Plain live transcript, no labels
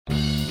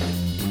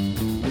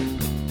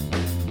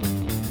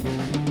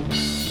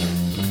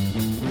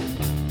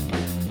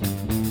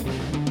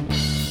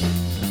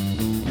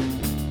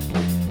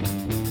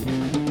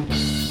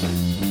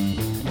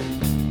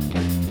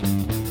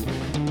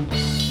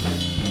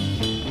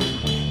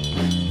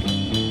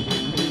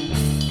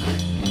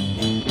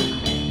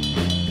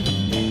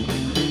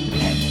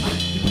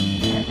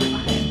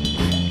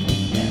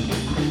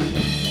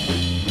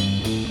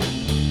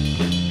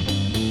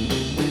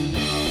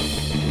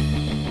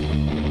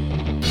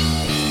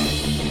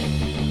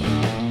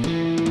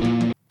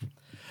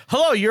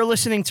Hello, you're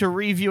listening to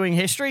Reviewing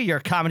History, your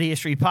comedy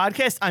history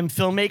podcast. I'm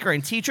filmmaker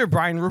and teacher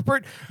Brian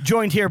Rupert,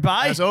 joined here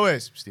by... As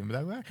always, Stephen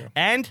Badagwacko.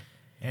 And...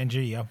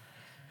 Angie, yo.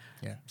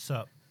 Yeah. What's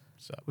up?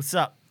 What's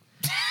up?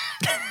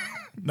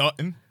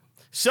 Nothing.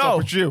 So, What's up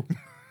with you?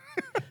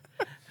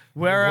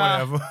 we're...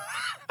 Whatever.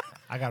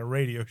 I got a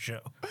radio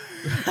show.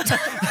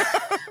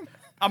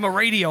 I'm a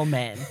radio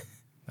man.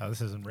 No,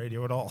 this isn't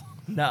radio at all.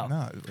 No.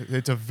 No,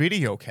 it's a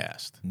video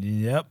cast.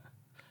 Yep.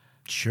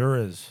 Sure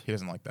is. He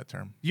doesn't like that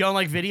term. You don't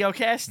like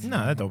videocast?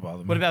 No, that don't bother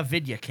me. What about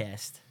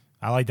videocast?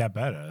 I like that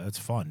better. That's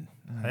fun.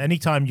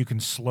 Anytime you can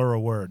slur a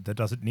word that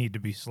doesn't need to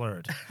be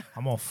slurred,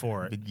 I'm all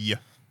for it. Yeah.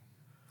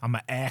 I'm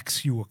going to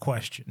ask you a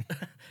question.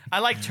 I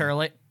like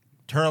Turlet.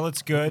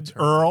 Turlet's good.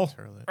 Earl.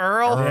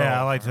 Earl?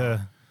 Yeah, I like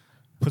to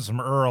put some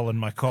Earl in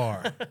my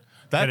car.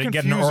 That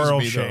Get an confuses Earl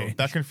me, though. change.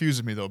 That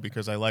confuses me, though,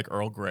 because I like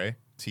Earl Grey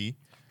tea.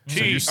 So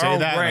Tea, you say Earl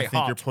that, Grey, and I think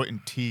hot. you're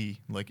putting tea,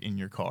 like, in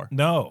your car.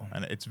 No.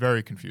 And it's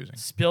very confusing.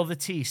 Spill the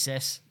tea,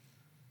 sis.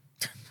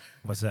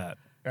 What's that?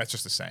 That's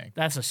just a saying.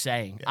 That's a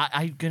saying.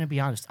 I'm going to be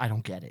honest. I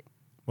don't get it.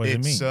 What does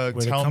It's it mean? Where'd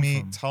it tell come me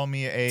from? tell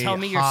me a Tell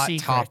me your hot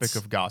secrets. topic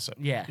of gossip.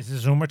 Yeah. Is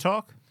this Zoomer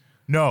talk?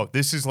 No,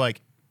 this is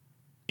like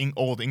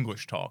old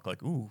English talk.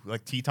 Like, ooh,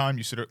 like tea time.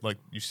 You sit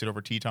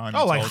over tea time.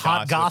 Oh, you like tell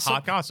hot gossip?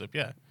 Hot gossip.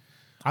 Yeah.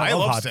 I I love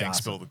love hot saying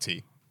gossip. spill the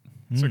tea.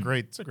 It's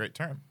a great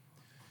term.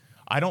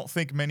 I don't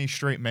think many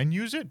straight men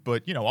use it,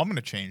 but I'm going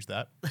to change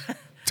that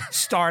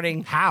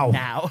Starting How?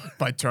 now.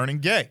 by turning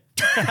gay.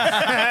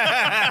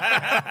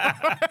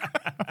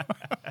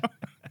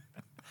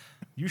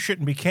 You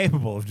shouldn't be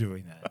capable of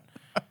doing that.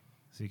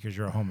 See, because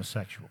you're a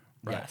homosexual.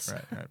 Yes.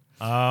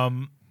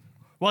 Right.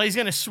 Well, he's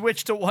going to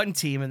switch to one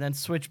team and then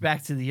switch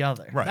back to the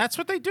other. Right. That's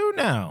what they do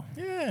now.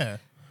 Yeah.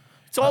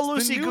 It's all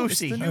It's the new-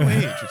 loosey-goosey. It's the new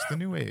age. It's the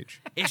new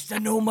age. It's the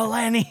new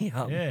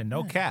millennium. Yeah,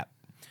 no cap.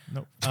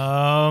 Nope.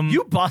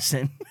 You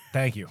bussin'.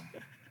 Thank you.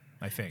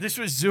 I think. This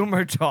was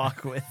Zoomer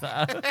Talk with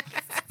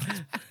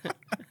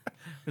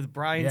with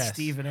Brian, Yes.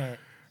 Steve, and Ant.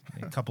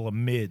 A couple of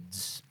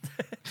mids.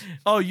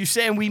 Oh, you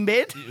saying we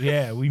mid?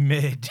 Yeah, we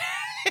mid.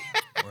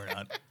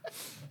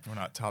 We're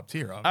not top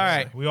tier, obviously. All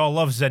right. We all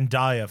love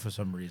Zendaya for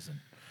some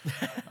reason. She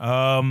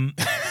what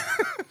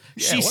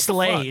the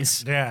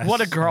slays. Yes.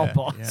 What a girl Yeah,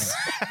 boss.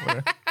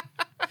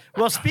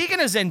 Well, speaking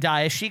of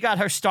Zendaya, she got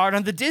her start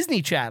on the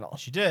Disney Channel.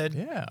 She did.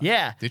 Yeah.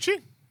 Yeah. Did she?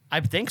 I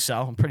think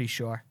so. I'm pretty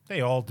sure.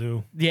 They all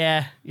do.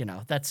 Yeah,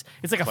 it's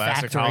like a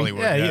Classic factory.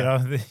 Hollywood.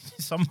 Yeah, Yeah.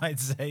 some might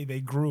say they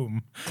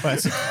groom.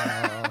 Classic.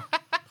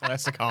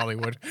 Classic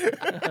Hollywood.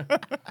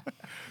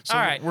 So All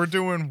right. we're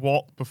doing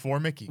Walt before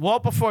Mickey.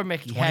 Walt before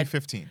Mickey.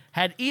 2015.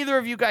 Had either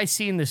of you guys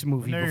seen this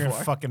movie Never even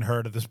before? fucking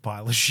heard of this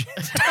pile of shit.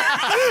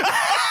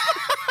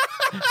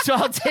 So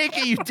I'll take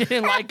it you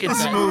didn't like it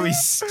This then. movie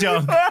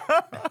stunk.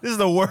 This is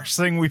the worst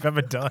thing we've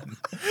ever done.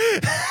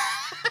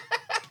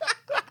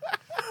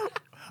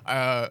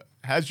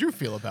 How'd you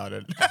feel about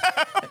it?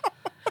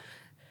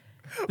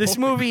 This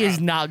movie is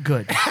not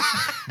good.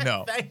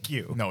 No. Thank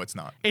you. No, it's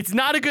not. It's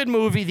not a good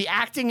movie. The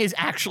acting is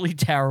actually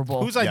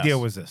terrible. Whose idea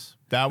Yes. was this?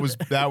 That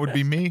would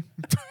be me.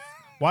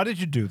 Why did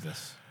you do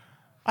this?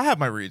 I have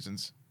my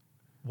reasons.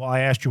 Well,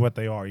 I asked you what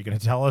they are. You're going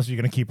to tell us? Or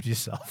you're going to keep it to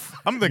yourself?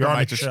 I'm thinking You're I on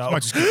might a just, show. keep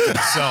it to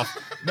myself.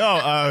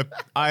 No,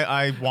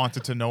 I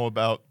wanted to know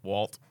about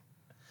Walt.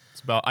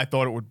 I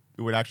thought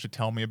it would actually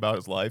tell me about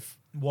his life.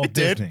 Walt it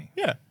did. Disney.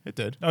 Yeah, it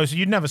did. Oh, so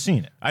you'd never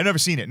seen it? I've never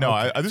seen it. No,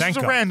 Okay. this Thank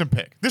was a God. random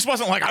pick. This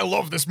wasn't like I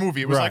love this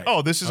movie. It was like, Right.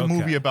 oh, this is a Okay.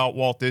 movie about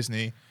Walt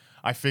Disney.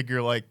 I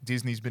figure like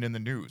Disney's been in the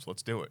news.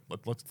 Let's do it.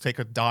 Let's take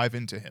a dive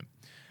into him.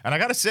 And I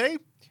gotta say,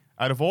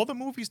 out of all the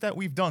movies that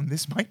we've done,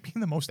 this might be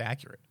the most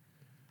accurate.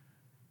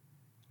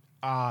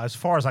 As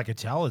far as I could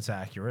tell, it's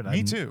accurate.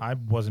 Me too. I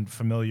wasn't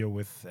familiar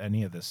with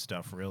any of this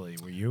stuff, really.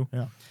 Were you?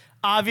 Yeah.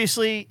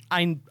 Obviously,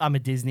 I'm a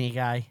Disney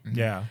guy.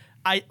 Yeah.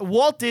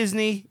 Walt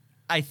Disney,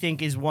 I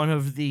think, is one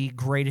of the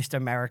greatest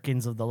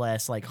Americans of the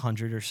last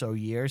 100 or so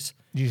years.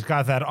 He's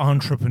got that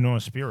entrepreneur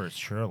spirit,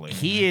 surely.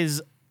 He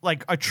is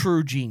like a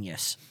true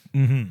genius.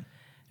 Mm-hmm.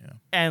 Yeah.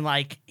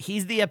 And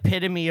he's the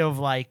epitome of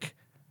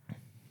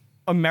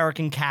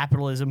American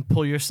capitalism.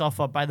 Pull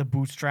yourself up by the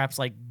bootstraps,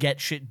 get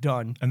shit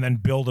done. And then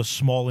build a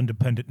small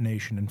independent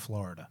nation in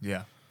Florida.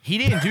 Yeah. He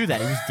didn't do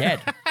that. He was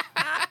dead.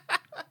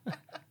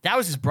 That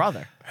was his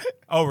brother.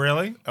 Oh,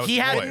 really? That was He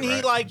had- Roy, Didn't he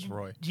right? That was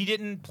Roy. he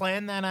didn't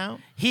plan that out?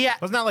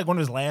 Wasn't that one of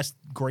his last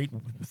great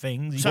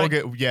things? So-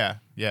 Yeah,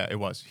 it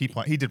was. He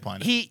did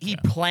plan it. He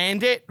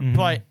planned it,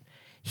 but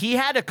he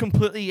had a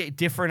completely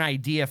different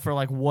idea for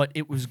what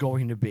it was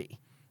going to be.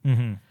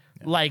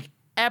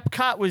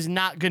 Epcot was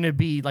not going to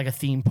be a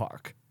theme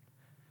park.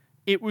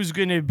 It was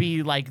going to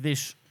be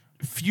this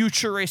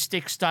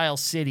futuristic style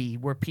city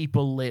where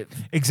people live.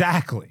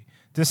 Exactly.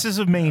 This is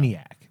a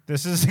maniac.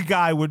 This is a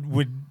guy with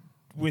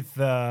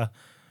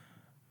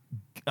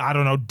I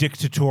don't know,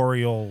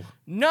 dictatorial.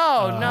 No.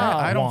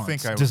 I don't wants,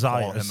 think I would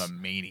desires. call him a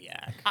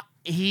maniac.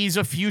 He's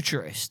a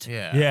futurist.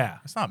 Yeah.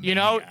 It's not You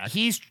know, maniac.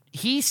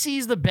 he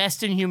sees the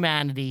best in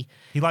humanity.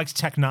 He likes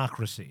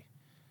technocracy.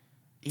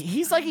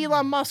 He's like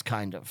Elon Musk,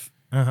 kind of.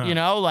 You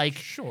know, like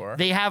Sure.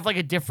 they have like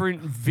a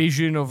different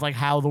vision of like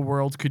how the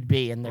world could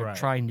be, and they're Right.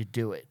 trying to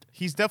do it.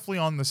 He's definitely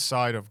on the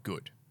side of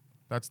good.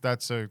 That's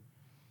in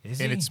Is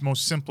its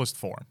most simplest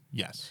form.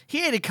 Yes.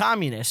 He ain't a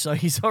communist, so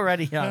he's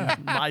already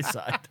on my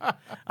side.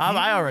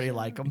 I already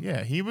like him.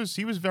 Yeah, he was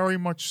very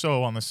much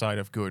so on the side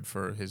of good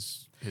for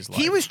his life.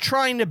 He was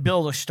trying to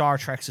build a Star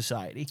Trek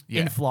society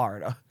Yeah. in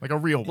Florida. like a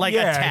real one. Like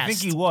Yeah, a I think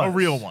test. he was. a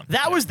real one.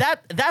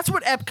 That's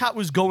what Epcot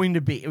was going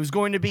to be. It was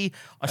going to be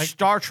a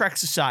Star Trek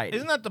society.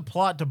 Isn't that the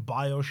plot to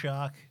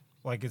BioShock?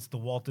 Like it's the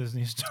Walt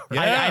Disney story.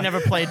 Yeah. I never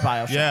played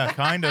BioShock. Yeah,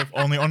 kind of.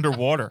 Only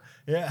underwater.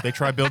 Yeah. They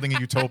try building a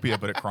utopia,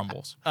 but it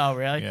crumbles. Oh,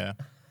 really? Yeah.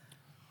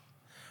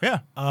 Yeah.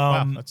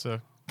 Wow, that's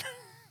a.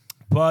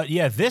 But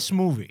yeah, this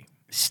movie.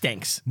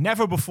 Stinks.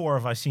 Never before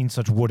have I seen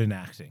such wooden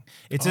acting.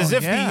 It's as Oh,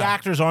 if yeah. the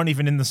actors aren't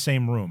even in the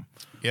same room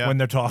Yeah. when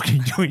they're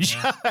talking to each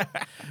other.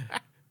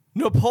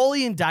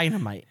 Napoleon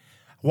Dynamite.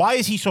 Why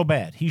is he so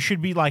bad? He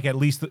should be like at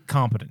least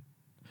competent.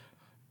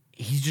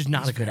 He's just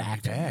not a good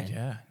actor. bad, man.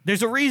 yeah.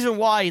 There's a reason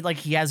why like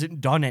he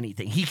hasn't done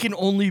anything. He can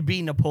only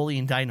be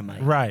Napoleon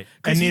Dynamite. Right.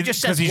 Because he And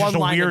just 'cause says he's one just a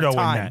line at weirdo a in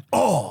time. that.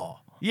 Oh.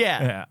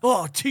 Yeah. Yeah.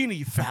 Oh, Tina,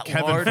 you fat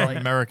Kevin lord. from Like,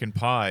 American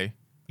Pie.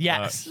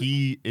 yes.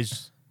 He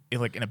is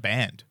like in a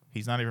band.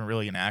 He's not even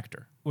really an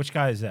actor. Which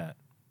guy is that?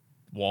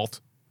 Walt.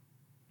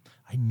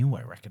 I knew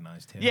I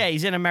recognized him. Yeah,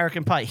 he's in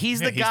American Pie. He's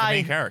Yeah, the he's the guy.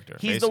 main character,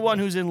 He's the basically. one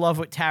who's in love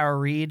with Tara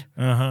Reid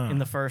Uh-huh. in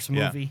the first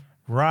Yeah. movie.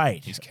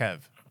 Right. He's Kev.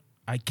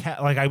 I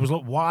can't, like I was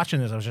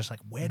watching this. I was just like,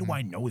 where Mm-hmm. do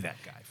I know that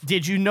guy from?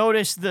 Did you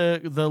notice the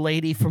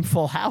lady from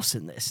Full House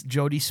in this?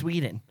 Jodie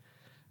Sweetin.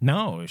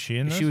 No, is she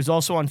in this? She was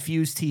also on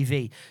Fuse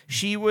TV.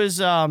 She was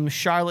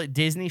Charlotte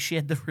Disney. She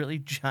had the really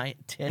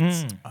giant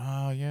tits.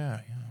 Oh, yeah.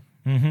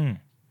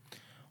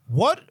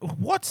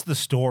 What's the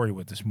story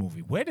with this movie?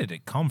 Where did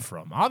it come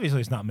from? Obviously,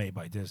 it's not made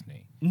by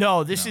Disney.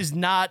 No, this is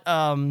not.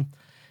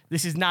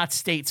 This is not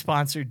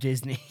state-sponsored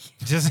Disney.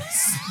 Just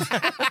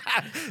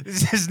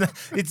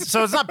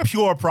so it's not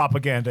pure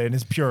propaganda in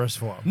its purest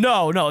form.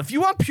 No. If you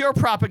want pure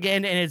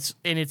propaganda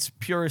in its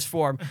purest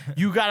form,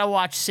 you gotta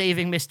watch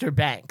Saving Mr.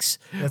 Banks.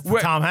 That's the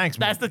Tom Hanks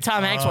That's the movie.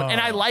 Tom Hanks one,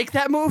 and I like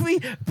that movie.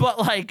 But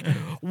like,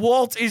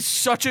 Walt is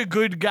such a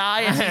good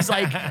guy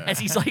as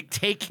he's like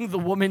taking the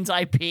woman's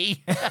IP.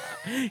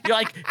 You're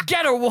like,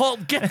 get her,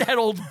 Walt, get that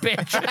old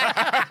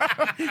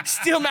bitch.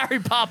 Steal Mary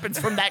Poppins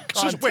from that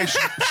So, cunt. wait,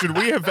 should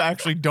we have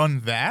actually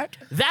done that?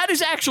 That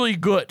is actually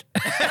good.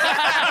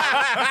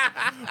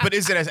 But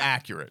is it as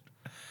accurate?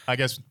 I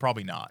guess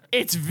probably not.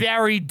 It's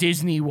very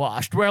Disney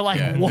washed, where like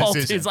Yeah, this Walt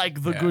isn't. is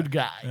like the Yeah. good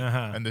guy.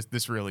 And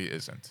this really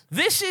isn't.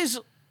 This is.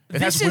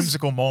 It has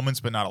whimsical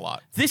moments, but not a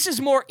lot. This is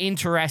more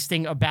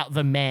interesting about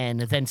the man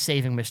than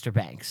Saving Mr.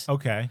 Banks.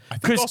 Okay. I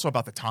think 'Cause- also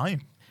about the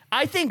time.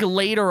 I think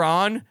later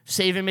on,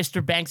 Saving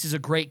Mr. Banks is a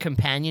great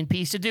companion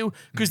piece to do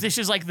because this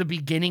is like the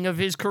beginning of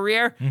his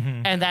career,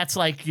 and that's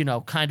like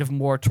kind of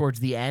more towards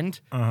the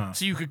end.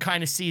 So you could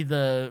kind of see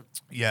the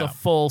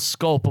full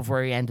scope of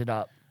where he ended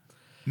up.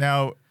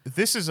 Now,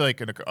 this is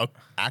like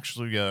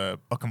actually a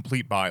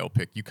complete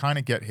biopic. You kind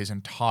of get his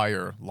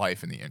entire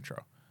life in the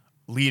intro,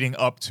 leading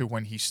up to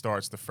when he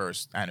starts the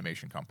first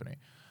animation company.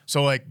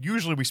 So, like,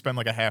 usually we spend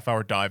like a half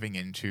hour diving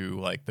into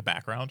like the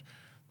background.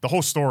 The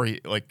whole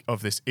story like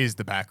of this is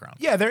the background.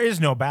 Yeah, there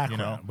is no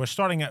background. know? We're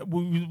starting at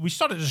we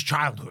started as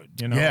childhood.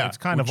 It's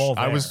kind of which all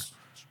there. I was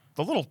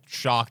a little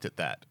shocked at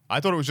that. I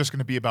thought it was just going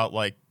to be about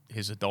like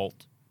his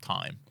adult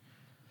time.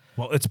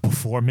 Well, it's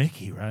before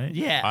Mickey, right?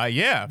 Yeah.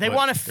 Yeah. They but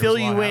want to there was fill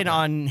a lot you in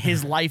happening. on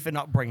his life and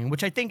upbringing,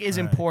 which I think is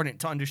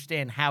important to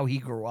understand how he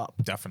grew up.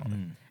 Definitely.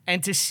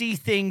 And to see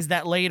things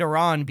that later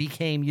on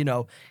became,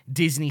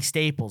 Disney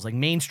staples, like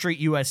Main Street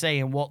USA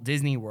and Walt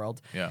Disney World,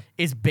 Yeah.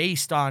 is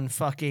based on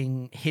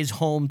fucking his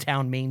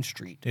hometown Main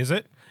Street. Is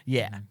it?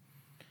 Yeah.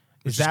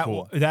 Is is that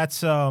cool.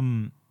 that's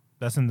in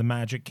the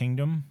Magic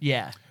Kingdom?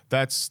 Yeah.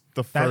 That's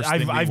the That, first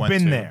thing we I've went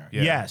been to. there.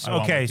 Yeah, Yes. I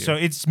went Okay. with you. So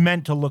it's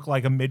meant to look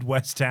like a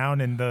Midwest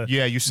town in the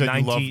Yeah, you said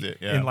you loved it,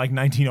 yeah. in like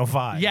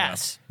 1905.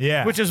 Yes.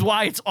 Yeah. Which is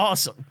why it's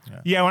awesome.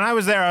 Yeah, when I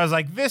was there, I was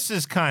like, "This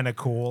is kind of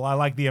cool." I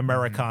like the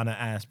Americana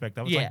aspect.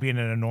 That was Yeah. like being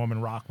in a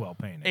Norman Rockwell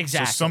painting.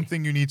 Exactly. So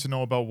something you need to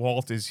know about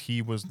Walt is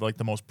he was like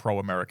the most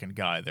pro-American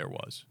guy there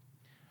was.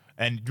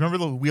 And do you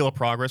remember the Wheel of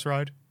Progress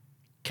ride?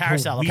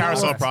 Carousel. Wheel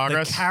Carousel of- of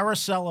Progress? The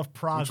Carousel of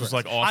Progress. was,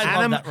 like, awesome. I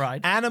love that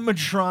ride.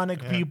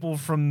 Animatronic people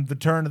from the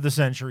turn of the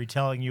century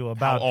telling you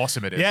about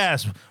awesome it is.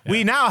 Yes,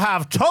 we now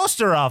have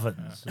toaster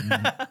ovens.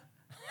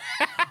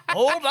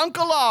 Old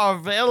Uncle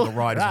Orville. The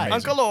ride is amazing.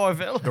 Uncle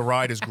Orville. The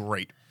ride is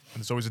great.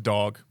 And there's always a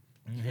dog.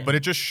 But it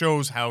just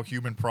shows how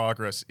human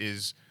progress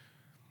is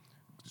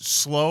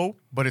slow,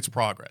 but it's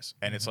progress.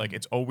 And it's like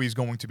it's always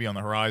going to be on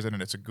the horizon,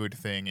 and it's a good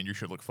thing, and you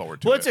should look forward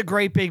to Well, it. it's a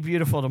great, big,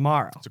 beautiful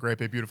tomorrow. It's a great,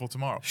 big, beautiful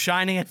tomorrow.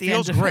 Shining at the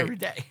Feels end of great. every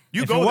day.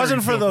 You If go it there, wasn't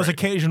you for feel those great.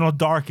 occasional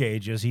dark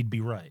ages, he'd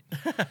be right.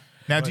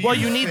 Now, do Well,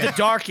 you you need the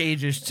Dark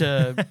Ages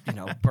to,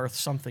 birth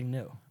something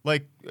new.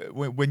 like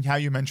when how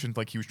you mentioned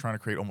like he was trying to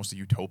create almost a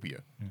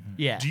utopia.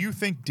 Yeah. Do you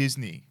think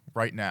Disney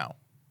right now,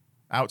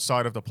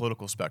 outside of the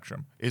political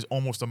spectrum is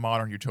almost a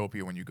modern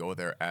utopia when you go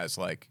there as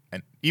like,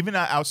 and even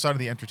outside of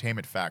the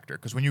entertainment factor,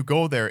 because when you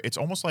go there, it's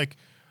almost like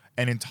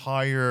an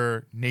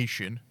entire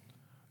nation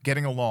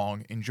getting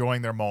along,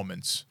 enjoying their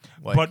moments.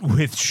 Like, but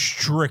with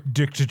strict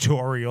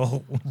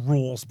dictatorial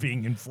rules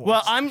being enforced.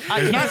 Well,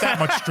 there's not that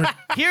much strict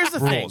here's the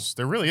rules. thing.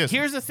 There really is.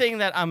 Here's the thing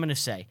that I'm going to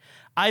say.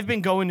 I've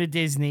been going to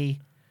Disney,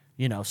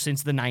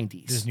 since the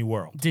 90s. Disney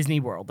World. Disney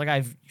World. Like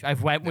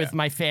I've went with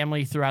my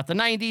family throughout the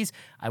 90s.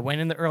 I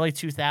went in the early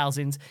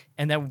 2000s,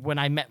 and then when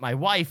I met my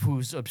wife,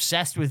 who's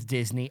obsessed with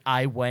Disney,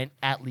 I went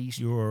at least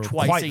You're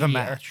twice quite a the year.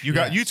 match.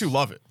 You two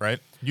love it, right?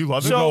 You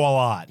love it. So- go a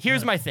lot.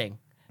 Here's my thing,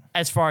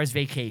 as far as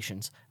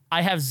vacations,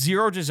 I have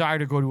zero desire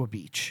to go to a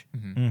beach.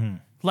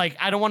 Like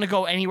I don't want to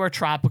go anywhere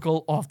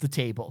tropical off the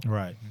table.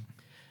 Right.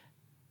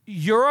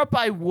 Europe,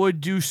 I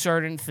would do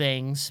certain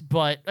things,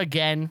 but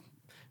again,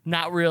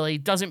 not really.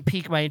 Doesn't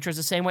pique my interest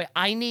the same way.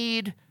 I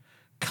need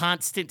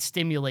constant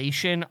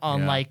stimulation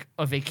on like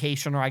a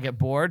vacation or I get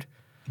bored.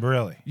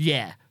 Really?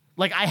 Yeah.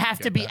 Like I have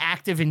to be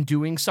active in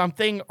doing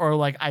something or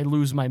like I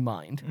lose my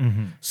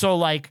mind. So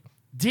like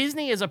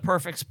Disney is a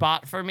perfect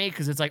spot for me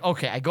because it's like,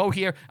 okay, I go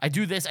here, I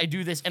do this,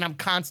 and I'm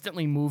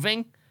constantly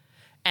moving,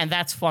 and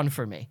that's fun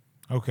for me.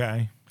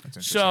 Okay.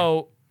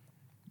 So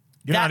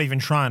You're not even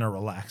trying to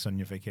relax on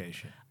your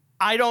vacation.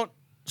 I don't.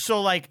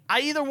 So like,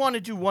 I either want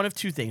to do one of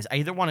two things. I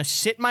either want to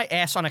sit my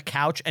ass on a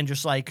couch and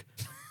just like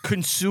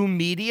consume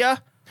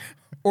media,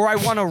 or I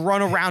want to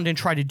run around and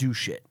try to do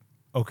shit.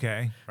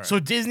 Okay. So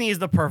Disney is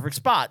the perfect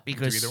spot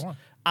because either one.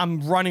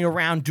 I'm running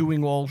around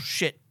doing all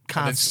shit And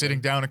then constantly.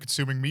 sitting down and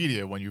consuming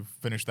media when you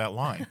finish that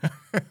line.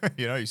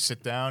 You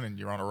sit down and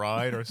you're on a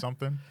ride or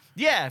something.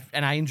 Yeah,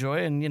 and I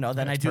enjoy it, and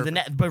then I do the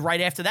net. But right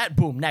after that,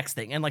 boom, next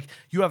thing, and like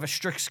you have a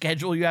strict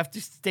schedule you have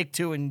to stick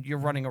to, and you're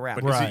running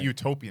around. But is it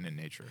utopian in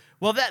nature?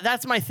 Well,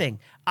 that's my thing.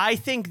 I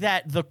think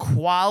that the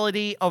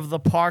quality of the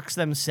parks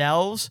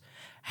themselves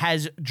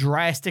has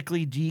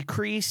drastically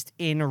decreased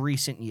in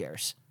recent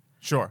years.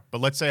 Sure, but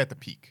let's say at the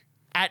peak.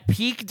 At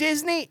peak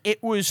Disney,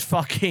 it was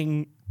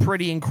fucking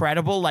pretty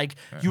incredible. Like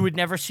you would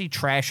never see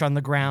trash on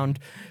the ground.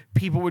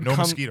 People would No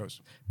mosquitoes.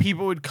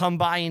 People would come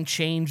by and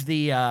change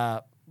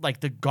the like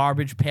the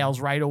garbage pails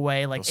right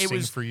away. Like They'll it sing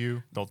was for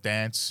you. They'll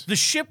dance. the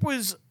ship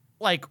was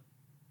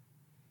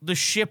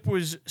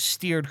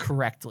steered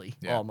correctly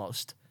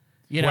almost.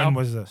 When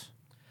was this?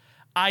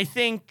 I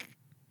think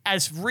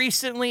as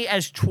recently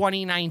as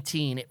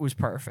 2019, it was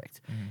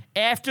perfect.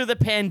 After the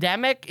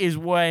pandemic is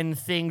when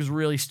things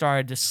really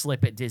started to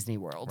slip at Disney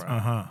World.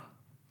 Uh-huh.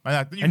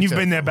 And You've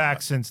been there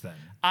back since then.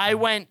 I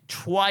went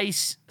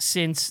twice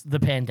since the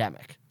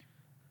pandemic.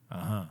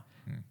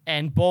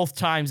 And both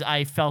times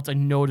I felt a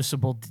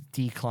noticeable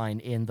decline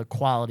in the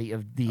quality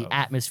of the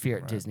atmosphere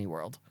at Disney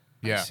World.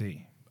 Yeah. I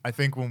see. I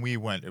think when we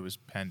went, it was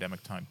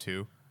pandemic time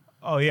too.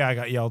 Oh, yeah, I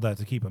got yelled at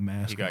to keep a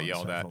mask He got on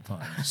yelled at. several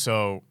times.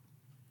 So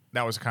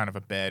that was kind of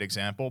a bad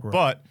example.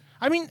 But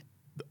I mean,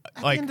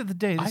 at Like, the end of the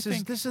day, I this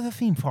think- is a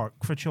theme park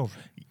for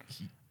children.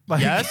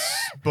 Like- yes,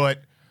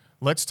 but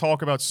let's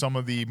talk about some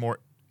of the more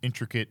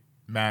intricate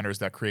manners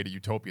that create a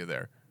utopia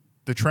there.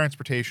 The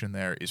transportation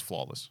there is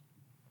flawless.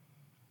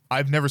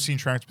 I've never seen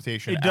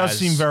transportation. It does as-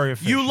 seem very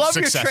efficient. You love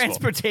Successful. your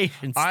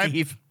transportation, I'm-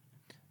 Steve.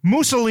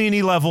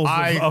 Mussolini levels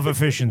of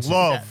efficiency.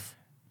 Love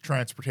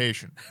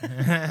transportation.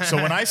 So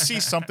when I see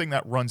something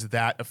that runs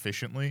that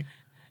efficiently,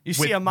 You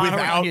see a monorail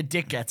without- and your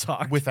dick gets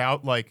hard.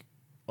 without like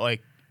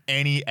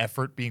any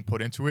effort being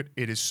put into it,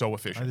 it is so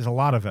efficient. There's a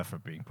lot of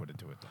effort being put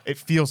into it. Though. It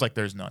feels like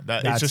there's none. It's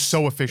That's- just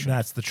so efficient.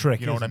 That's the trick.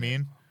 You know what I isn't it?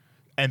 mean?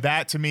 And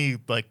that to me,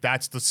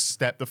 that's the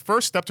step. The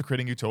first step to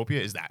creating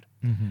utopia is that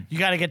You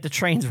got to get the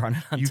trains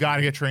running on you time. got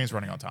to get trains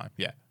running on time.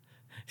 Yeah.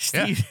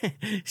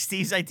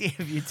 Steve's idea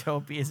of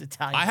utopia is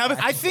Italian.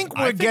 I think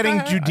I we're think getting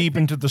I- too deep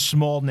into the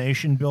small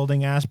nation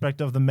building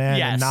aspect of the man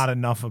Yes. and not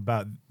enough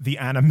about the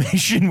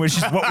animation, which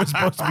is what we're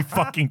supposed to be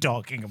fucking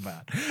talking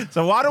about.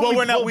 So why don't Well, we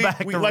we're not. pull We, back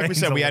we the like we reins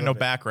said, a we had no little bit?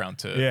 background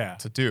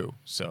to do.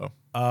 So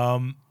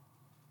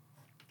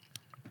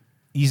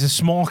He's a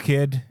small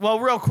kid. Well,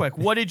 real quick,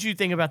 what did you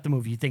think about the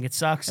movie? You think it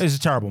sucks? It's a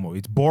terrible movie.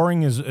 It's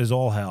boring as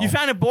all hell. You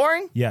found it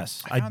boring?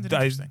 Yes. I found it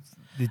interesting.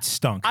 It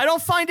stunk. I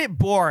don't find it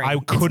boring. I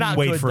It's couldn't not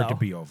wait good, for it to though.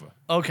 be over.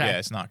 Okay. yeah,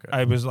 it's not good.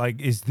 I was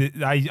like,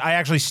 I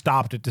actually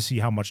stopped it to see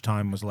how much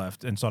time was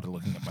left and started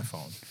looking at my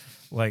phone.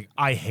 Like,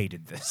 I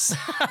hated this.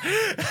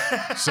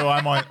 So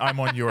I'm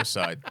on your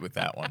side with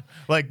that one.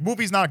 Like,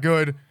 movie's not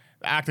good,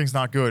 the acting's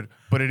not good,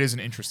 but it is an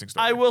interesting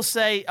story. I will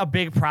say a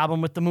big problem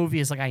with the movie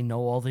is like I know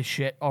all this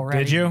shit already.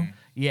 Did you?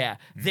 Yeah.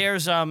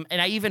 There's and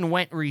I even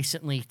went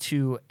recently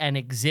to an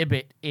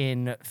exhibit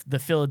in the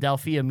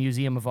Philadelphia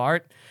Museum of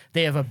Art.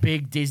 They have a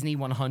big Disney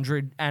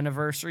 100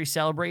 anniversary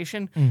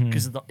celebration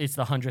because it's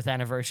the 100th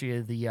anniversary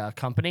of the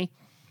company.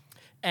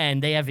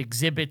 And they have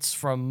exhibits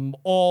from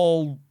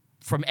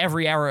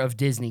every era of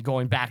Disney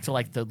going back to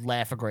like the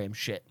Laugh-O-Gram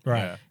shit. Right.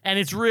 Yeah. And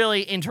it's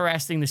really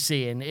interesting to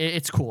see and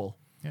it's cool.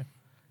 Yeah.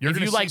 If gonna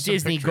you see like some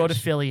Disney, go to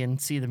pictures. Philly and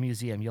see the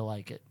museum. You'll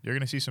like it. You're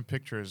gonna see some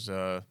pictures,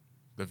 the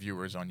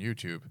viewers on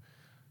YouTube.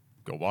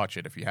 go watch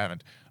it if you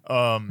haven't.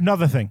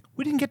 Another thing,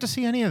 we didn't get to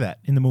see any of that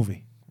in the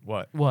movie.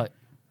 What? What?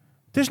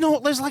 There's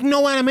like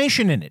no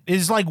animation in it.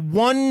 It's like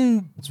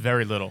one. It's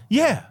very little.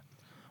 Yeah.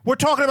 We're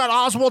talking about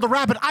Oswald the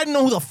Rabbit. I didn't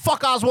know who the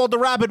fuck Oswald the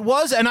Rabbit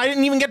was, and I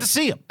didn't even get to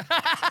see him.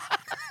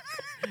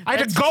 I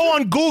had to go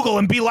on Google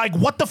and be like,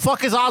 what the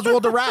fuck is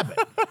Oswald the Rabbit?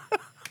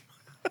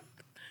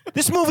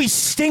 This movie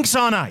stinks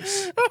on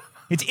ice.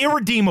 It's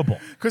irredeemable.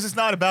 Because it's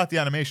not about the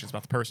animation, it's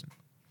about the person.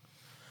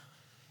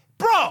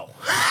 Bro,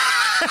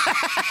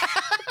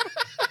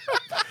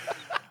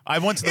 I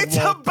went to the it's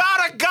Walt.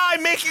 about a guy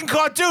making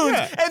cartoons,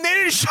 Yeah. and they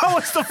didn't show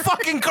us the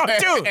fucking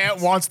cartoon.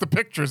 Ant wants the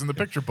pictures in the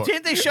picture book.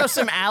 Didn't they show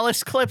some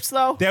Alice clips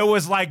though? There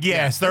was like,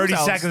 yes, there was 30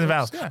 Alice seconds of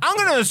clips, Alice. yeah. I'm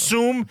going to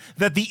assume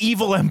that the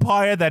evil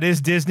empire that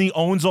is Disney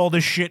owns all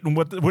this shit and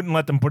wouldn't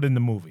let them put it in the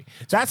movie.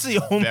 That's the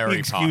only Very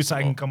excuse I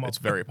possible. can come up It's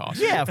with. very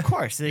possible. Yeah, of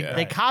course. They, Yeah.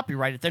 they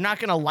copyright it. They're not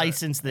going to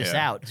license this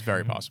Yeah, out. It's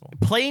very possible.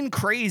 Plain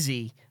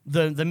Crazy,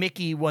 the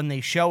Mickey one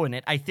they show in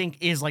it, I think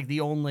is like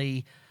the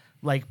only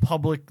like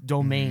public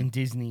domain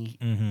Disney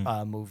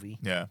movie.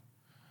 Yeah.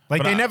 Like,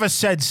 But they I- never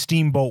said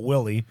Steamboat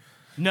Willie.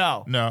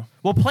 No. No.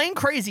 Well, Plain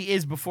Crazy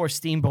is before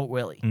Steamboat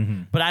Willie,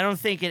 but I don't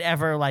think it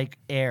ever like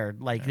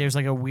aired. Like, there's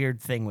like a weird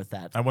thing with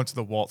that. I went to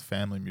the Walt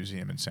Family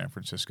Museum in San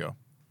Francisco,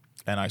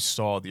 and I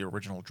saw the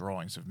original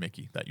drawings of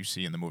Mickey that you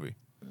see in the movie.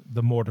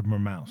 The Mortimer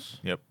Mouse.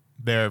 Yep.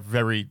 They're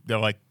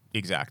like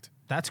exact.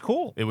 That's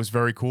cool. It was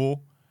very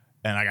cool,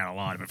 and I got a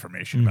lot of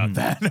information about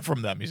that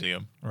from that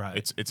museum.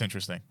 Right. It's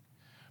interesting.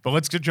 But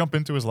let's jump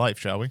into his life,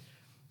 shall we?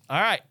 All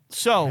right.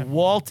 So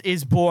Walt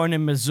is born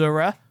in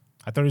Missouri.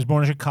 I thought he was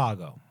born in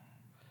Chicago.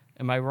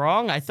 Am I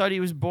wrong? I thought he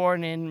was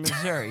born in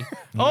Missouri.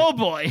 Oh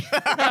boy.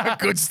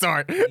 Good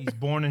start. He's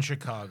born in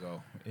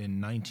Chicago in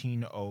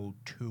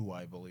 1902,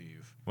 I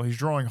believe. Well, he's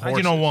drawing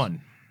horses.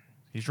 1901.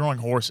 He's drawing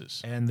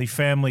horses. And the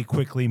family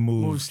quickly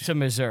Moves moved. to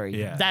Missouri.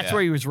 Yeah. That's Yeah.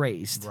 where he was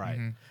raised.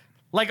 Right.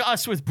 Like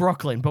us with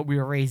Brooklyn, but we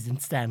were raised in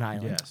Staten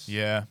Island. Yes.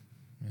 Yeah.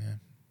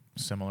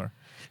 Similar.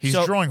 He's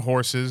So- drawing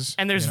horses.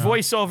 And there's you know?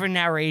 voiceover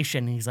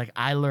narration. He's like,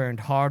 I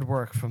learned hard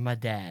work from my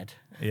dad.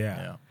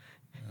 Yeah.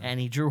 And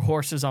he drew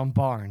horses on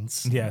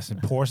barns. Yes,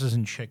 and horses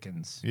and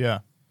chickens. Yeah.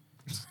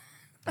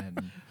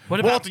 And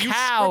What Walt, about are you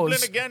cows?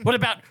 scribbling again? What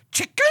about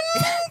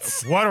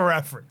chickens? what a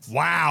reference.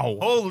 Wow.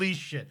 Holy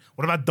shit.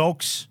 What about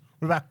dokes?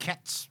 What about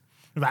cats?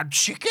 What about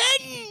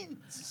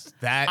chickens?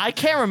 That I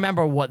can't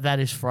remember what that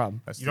is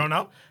from. that's You don't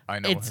know? I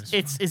know. what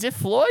It's is it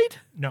Floyd?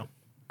 No.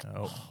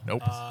 Oh,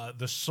 nope.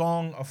 The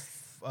song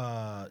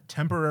of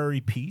Temporary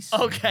Peace.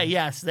 Okay,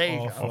 yes, there you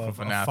Off go. of of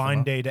A Anathema.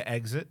 Fine Day to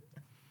Exit.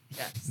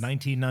 Yes.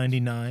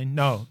 1999.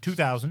 No,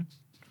 2000.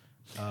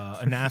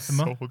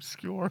 Anathema. so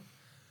obscure.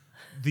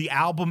 The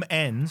album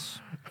ends.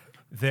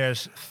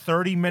 There's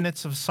 30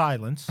 minutes of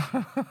silence,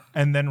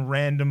 and then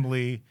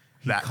randomly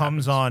he That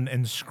comes on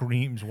and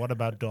screams, "What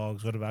about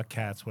dogs? What about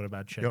cats? What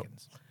about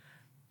chickens?"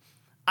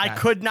 I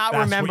could not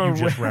That's remember what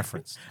you just where-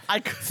 referenced. c-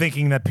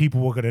 Thinking that people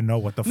were going to know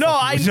what the No,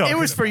 fuck he was it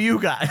was for you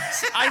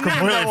guys. I knew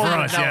Completely no for one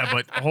would us, know. yeah,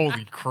 but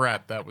holy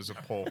crap, that was a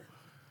poll.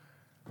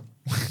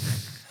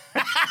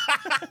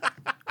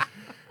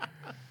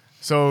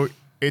 So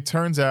it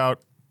turns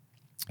out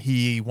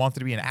he wanted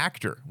to be an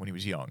actor when he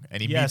was young,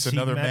 and he Yes, meets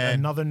another he met man,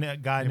 another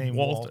guy named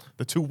Walt.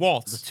 The two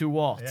Walts. Two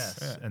Waltz.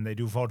 Yes, and they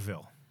do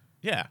vaudeville.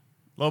 Yeah,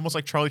 almost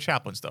like Charlie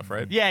Chaplin stuff,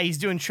 right? Yeah, he's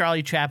doing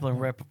Charlie Chaplin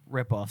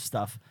rip off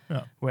stuff.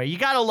 Yeah. Where you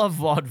gotta love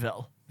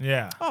vaudeville.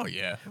 Yeah, Oh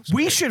yeah.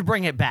 We should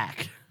bring it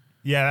back.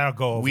 yeah, that'll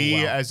go over We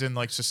well. as in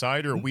like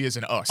society, or we as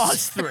in us?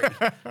 Us three.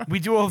 We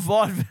do a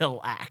vaudeville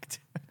act.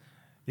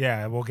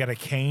 Yeah, we'll get a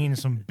cane,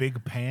 some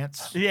big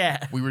pants.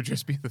 Yeah. We would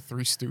just be the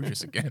Three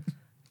Stooges again.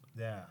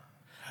 Yeah.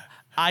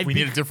 We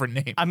need a different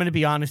name. I'm gonna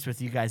be honest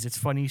with you guys. It's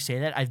funny you say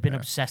that. I've been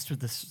obsessed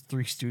with the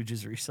Three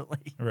Stooges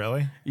recently.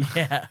 Really?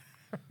 Yeah.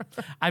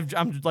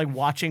 I'm like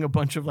watching a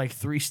bunch of like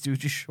Three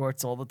Stooges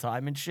shorts all the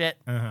time and shit.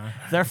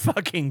 They're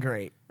fucking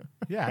great.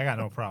 Yeah, I got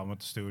no problem with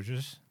the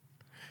Stooges.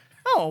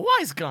 Oh,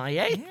 wise guy,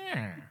 eh?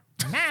 Yeah.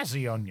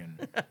 Nazi onion.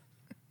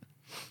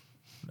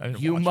 I didn't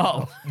You watch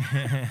mo.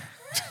 it.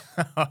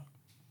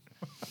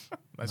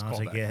 Nice Once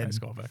callback. again. Nice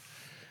callback.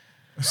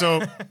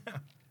 So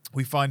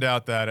we find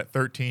out that at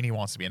 13 he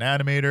wants to be an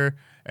animator,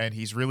 and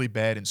he's really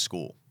bad in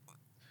school.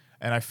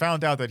 And I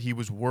found out that he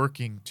was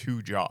working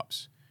 2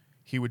 jobs.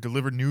 He would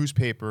deliver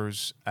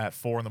newspapers at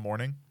 4 in the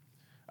morning,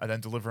 and then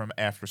deliver them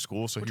after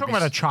school. So We're he'd talking be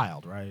about a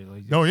child, right?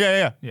 Like, No,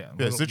 yeah. Yeah,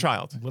 It's a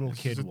child. little This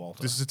kid is a-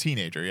 Walter. This is a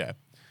teenager,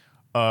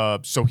 yeah.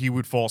 So he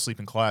would fall asleep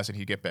in class, and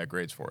he'd get bad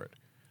grades for it.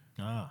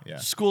 Yeah.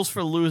 School's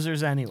for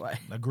losers anyway.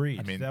 Agreed.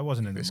 I mean, that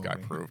wasn't in this the guy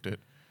movie. proved it.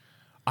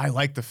 I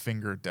like the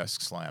finger desk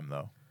slam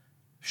though.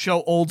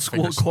 Show old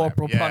school Finger slam.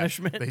 corporal Yeah.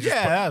 punishment. They just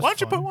Yeah, put- that's why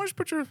don't you fun.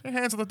 put your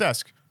hands on the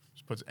desk?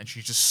 And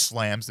she just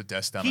slams the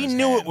desk down. He on his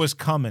knew hand. it was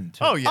coming.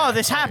 Too. Oh yeah. Oh,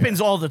 this happens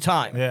all the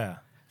time. yeah.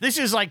 This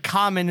is like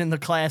common in the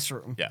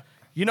classroom. Yeah.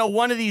 You know,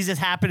 one of these is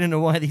happening to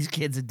one of these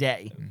kids a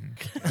day.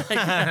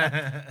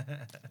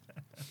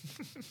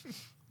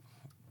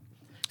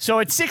 So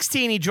at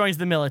 16, he joins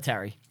the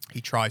military.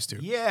 He tries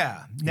to.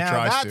 Yeah. Now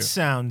tries that to.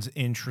 sounds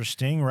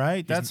interesting,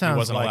 right? That He sounds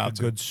wasn't like a allowed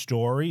to. good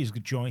story.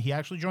 He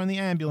actually joined the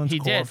ambulance He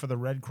corps did. for the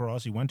Red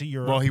Cross. He went to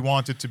Europe. Well, he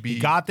wanted to be. He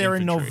got there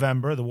in infantry.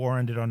 November. The war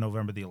ended on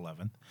November the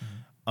 11th.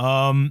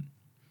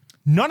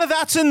 None of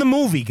that's in the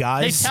movie, They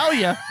guys. tell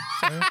you.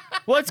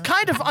 Well, it's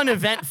kind of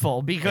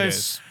uneventful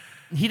because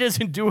he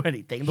doesn't do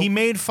anything. He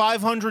made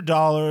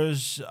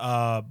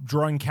 $500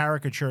 drawing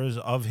caricatures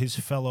of his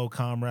fellow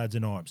comrades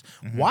in arms.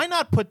 Why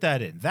not put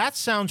that in? That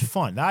sounds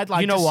fun. I'd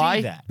like you know to why?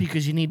 see that.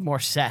 Because you need more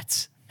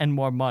sets and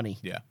more money.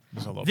 Yeah.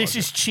 There's a low This budget.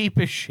 is cheap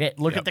as shit.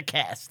 Look at the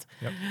cast.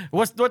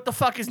 What the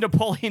fuck is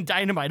Napoleon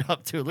Dynamite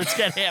up to? Let's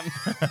get him.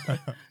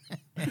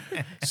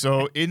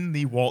 So in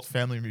the Walt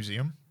Family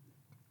Museum,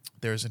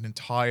 there's an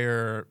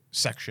entire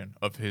section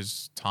of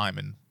his time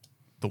in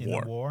the In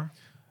war. the war?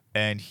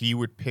 And he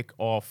would pick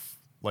off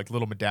like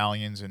little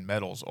medallions and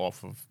medals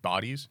off of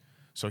bodies.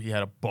 So he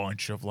had a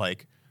bunch of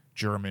like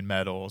German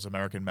medals,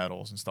 American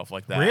medals, and stuff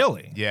like that.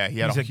 Really? Yeah, he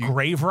had He's a huge,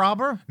 grave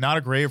robber? not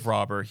a grave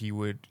robber. He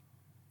would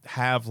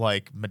have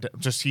like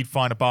just he'd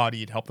find a body,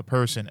 he'd help the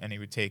person, and he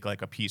would take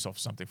like a piece off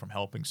something from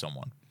helping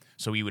someone.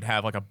 So he would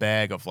have like a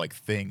bag of like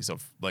things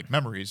of like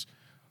memories,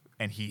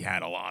 and he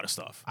had a lot of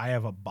stuff. I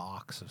have a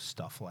box of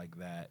stuff like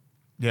that.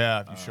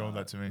 Yeah, you showed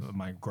that to me.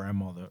 My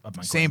grandmother,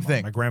 Same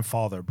thing. My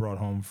grandfather brought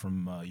home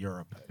from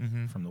Europe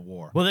from the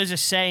war. Well, there's a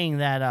saying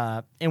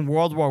that in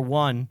World War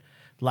I,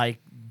 like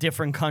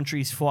different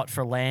countries fought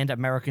for land,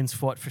 Americans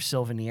fought for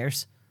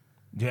souvenirs.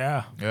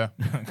 Yeah, Yeah,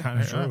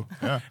 kind of true.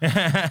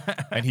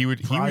 and he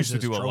used to Prizes,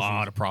 do a trophies.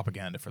 lot of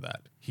propaganda for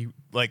that. He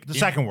like The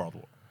Second World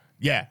War.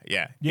 Yeah.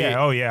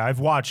 Yeah, I've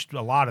watched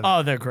a lot of them.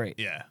 Oh, they're great.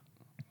 Yeah.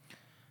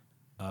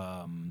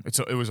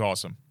 It was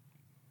awesome.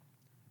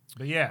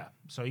 But yeah,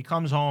 so he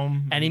comes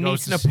home And he goes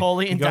meets to see-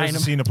 Napoleon he goes to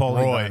Dynamite. see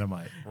Napoleon Roy.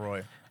 Dynamite.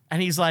 Roy.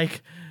 And he's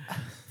like,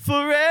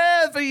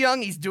 forever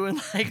young. He's doing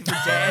like the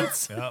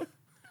dance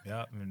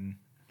Yep. And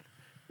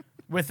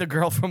with the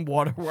girl from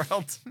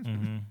Waterworld.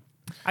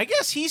 I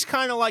guess he's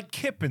kind of like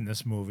Kip in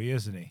this movie,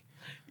 isn't he?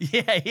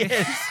 Yeah, he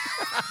is.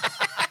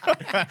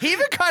 He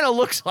even kind of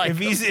looks like If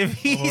him.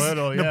 he's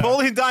little, yeah.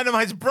 Napoleon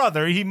Dynamite's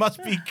brother, he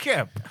must be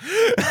Kip.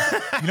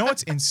 You know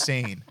what's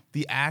insane?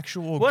 The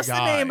actual What's guy.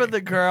 the name of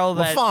the girl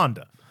that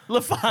LaFonda.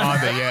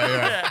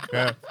 LaFonda.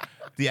 Yeah.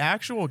 The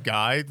actual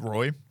guy,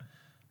 Roy,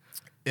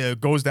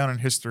 goes down in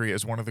history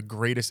as one of the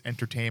greatest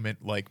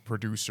entertainment like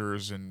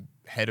producers and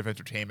head of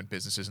entertainment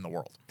businesses in the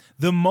world.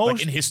 The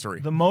most in history.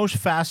 The most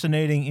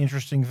fascinating,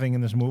 interesting thing in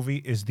this movie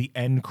is the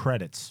end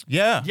credits.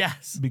 Yeah.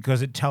 Yes.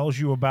 Because it tells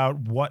you about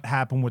what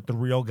happened with the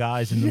real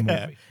guys in the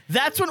movie.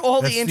 That's when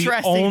all That's the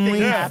interesting things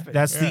happen.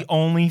 That's the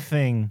only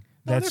thing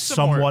that's there's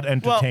some more. somewhat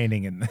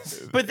entertaining in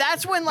this. But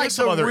that's when like There's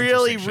some the other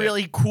really, interesting shit.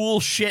 really cool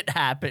shit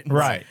happens.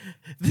 Right.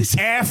 This,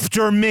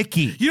 After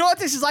Mickey. you know what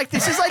this is like?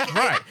 This is like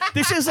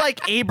this is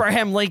like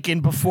Abraham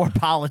Lincoln before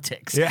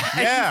politics. Yeah.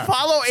 And Yeah. you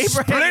follow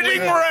Abraham Splitting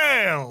Lincoln,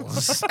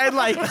 rails. and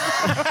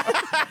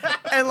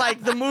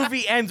like the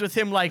movie ends with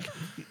him like,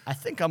 I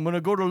think I'm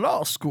gonna go to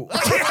law school.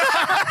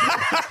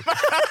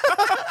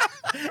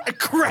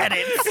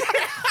 Credits.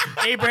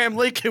 Abraham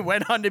Lincoln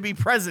went on to be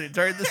president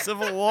during the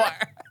Civil War.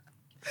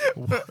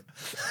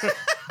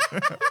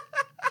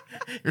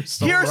 You're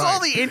so Here's right. all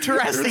the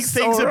interesting You're so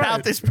things right.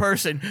 about this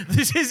person.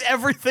 This is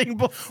everything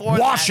before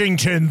that.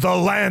 Washington, the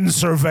land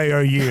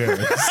surveyor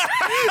years.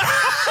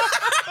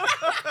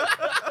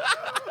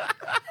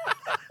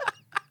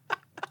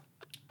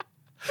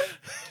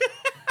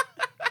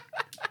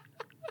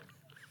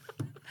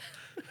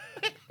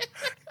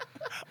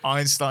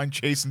 Einstein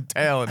chasing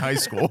tail in high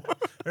school.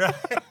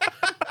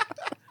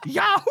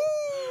 Yahoo!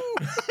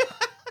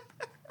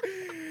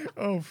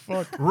 Oh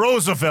fuck.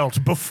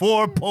 Roosevelt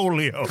before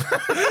polio.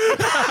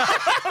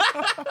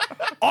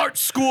 Art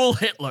school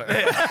Hitler.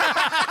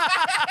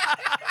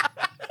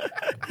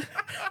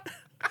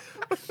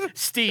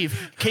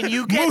 Steve, can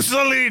you get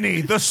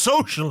Mussolini, the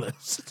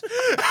socialist.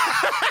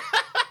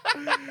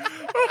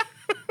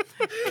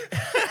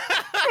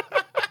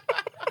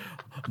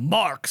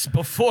 Marx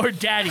before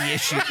daddy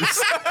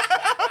issues?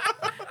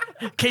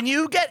 Can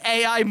you get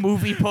AI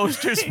movie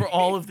posters for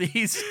all of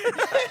these?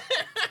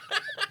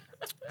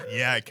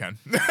 Yeah, I can.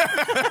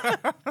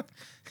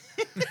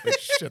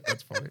 Shit,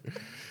 that's funny.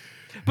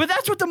 But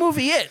that's what the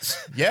movie is.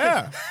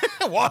 Yeah.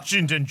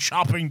 Washington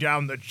chopping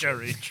down the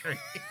cherry tree.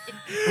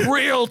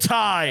 Real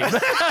time.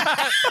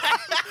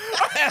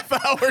 Half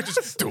hour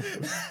just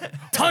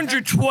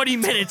 120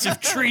 minutes of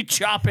tree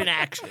chopping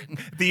action.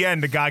 At the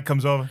end, the guy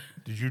comes over.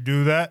 Did you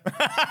do that?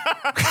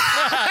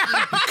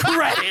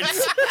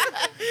 Credits.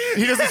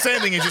 He doesn't say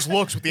anything, he just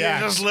looks with the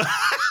axe.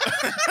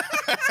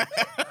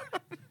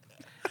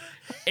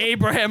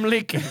 Abraham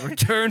Lincoln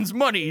returns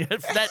money.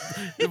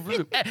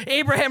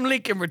 Abraham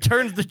Lincoln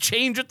returns the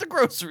change at the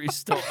grocery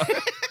store.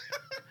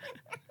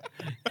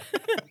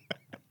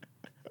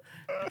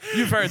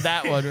 You've heard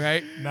that one,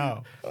 right?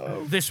 No.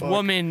 This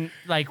woman,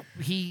 like,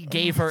 he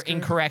gave her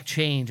incorrect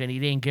change and he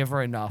didn't give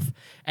her enough.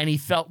 And he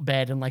felt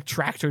bad and, like,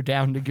 tracked her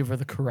down to give her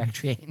the correct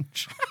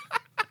change.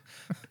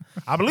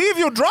 I believe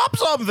you dropped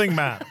something,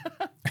 man.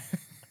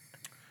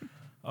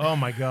 Oh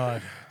my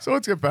God. So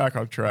let's get back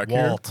on track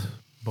Walt here.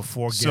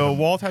 before Get So 'Em.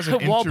 Walt has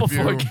an Walt interview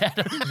before Get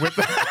 'Em. with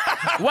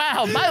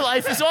Wow, my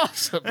life is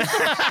awesome.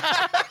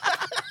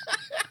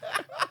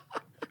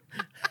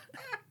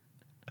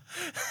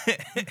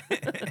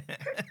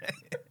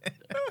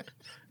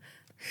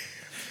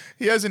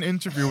 he has an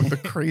interview with the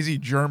crazy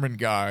German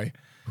guy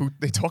who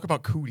they talk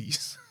about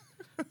cooties.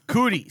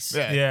 Cooties.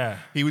 Yeah.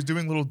 He was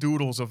doing little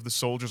doodles of the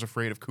soldiers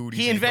afraid of cooties.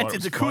 He and thought it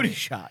invented was the funny. cootie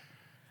shot.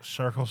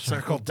 Circle,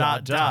 Circle,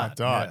 dot, dot.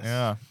 Dot, Yes.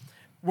 yeah.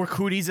 Were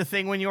cooties a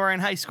thing when you were in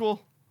high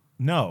school?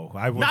 No,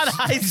 I was Not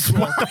high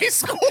school. High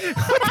school?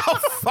 What the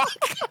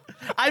fuck?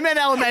 I meant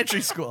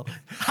elementary school.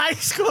 High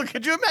school,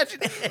 could you imagine?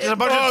 There's a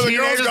bunch of the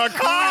girls teenagers. got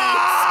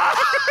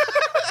cooties.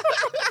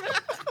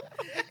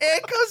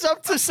 It goes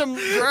up to some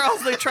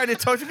girls they try to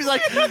talk to. He's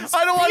like,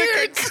 I don't want to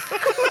get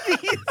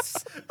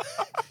cooties.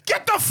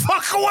 Get the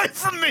fuck away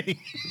from me!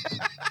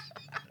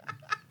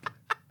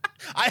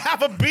 I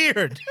have a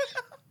beard.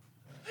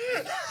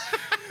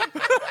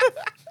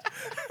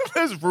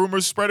 There's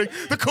rumors spreading.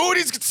 The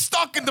cooties get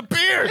stuck in the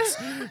beards.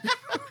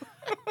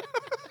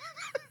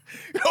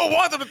 You don't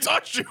want them to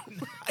touch you.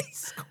 High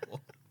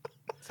school.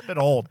 It's a bit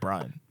old,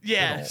 Brian.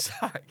 Yeah,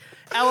 sorry.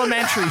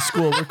 Elementary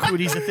school, were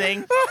cooties a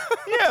thing?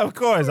 Yeah, of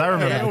course. I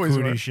remember they the always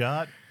cootie were.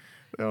 shot.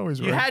 They always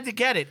You were. had to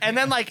get it. And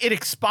then, like, it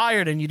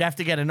expired and you'd have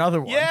to get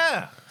another one.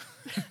 Yeah.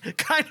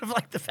 Kind of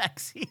like the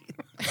vaccine.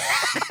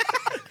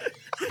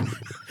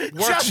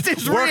 Works, Just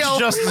as works real.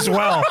 just as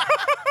well.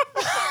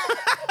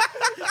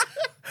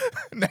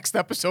 Next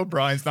episode,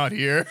 Brian's not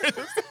here.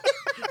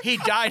 He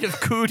died of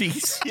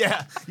cooties.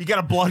 Yeah. You got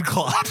a blood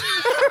clot.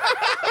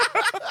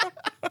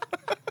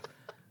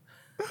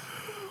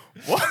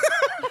 What?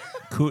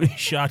 Cootie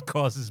shot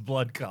causes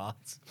blood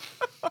clots.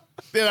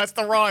 Yeah, that's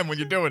the rhyme when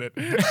you're doing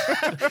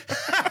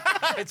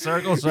it.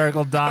 Circle,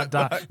 circle, dot,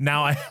 dot.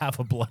 Now I have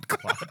a blood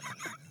clot.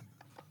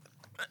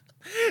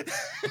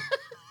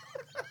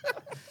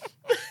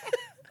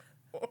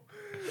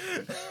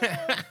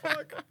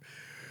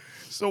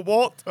 So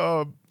Walt,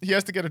 he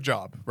has to get a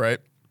job, right?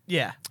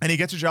 Yeah. And he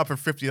gets a job for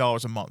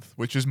 $50 a month,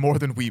 which is more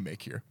than we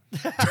make here.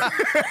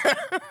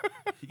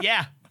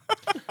 Yeah.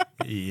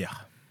 Yeah.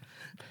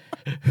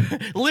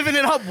 Living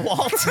it up,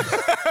 Walt.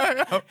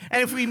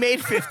 And if we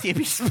made 50, it'd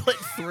be split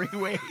 3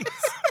 ways.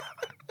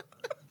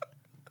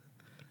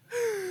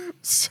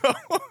 So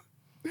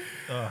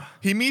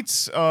he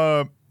meets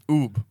Oob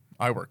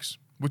Iwerks,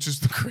 which is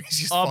the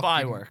craziest Ub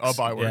fucking... Iwerks. Ub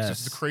Iwerks. Yes.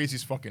 It's the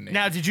craziest fucking name.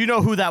 Now, did you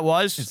know who that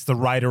was? It's the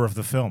writer of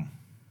the film.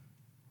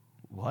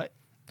 What?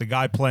 The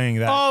guy playing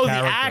that Oh, the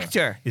character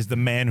actor. is the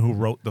man who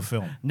wrote the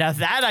film. Now,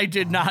 that I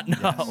did not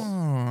know.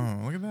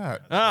 Oh, look at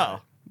that.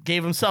 Oh.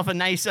 Gave himself a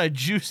nice,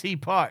 juicy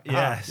part.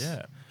 Yes.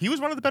 Yeah. He was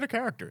one of the better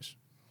characters,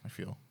 I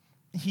feel.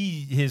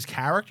 His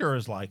character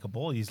is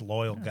likable. He's a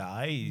loyal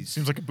guy. He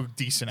Seems like a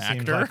decent seems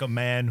actor. like a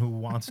man who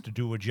wants to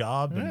do a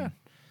job and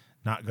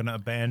not going to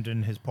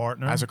abandon his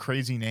partner. Has a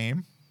crazy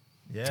name.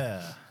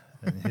 Yeah.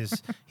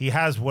 And he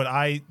has what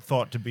I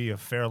thought to be a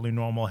fairly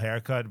normal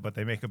haircut, but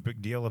they make a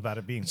big deal about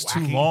it being It's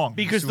wacky. too long.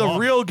 Because It's the too long.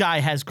 real guy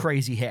has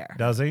crazy hair.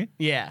 Does he?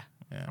 Yeah.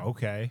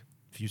 Okay.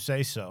 If you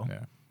say so.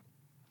 Yeah.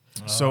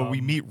 So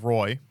we meet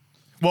Roy.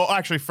 Well,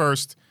 actually,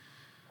 first,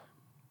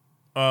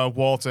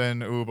 Walt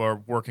and Oob are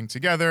working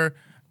together,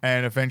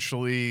 and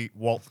eventually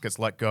Walt gets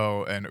let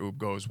go, and Oob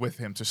goes with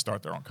him to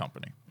start their own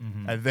company.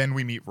 And then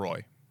we meet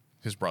Roy,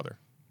 his brother.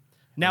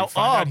 Now, We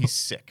find out Ub, he's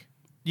sick.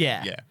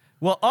 yeah. Yeah.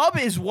 Well, Ub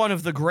is one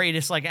of the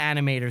greatest, like,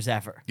 animators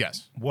ever.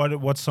 Yes.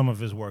 What's some of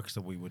his works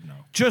that we would know?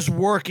 Just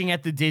working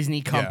at the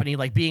Disney company,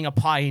 like, being a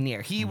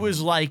pioneer. He was,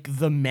 like,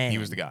 the man. He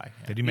was the guy.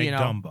 Yeah. Did he make You know.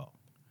 Dumbo?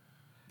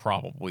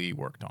 Probably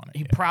worked on it.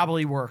 He yeah.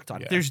 probably worked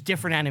on it. Yeah. There's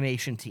different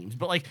animation teams,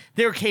 but like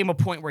there came a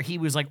point where he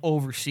was like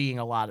overseeing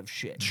a lot of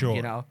shit. Sure.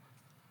 You know?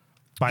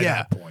 By Yeah.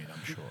 that point,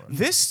 I'm sure.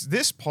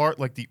 This part,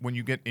 like when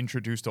you get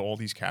introduced to all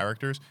these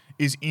characters,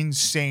 is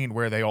insane.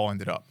 Where they all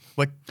ended up,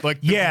 like the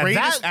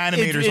greatest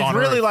animators it's on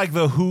really Earth like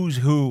the who's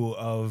who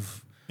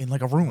of in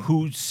like a room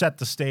who set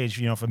the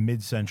stage, for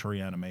mid-century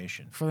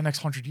animation. for the next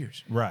 100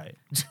 years. Right.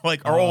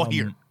 Like are all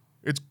here.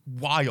 It's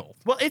wild.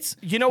 Well, it's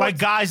you know Like what?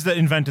 guys that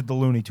invented the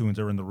Looney Tunes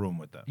are in the room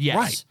with them. Yes.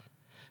 Right.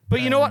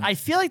 But you know what? I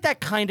feel like that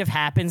kind of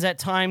happens at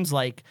times.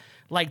 Like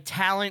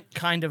talent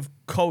kind of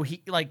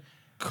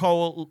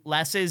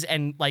coalesces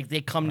and like they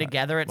come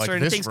together at Like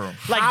certain this things. room.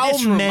 Like How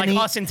this room, many-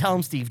 like us and Tell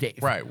 'em Steve Dave.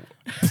 Right.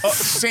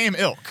 Same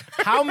ilk.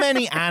 How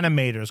many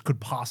animators could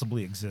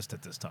possibly exist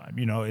at this time?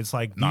 It's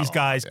like Not these a lot,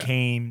 guys yeah.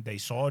 came, they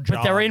saw a job.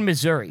 But they're in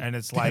Missouri, And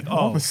it's like,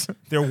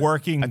 they're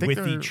working I think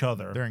with each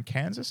other. They're in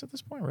Kansas at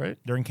this point, right?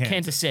 They're in Kansas.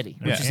 Kansas City,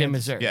 which Yeah. is in Kansas.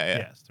 Missouri. Yeah.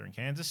 Yes, they're in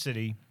Kansas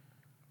City.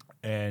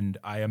 And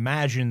I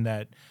imagine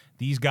that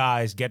these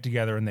guys get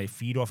together and they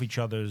feed off each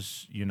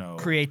other's,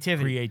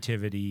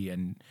 creativity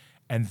and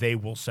they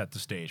will set the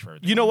stage for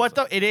everything. You know what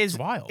though? It is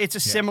wild. It's a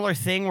similar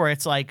thing where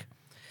it's like,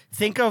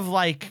 think of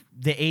like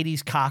the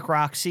 '80s cock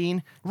rock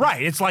scene.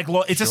 Right. It's like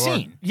it's a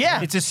scene.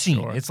 Yeah. It's a scene.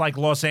 Sure. It's like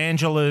Los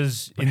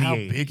Angeles in How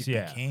the 80s. big it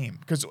yeah. became?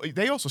 Because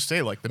they also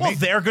say like the Well, main-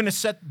 they're going to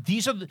set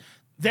these are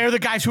They're the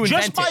guys who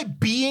just invented by it.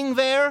 being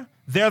there,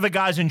 they're the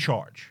guys in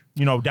charge.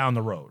 down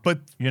the road. But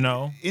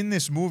in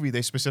this movie,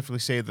 they specifically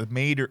say the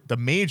major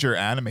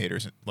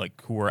animators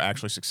like who are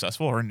actually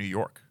successful are in New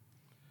York.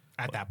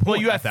 at that point. Well,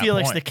 you have at that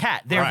Felix point. the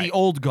Cat. They're Right. the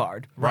old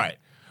guard. Right.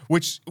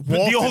 Which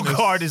the old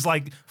guard is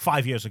like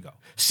 5 years ago.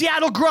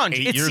 Seattle Grunge.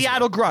 8 It's years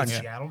Seattle ago. Grunge.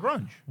 Seattle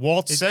Grunge.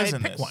 Walt says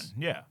in pick this. one.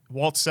 Yeah.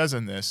 Walt says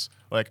in this,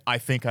 like, I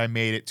think I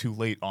made it too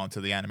late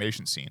onto the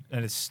animation scene.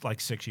 And it's like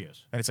 6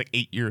 years. And it's like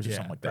 8 years or Yeah,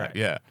 something like that. right.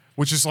 Yeah.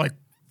 Which is like,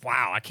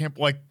 wow, I can't,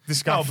 like,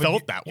 this guy No, but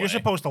felt that way. You're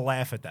supposed to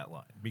laugh at that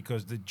line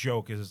because the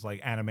joke is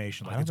like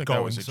animation. Like don't it's think that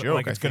going was a so- joke.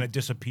 like it's I going to think-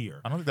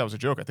 disappear. I don't think that was a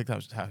joke. I think that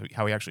was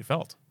how he actually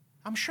felt.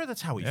 I'm sure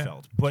that's how he Yeah,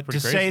 felt. But to pretty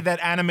say crazy. that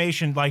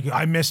animation, like,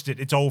 I missed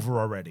it, it's over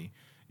already.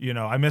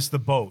 I missed the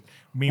boat.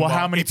 Meanwhile,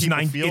 how many it's people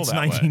feel it's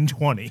that way?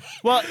 1920.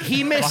 Well,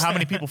 he missed. Well, how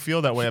many people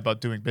feel that way about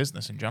doing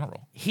business in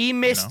general? He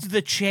missed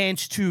the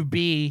chance to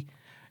be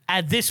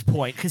at this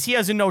point because he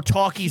doesn't know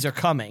talkies are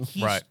coming.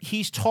 Right.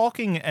 He's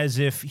talking as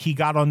if he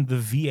got on the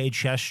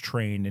VHS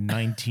train in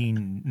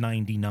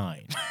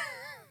 1999.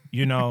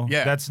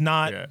 Yeah. That's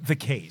not Yeah. the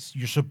case.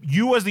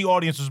 You as the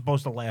audience are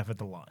supposed to laugh at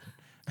the line.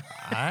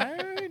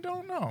 I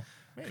don't know.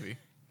 Maybe.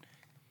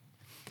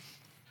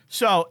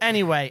 So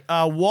anyway,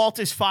 Walt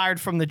is fired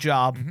from the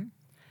job,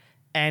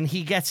 and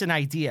he gets an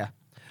idea.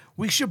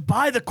 We should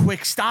buy the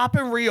Quick Stop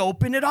and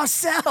reopen it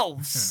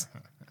ourselves.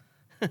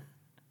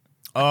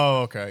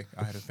 Oh, okay.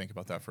 I had to think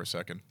about that for a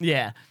second.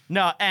 Yeah.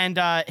 No, and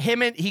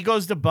he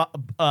goes to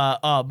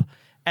Ub,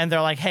 and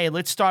they're like, hey,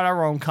 let's start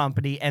our own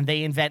company, and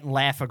they invent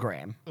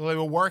Laugh-O-Gram. Well, they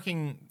were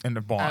working In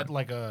the barn. at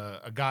like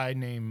a guy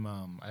named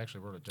I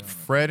actually wrote it down.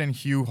 Fred and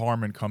Hugh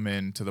Harmon come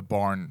into the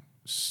barn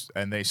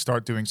and they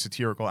start doing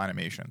satirical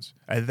animations.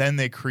 And then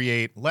they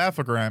create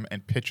Laugh-O-Gram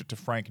and pitch it to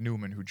Frank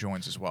Newman, who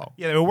joins as well.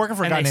 Yeah, they were working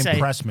for a And guy they named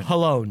say, Pressman.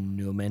 hello,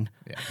 Newman.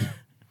 Yeah.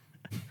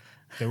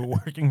 They were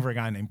working for a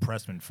guy named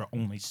Pressman for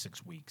only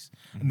 6 weeks,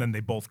 and then they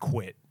both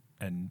quit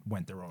and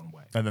went their own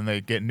way. And then they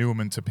get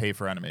Newman to pay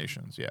for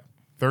animations. Yeah.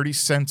 30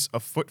 cents a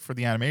foot for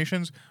the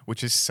animations,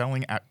 which is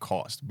selling at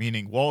cost,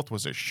 meaning Walt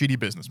was a shitty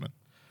businessman.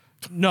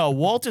 No,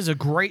 Walt is a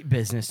great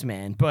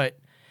businessman, but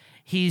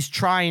he's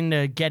trying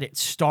to get it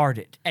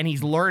started, and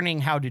he's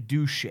learning how to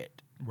do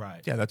shit.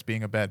 Right. Yeah, that's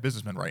being a bad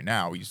businessman right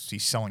now.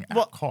 He's selling at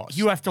Well, cost.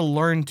 you have to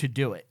learn to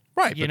do it.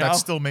 right, you but know? that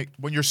still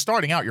when you're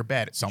starting out, you're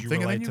bad at something,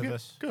 and then relate you to get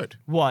this? good.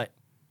 What?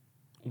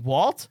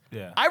 Walt?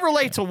 Yeah. I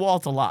relate to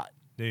Walt a lot.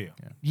 Do you?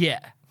 Yeah.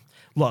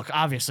 Look,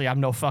 obviously I'm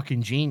no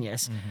fucking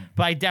genius,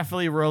 but I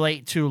definitely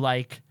relate to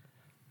like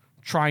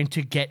trying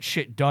to get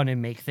shit done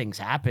and make things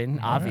happen.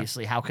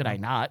 Obviously, how could I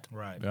not?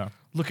 Right. Yeah.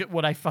 Look at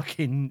what I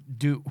fucking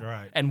do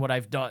Right. and what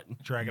I've done.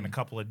 Dragging a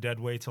couple of dead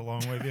weights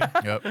along with you.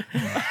 Yep.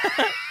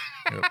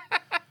 Yep.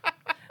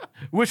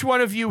 Which one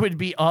of you would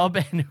be Ub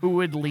and who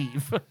would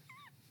leave?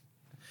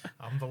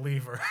 I'm the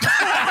lever.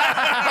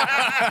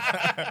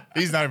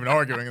 He's not even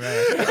arguing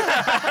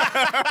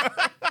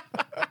that.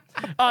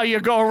 Oh, you're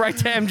going right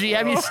to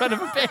MGM, you son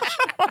of a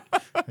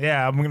bitch.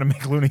 Yeah, I'm gonna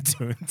make Looney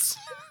Tunes.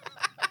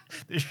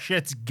 This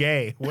shit's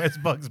gay. Where's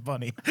Bugs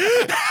Bunny?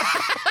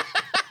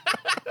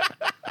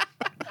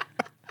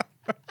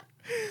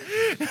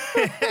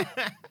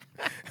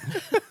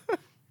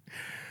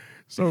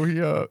 So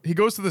he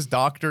goes to this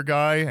doctor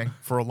guy and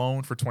for a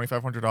loan for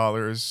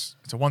 $2,500.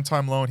 It's a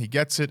one-time loan. He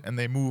gets it, and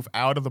they move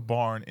out of the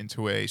barn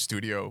into a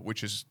studio,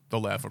 which is the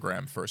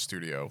Laugh-O-Gram first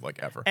studio like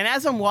ever. And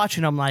as I'm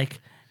watching, I'm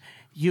like,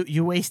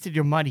 you wasted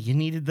your money. You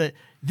needed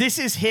this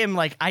is him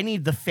like, I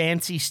need the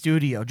fancy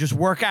studio. Just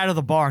work out of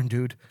the barn,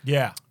 dude.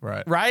 Yeah.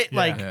 Right. Right?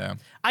 Like, Yeah.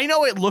 I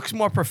know it looks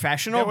more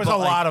professional. There was but a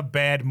like, lot of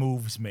bad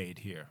moves made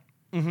here.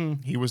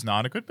 He was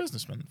not a good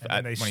businessman And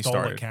then they when he stole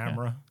started. a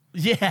camera.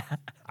 Yeah.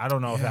 I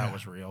don't know if that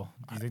was real.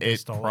 Do you think they It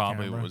stole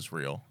probably a camera? was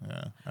real.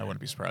 Yeah, I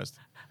wouldn't be surprised.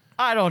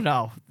 I don't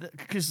know.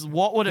 Because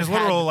Walt would have There's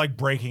literal had... like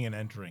breaking and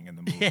entering in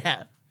the movie.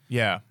 Yeah.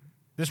 Yeah.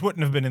 This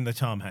wouldn't have been in the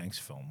Tom Hanks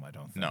film, I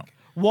don't think. No.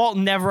 Walt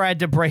never had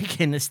to break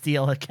in to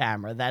steal a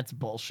camera. That's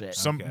bullshit.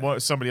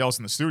 Somebody else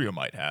in the studio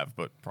might have,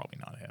 but probably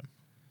not him.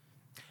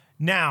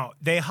 Now,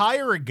 they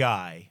hire a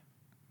guy,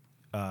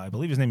 I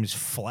believe his name is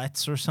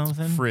Fletz or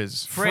something.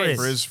 Frizz. Frizz.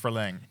 Frizz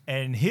Freleng.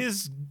 And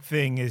his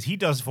thing is he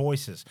does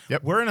voices.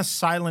 Yep. We're in a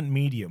silent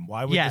medium.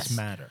 Why would Yes. this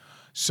matter?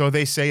 So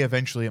they say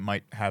eventually it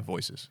might have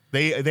voices.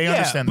 They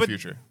understand the but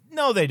future.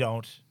 No, they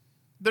don't.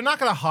 They're not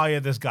going to hire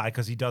this guy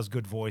because he does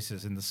good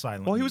voices in the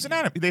silent Well, he was an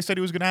medium. They said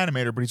he was a good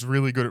animator, but he's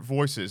really good at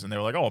voices. And they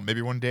were like, oh,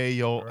 maybe one day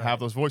you'll have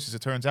those voices.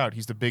 It turns out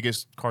he's the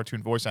biggest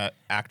cartoon voice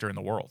actor in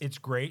the world. It's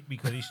great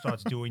because he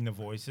starts doing the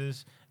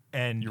voices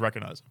and You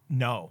recognize him.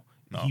 no.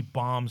 No. He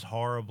bombs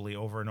horribly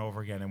over and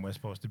over again, and we're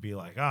supposed to be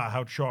like,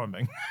 how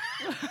charming.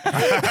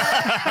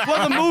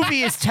 Well, the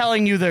movie is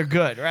telling you they're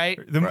good, right?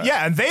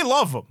 Yeah, and they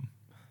love him.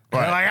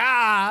 Right. They're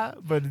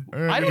like, but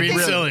I don't being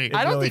think, silly. it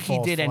I don't really think he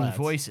falls did any flat.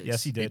 voices.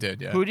 Yes, he did. He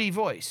did, yeah. Who did he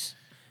voice?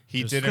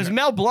 He did. Because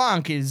Mel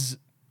Blanc is...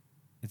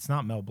 It's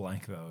not Mel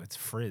Blanc, though. It's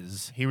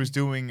Frizz. He was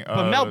doing.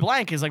 But Mel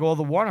Blanc is like all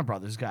the Warner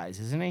Brothers guys,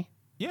 isn't he?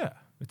 Yeah.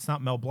 It's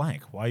not Mel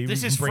Blanc. Why are you This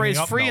even is bringing Friz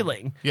up Mel?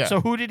 Freeling. Yeah.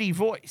 So who did he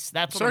voice?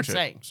 That's what I'm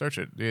saying. Search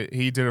it.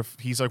 He did.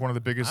 He's like one of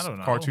the biggest I don't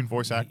know. cartoon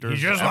voice actors.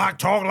 He just ever. like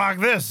talk like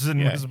this, and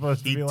Yeah. was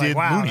supposed to He be did like,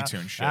 wow, Looney that-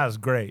 Tune shit. That was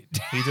great.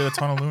 He did a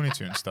ton of Looney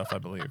Tune stuff, I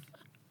believe.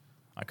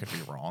 I could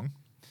be wrong.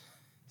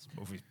 This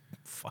movie's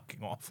fucking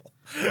awful.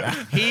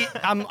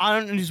 I'm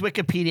on his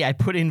Wikipedia. I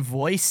put in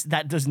voice.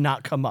 That does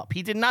not come up.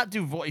 He did not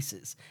do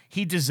voices.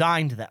 He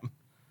designed them.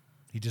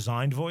 He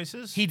designed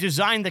voices. He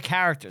designed the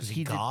characters.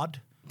 He did-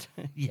 God.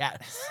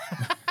 Yes.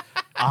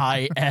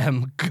 I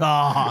am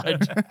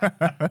God.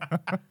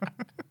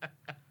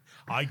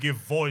 I give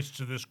voice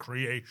to this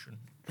creation.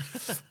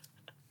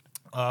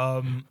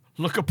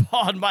 Look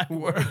upon my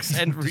works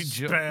and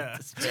Despair.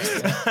 rejoice.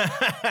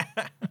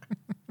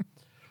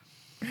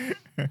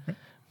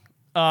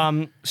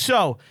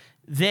 So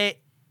they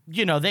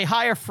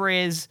hire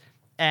Friz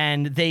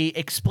and they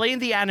explain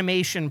the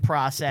animation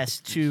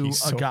process to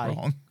He's a so guy.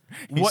 wrong.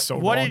 He's What so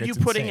what wrong, did you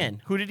it's putting insane.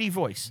 in? Who did he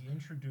voice?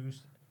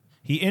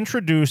 He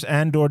introduced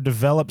and/or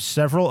developed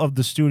several of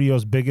the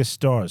studio's biggest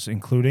stars,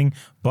 including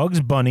Bugs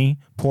Bunny,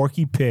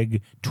 Porky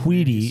Pig,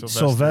 Tweety,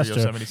 Sylvester,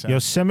 Sylvester, Yosemite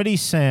Yosemite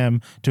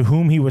Sam, to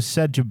whom he was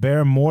said to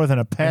bear more than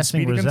a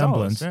passing Speedy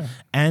resemblance, Gonzalez,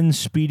 and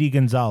Speedy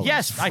Gonzalez.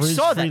 Yes, I Friz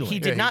saw that. Freeling. He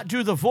did Yeah, not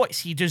do the voice.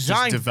 He Just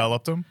designed.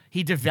 developed him.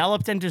 He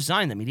developed and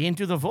designed them. He didn't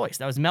do the voice.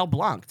 That was Mel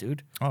Blanc,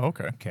 dude. Oh,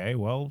 okay. Okay,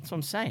 well, That's what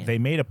I'm saying. they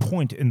made a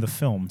point in the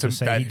film to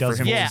say he does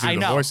for him Yeah, to do I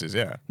the know. voices.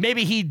 Yeah,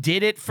 Maybe he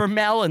did it for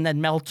Mel, and then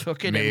Mel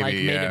took it and like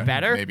made yeah. it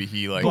better. Maybe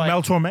he like But-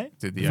 Mel Torme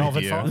did the Velvet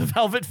idea. Fog? The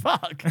Velvet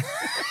Fog.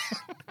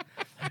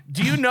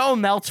 Do you know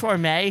Mel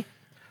Torme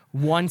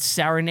once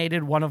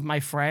serenaded one of my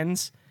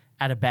friends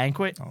at a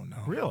banquet? Oh no.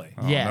 Really?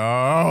 Yeah.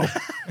 No.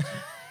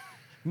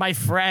 My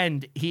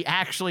friend, he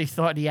actually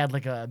thought he had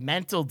like a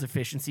mental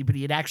deficiency, but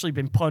he had actually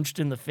been punched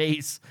in the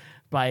face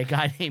by a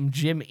guy named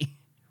Jimmy.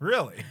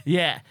 Really?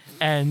 Yeah.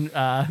 And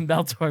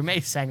Mel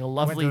Torme sang a Went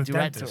lovely to the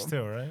duet to dentist him.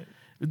 too, right?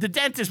 The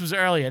dentist was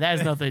earlier. That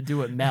has nothing to do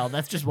with Mel.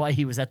 That's just why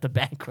he was at the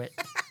banquet.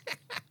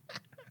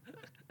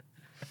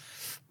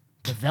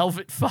 The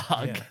Velvet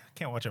Fog. Yeah.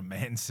 Can't watch a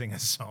man sing a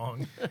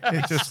song.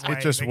 It just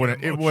Make it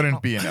wouldn't emotional.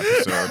 be an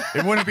episode.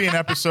 It wouldn't be an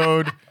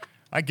episode.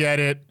 I get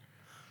it.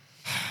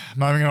 I'm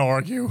not even gonna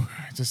argue.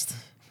 Just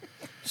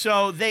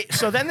So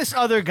then this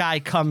other guy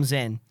comes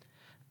in,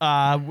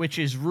 which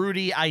is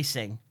Rudy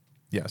Icing,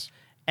 yes.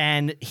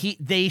 and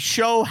they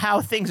show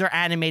how things are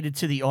animated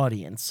to the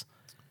audience.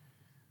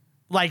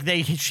 Like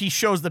she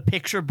shows the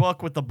picture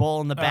book with the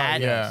ball and the bat.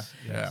 Yeah. Yes.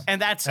 Yeah.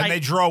 And that's And like, they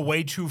draw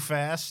way too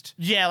fast.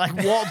 yeah, like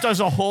Walt does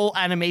a whole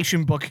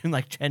animation book in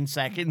like 10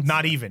 seconds.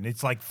 Not even.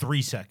 It's like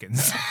 3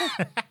 seconds.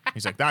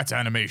 He's like, that's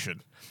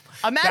animation.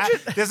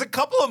 Imagine There's a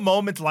couple of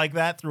moments like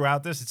that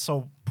throughout this. It's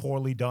so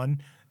poorly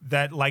done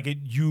that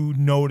you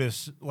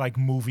notice like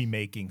movie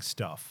making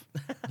stuff.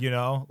 You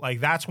know, like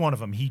that's one of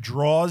them. He's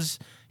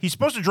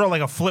supposed to draw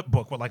like a flip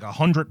book with like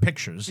 100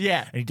 pictures.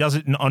 Yeah. And he does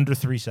it in under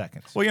 3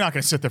 seconds. Well, you're not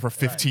gonna sit there for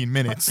 15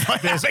 minutes.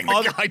 Like, having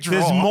the guy draw.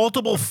 There's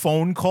multiple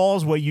phone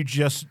calls where you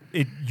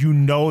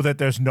know that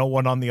there's no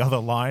one on the other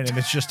line and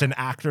it's just an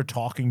actor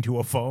talking to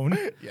a phone.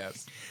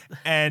 Yes.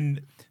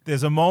 And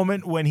there's a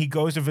moment when he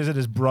goes to visit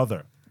his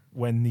brother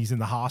when he's in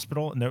the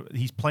hospital and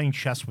he's playing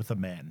chess with a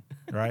man,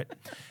 right?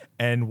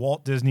 And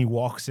Walt Disney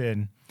walks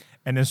in,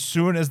 and as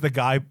soon as the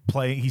guy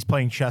he's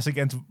playing chess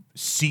against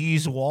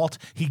sees Walt,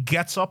 he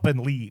gets up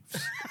and leaves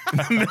in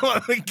the middle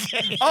of the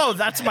game. oh,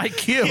 that's my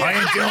cue. I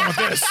ain't dealing with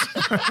this.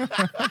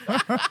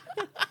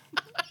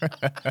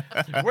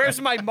 Where's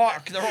my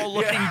mark? They're all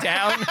looking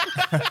down.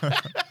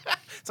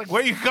 It's like,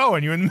 where are you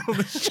going? You're in the middle of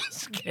this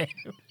chess game.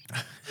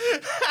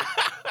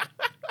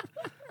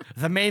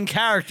 The main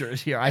character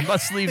is here. I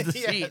must leave the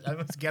Yeah, seat. I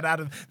must get out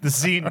of the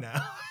scene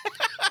now.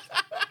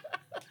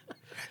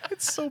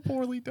 It's so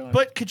poorly done.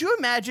 But could you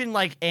imagine,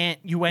 like, Aunt,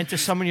 you went to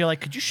someone, you're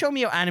like, could you show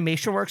me how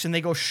animation works? And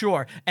they go,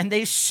 sure. And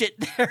they sit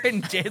there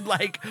and did,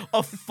 like,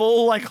 a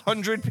full, like,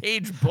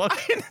 100-page book.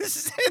 I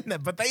understand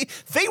that, but they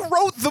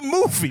wrote the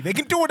movie. They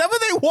can do whatever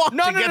they want.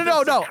 No.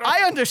 to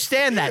I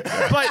understand that.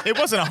 But it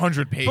wasn't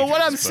 100 pages. but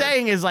what I'm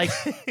saying is, like,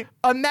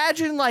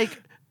 imagine, like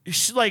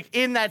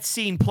in that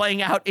scene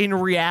playing out in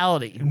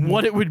reality,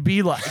 what it would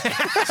be like.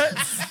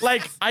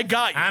 Like, I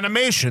got you.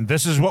 Animation.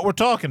 This is what we're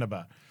talking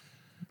about.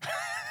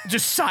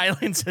 Just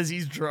silence as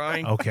he's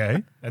drawing.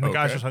 Okay. And the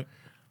guy's Okay. just like,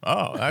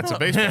 Oh, that's a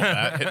baseball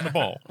bat hitting the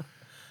ball.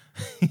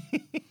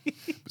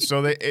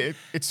 So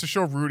it's to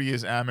show Rudy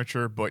is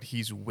amateur, but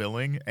he's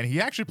willing, and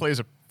he actually plays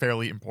a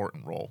fairly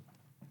important role.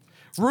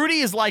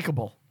 Rudy is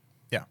likable.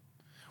 Yeah.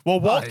 Well,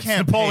 Walt it's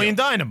can't Napoleon pay him.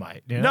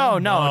 Dynamite. you No,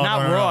 know?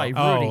 not no.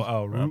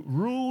 Roy. Rudy.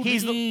 Rudy.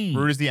 He's the-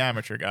 Rudy's the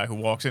amateur guy who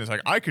walks in. It's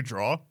like, I could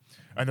draw,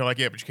 and they're like,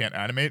 yeah, but you can't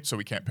animate, so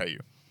we can't pay you.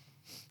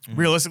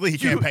 Realistically, he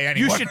can't pay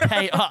anyone. You should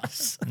pay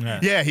us.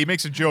 Yeah, he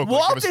makes a joke.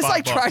 Walt give us is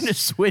like $5. trying to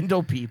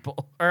swindle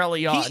people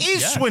early on. He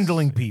is Yes.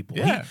 swindling people.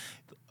 Yeah.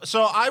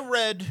 So I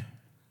read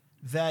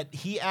that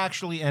he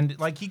actually ended,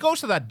 like, he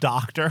goes to that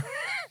doctor,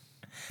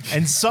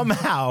 and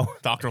somehow,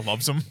 Doctor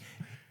loves him.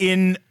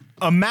 in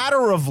a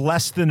matter of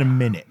less than a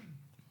minute,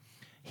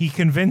 He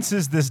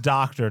convinces this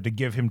doctor to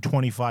give him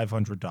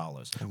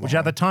 $2,500, which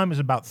at the time is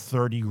about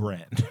 30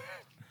 grand.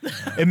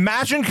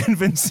 Imagine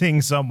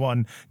convincing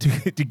someone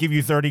to give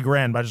you 30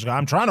 grand by just going,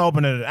 I'm trying to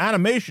open an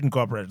animation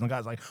corporation. The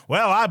guy's like,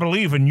 well, I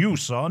believe in you,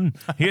 son.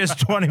 Here's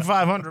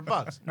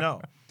 $2,500. No.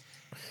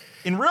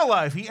 In real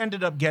life, he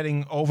ended up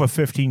getting over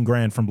 15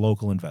 grand from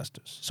local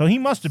investors. So he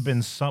must have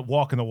been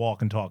walking the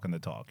walk and talking the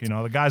talk. You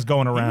know, the guy's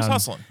going around. He was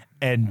hustling.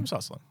 And He was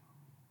hustling.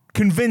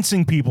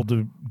 convincing people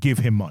to give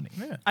him money.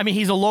 Yeah. I mean,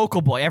 he's a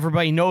local boy.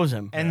 Everybody knows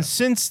him. And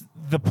since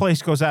the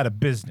place goes out of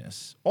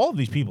business, all of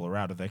these people are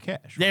out of their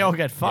cash. They right? all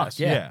get fucked.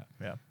 Yeah.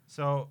 Yeah.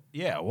 So,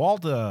 yeah,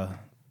 Walt... Well,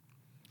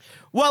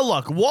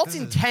 look, Walt's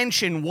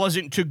intention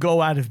wasn't to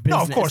go out of no,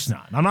 business. of course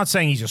not. I'm not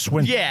saying he's a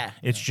swindler. Yeah.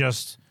 It's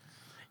just...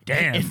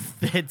 Damn.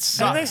 It And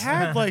sucks.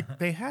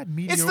 they had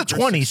mediocre It's the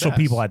 20s, so success.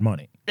 people had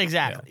money.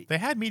 Exactly. They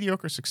had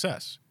mediocre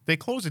success. They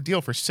closed a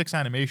deal for 6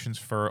 animations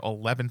for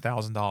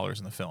 $11,000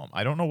 in the film.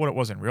 I don't know what it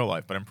was in real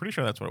life, but I'm pretty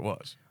sure that's what it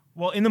was.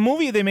 Well, in the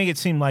movie, they make it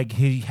seem like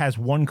he has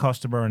one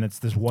customer, and it's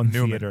this one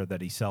Newman. theater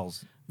that he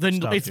sells It's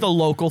stuff the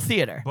local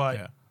theater. But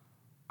Yeah.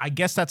 I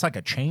guess that's like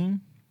a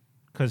chain,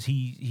 because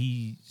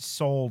he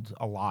sold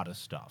a lot of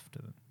stuff to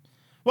them.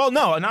 Well,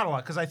 no, not a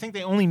lot, because I think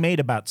they only made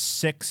about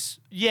 6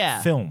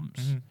 Yeah.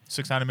 films.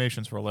 6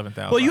 animations for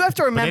 $11,000. Well, you have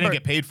to remember. But they didn't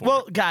get paid for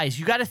Well, it. guys,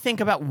 you got to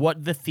think about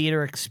what the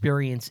theater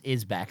experience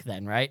is back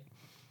then, right?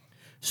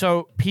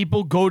 So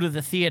people go to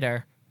the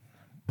theater,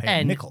 Pay a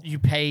and nickel. you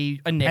pay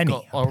a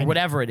nickel or penny.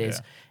 whatever it is,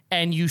 Yeah.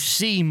 and you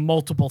see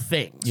multiple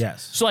things.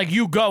 Yes. So like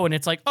you go and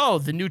it's like, oh,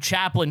 the new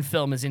Chaplin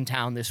film is in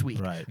town this week.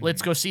 Right.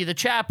 Let's go see the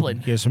Chaplin.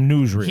 Here's some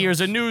newsreels. Here's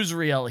a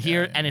newsreel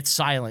here, and it's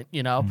silent.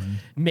 You know,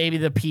 maybe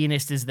the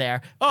pianist is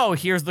there. Oh,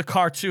 here's the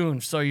cartoon,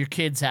 so your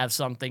kids have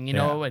something. You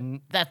know, and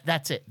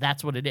that's it.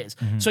 That's what it is.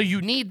 So you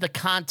need the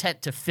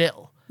content to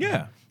fill.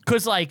 Yeah.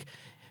 Because like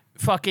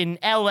fucking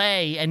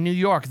L.A. and New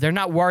York, they're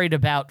not worried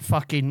about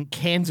fucking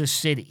Kansas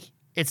City.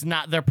 It's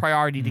not their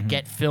priority to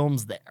get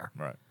films there.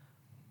 Right.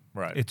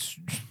 Right. It's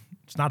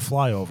not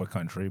flyover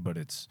country, but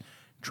it's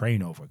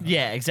train over country.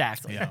 Yeah,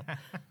 exactly.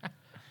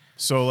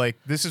 So, like,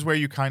 this is where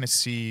you kind of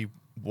see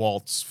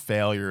Walt's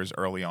failures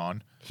early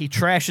on. He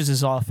trashes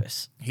his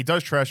office. He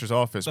does trash his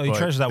office, So he but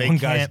treasures that they one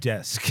guy's can't-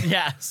 desk.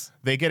 Yes.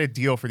 They get a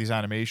deal for these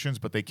animations,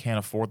 but they can't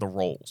afford the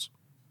roles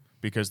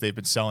because they've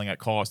been selling at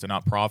cost and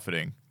not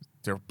profiting.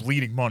 They're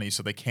bleeding money,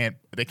 so they can't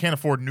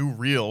afford new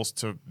reels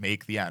to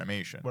make the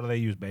animation. What do they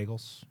use,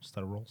 bagels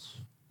instead of rolls?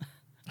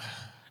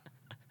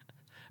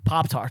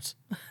 Pop-Tarts.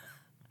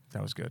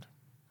 That was good.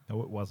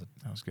 No, it wasn't.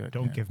 That was good.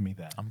 Don't yeah. give me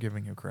that. I'm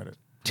giving you credit.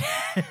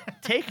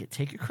 Take it.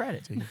 Take your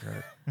credit. Take your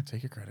credit.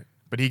 Take your credit.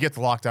 But he gets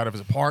locked out of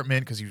his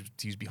apartment because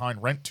he's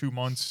behind rent 2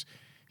 months.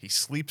 He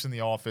sleeps in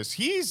the office.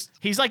 He's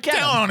like, get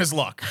down him. on his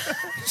luck.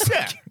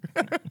 Yeah.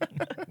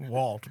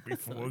 Walt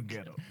before we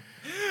get him.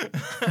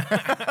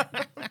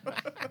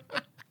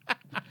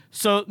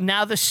 So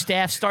now the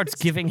staff starts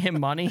giving him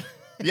money.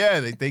 Yeah,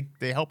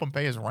 they help him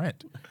pay his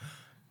rent.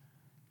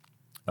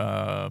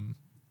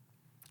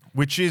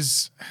 Which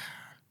is,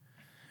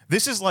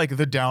 this is like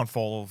the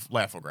downfall of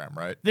Laugh-O-Gram,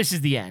 right? This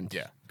is the end.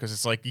 Yeah, because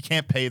it's like you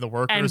can't pay the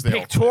workers. And they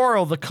all quit.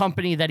 Pictorial, the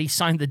company that he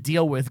signed the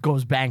deal with,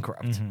 goes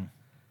bankrupt.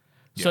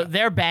 So Yeah.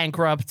 they're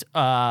bankrupt.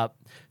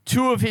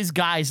 2 of his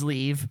guys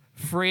leave,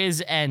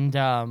 Frizz and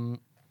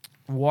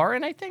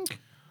Warren, I think.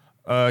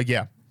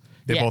 Yeah,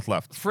 they Yeah. both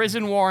left, Frizz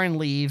and Warren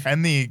leave.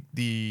 and the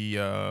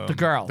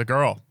girl.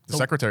 the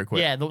secretary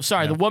quit. Yeah,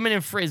 the woman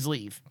and Frizz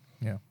leave.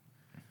 Yeah.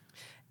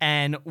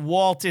 And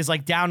Walt is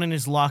like down in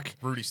his luck,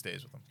 Rudy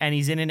stays with him. and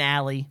he's in an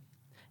alley,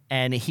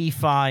 and he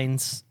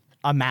finds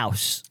a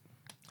mouse.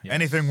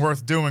 Anything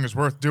worth doing is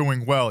worth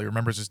doing well. He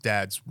remembers his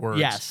dad's words.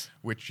 Yes.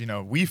 Which,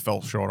 we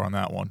fell short on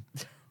that one.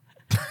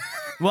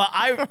 Well,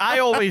 I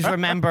always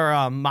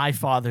remember my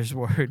father's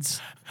words.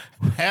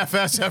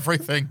 Half-ass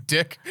everything,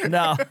 dick.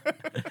 No.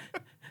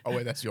 Oh,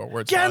 wait, that's your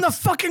words. Get on the Bob.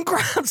 fucking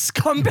ground,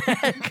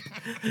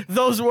 scumbag.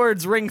 Those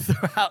words ring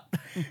throughout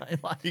my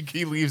life.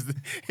 He leaves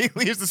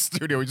the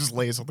studio. He just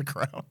lays on the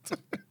ground.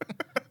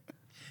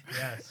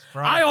 Yes.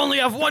 I only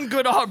have one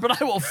good arm,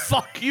 but I will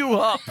fuck you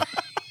up.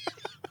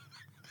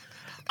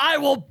 I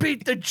will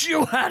beat the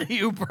Jew out of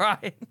you,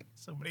 Brian.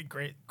 So many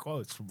great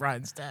quotes from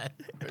Brian's dad.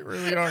 They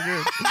really are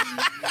good.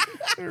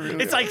 They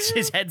really It's are. like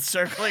his head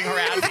circling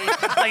around me.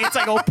 Like it's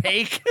like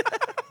opaque.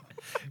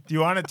 Do you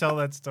want to tell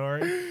that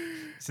story?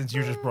 Since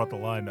you just brought the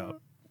line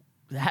up.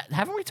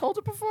 Haven't we told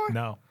it before?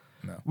 No.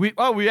 We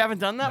haven't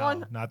done that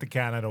one? Not the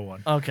Canada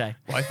one. Okay.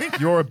 Well, I think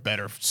you're a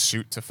better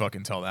suit to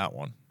fucking tell that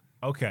one.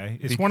 Okay.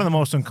 It's one of the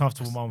most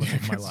uncomfortable moments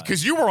of my life.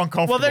 Because you were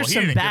uncomfortable. Well, there's He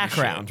some didn't give a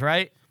background, shit.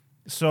 right?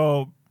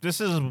 So this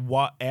is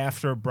what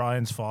after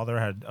Brian's father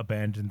had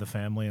abandoned the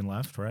family and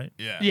left, right?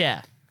 Yeah.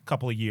 Yeah. A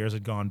couple of years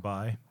had gone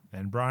by,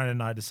 and Brian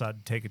and I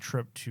decided to take a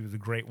trip to the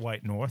Great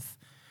White North.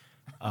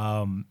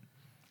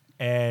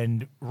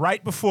 And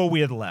right before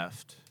we had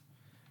left,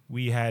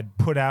 we had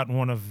put out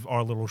one of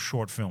our little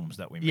short films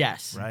that we made.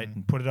 Yes. Right?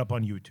 And put it up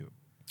on YouTube.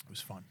 It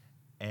was fun.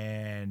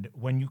 And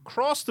when you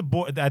cross the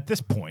border, at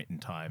this point in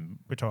time,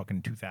 we're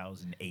talking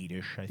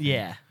 2008-ish, I think.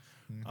 Yeah.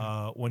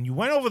 When you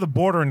went over the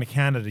border into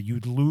Canada,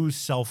 you'd lose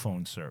cell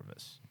phone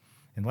service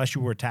unless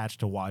you were attached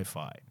to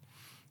Wi-Fi.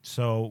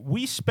 So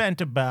we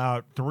spent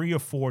about 3 or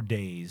 4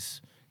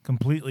 days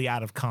completely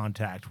out of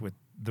contact with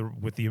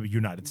the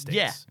United States.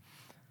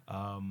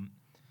 Yeah.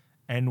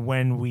 And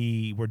when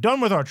we were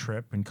done with our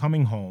trip and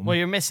coming home... Well,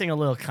 you're missing a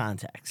little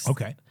context.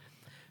 Okay.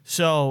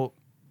 So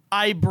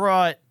I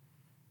brought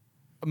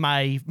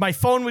my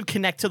phone would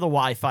connect to the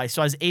Wi-Fi,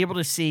 so I was able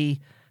to see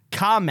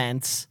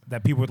comments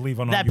That people would leave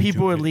on that YouTube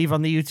people would video. leave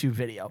on the YouTube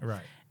video.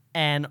 Right.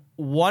 And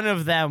one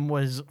of them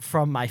was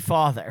from my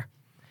father.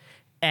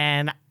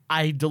 And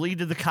I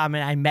deleted the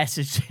comment. I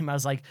messaged him. I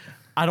was like,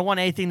 I don't want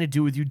anything to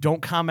do with you.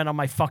 Don't comment on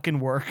my fucking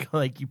work,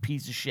 like, you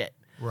piece of shit.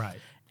 Right.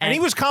 And he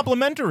was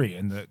complimentary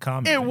in the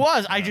comment. It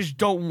was. I just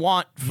don't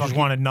want You just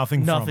wanted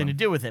nothing from him. to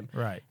do with him.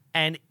 Right.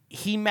 And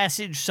he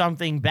messaged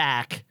something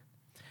back,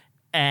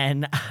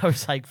 and I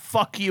was like,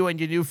 fuck you and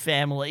your new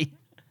family.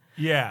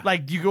 Yeah.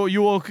 Like,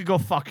 you all could go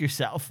fuck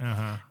yourself.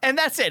 Uh-huh. And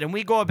that's it. And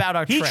we go about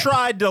our He trip.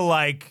 tried to,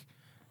 like,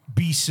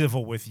 be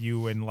civil with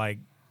you and, like,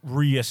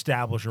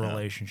 reestablish a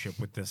relationship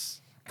with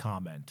this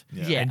comment.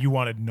 Yeah. And you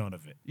wanted none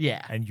of it.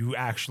 Yeah. And you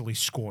actually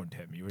scorned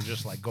him. You were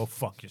just like, go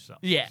fuck yourself.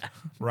 Yeah.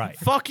 Right.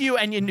 Fuck you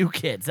and your new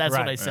kids. That's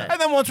what Right. I said. And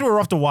then once we were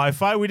off the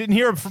Wi-Fi, we didn't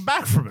hear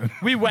back from him.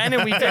 We went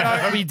and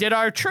we did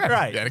our trip.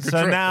 Right. Yeah, a good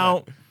So trip.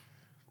 now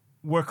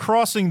we're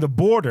crossing the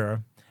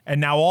border,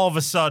 and now all of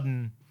a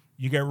sudden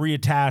you get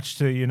reattached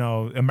to, you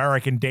know,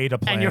 American data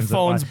plans. your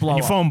phones blow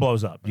your up. phone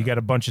blows up. You get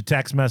a bunch of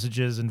text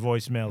messages and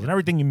voicemails and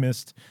everything you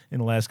missed in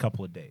the last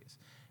couple of days.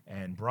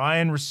 And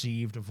Brian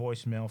received a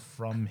voicemail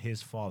from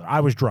his father.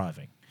 I was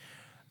driving.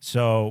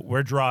 So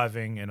we're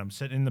driving, and I'm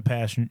sitting in the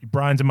passenger.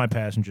 Brian's in my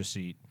passenger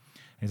seat.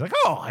 He's like,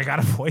 oh, I got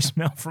a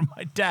voicemail from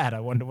my dad.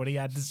 I wonder what he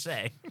had to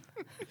say.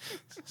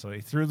 So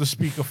he threw the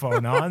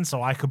speakerphone on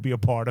so I could be a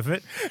part of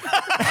it.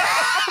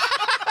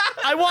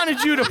 I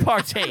wanted you to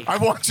partake. I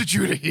wanted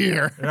you to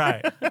hear.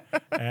 Right.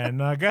 And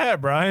go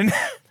ahead, Brian.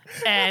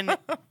 And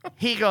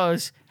he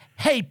goes,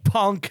 hey,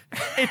 punk,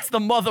 it's the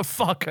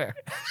motherfucker.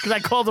 Because I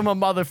called him a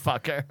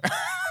motherfucker.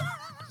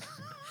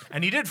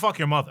 And he did fuck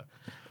your mother.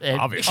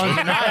 Obviously.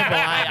 Undeniable.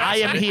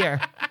 I am here.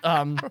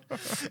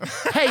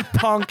 Hey,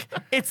 punk,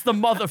 it's the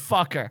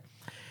motherfucker.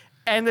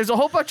 And there's a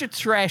whole bunch of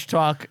trash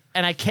talk,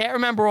 and I can't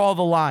remember all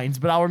the lines,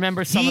 but I'll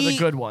remember some of the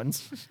good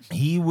ones.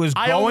 He was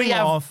I only going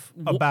have off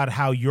about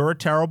how you're a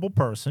terrible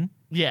person,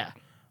 Yeah.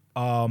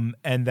 and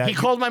that He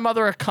called my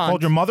mother a cunt.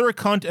 called your mother a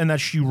cunt, and that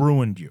she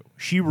ruined you.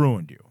 She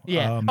ruined you.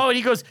 Yeah. And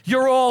he goes,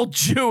 you're all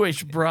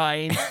Jewish,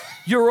 Brian.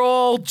 You're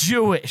all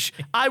Jewish.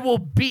 I will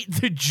beat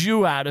the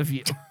Jew out of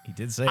you. He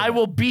did say I that.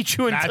 will beat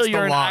you until That's you're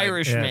the an line.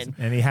 Irishman. Yes,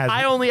 and he has-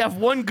 I only have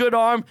one good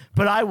arm,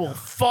 but I will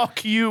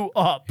fuck you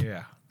up.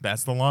 Yeah.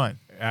 That's the line.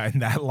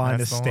 And that line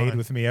That's has the stayed line.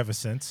 with me ever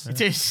since.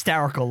 It's a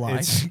hysterical line.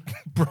 It's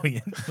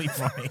brilliantly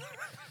funny.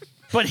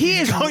 But he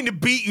is He's going to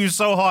beat you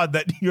so hard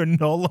that you're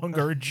no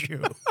longer a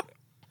Jew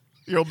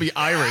You'll be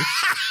Irish.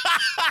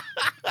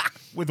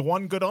 with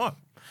one good arm.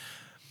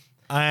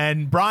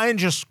 And Brian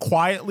just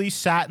quietly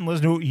sat and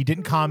listened. He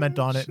didn't comment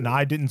on it, and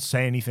I didn't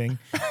say anything.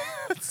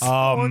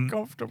 So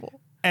uncomfortable.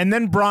 And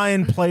then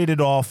Brian played it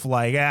off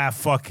like,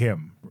 fuck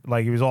him.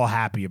 Like, he was all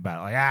happy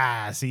about it.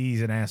 Like, see,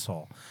 he's an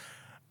asshole.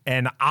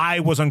 And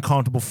I was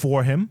uncomfortable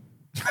for him.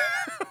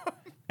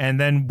 And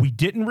then we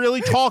didn't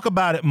really talk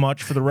about it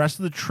much for the rest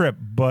of the trip,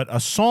 but a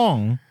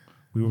song,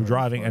 we were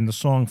driving, and the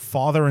song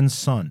Father and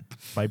Son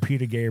by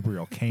Peter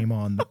Gabriel came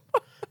on the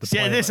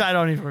Yeah, this playlist. I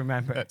don't even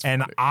remember.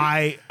 And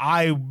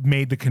I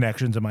made the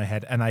connections in my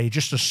head, and I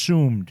just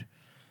assumed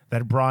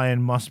that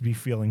Brian must be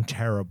feeling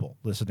terrible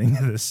listening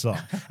to this song.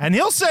 And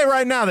he'll say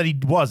right now that he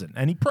wasn't,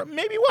 and he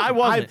maybe wasn't. I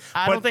wasn't.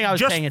 I don't but think I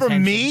was just paying for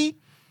attention. me,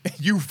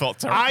 You felt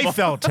terrible. I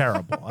felt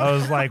terrible. I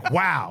was like,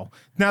 wow.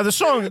 Now, the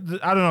song,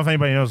 I don't know if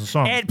anybody knows the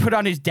song. Ed put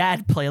on his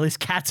dad playlist.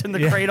 Cats in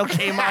the Cradle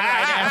came on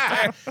right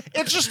after.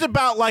 It's just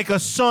about like a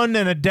son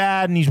and a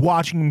dad, and he's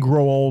watching him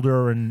grow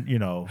older and,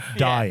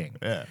 dying.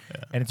 Yeah.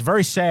 And it's a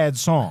very sad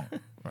song.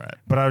 Right.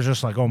 But I was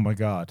just like, oh my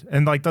God.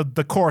 And like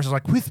the chorus is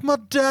like, with my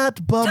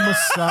dad by my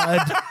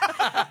side.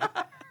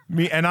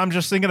 And I'm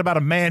just thinking about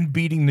a man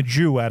beating the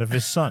Jew out of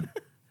his son.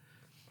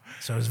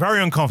 So it's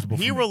very uncomfortable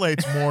He for me.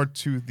 relates more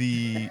to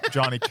the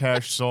Johnny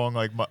Cash song,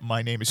 like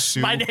 "My Name Is Sue."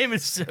 My name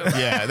is Sue.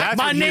 Yeah, that's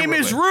My what he name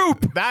is relates-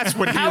 Roop. That's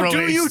what he How do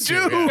relates you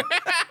to, do?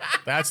 yeah.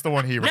 That's the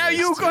one he relates Now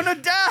you to. gonna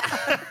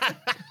die.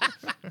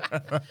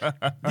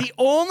 The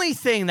only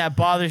thing that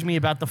bothers me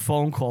about the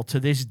phone call to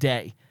this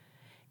day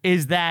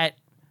is that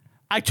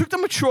I took the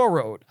mature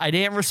road. I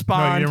didn't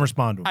respond. No, you didn't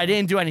respond to him. I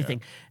didn't do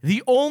anything.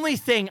 The only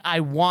thing I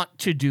want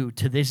to do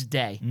to this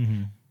day,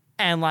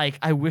 and like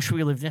I wish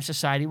we lived in a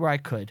society where I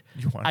could.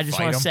 wanna I just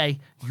fight want to him? say,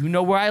 you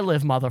know where I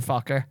live,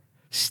 motherfucker.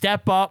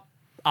 Step up.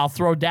 I'll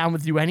throw down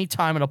with you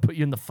anytime, and I'll put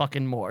you in the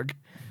fucking morgue.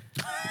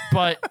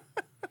 But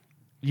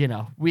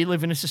we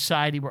live in a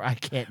society where I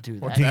can't do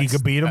that. Think you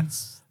could beat him?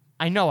 That's-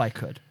 I know I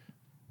could.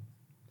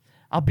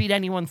 I'll beat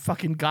anyone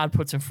fucking God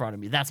puts in front of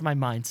me. That's my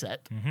mindset.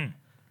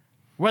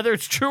 Whether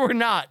it's true or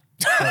not,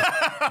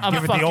 I'm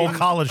Give it the old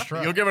college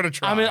try. You'll give it a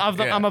try.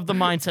 I'm of the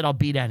mindset I'll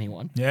beat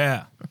anyone.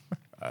 Yeah.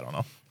 I don't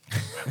know.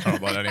 I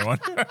don't know about anyone.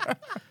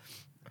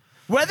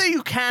 Whether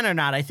you can or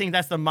not, I think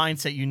that's the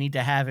mindset you need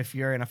to have if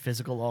you're in a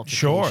physical altercation.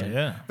 Sure,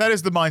 yeah. That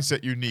is the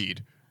mindset you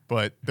need.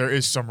 But there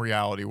is some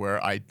reality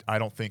where I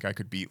don't think I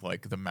could beat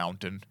like the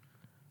Mountain.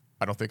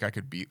 I don't think I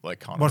could beat like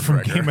Conor What, from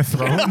McGregor. Game of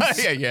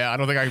Thrones? yeah. I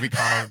don't think I could beat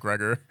Conor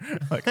McGregor.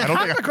 Like I don't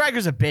Conor think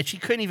McGregor's a bitch. He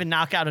couldn't even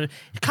knock out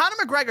Conor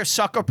McGregor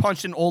sucker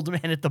punched an old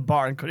man at the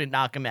bar and couldn't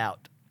knock him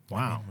out.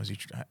 Wow. was he?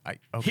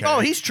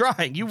 Okay. He's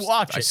trying. You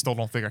watch I it. still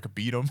don't think I could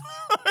beat him.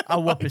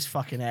 I'll whoop his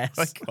fucking ass.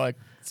 like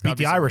it's Beat gotta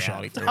be the some Irish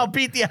reality out. to it.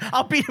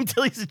 I'll beat him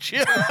till he's a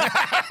Jew.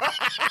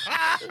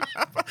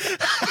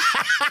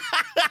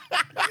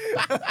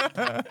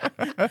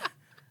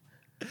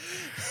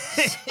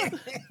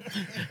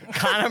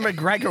 Conor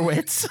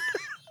McGregorwitz.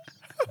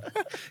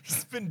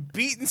 He's been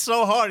beaten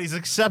so hard, he's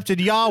accepted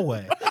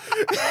Yahweh.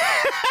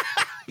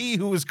 He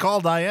who is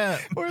called I am.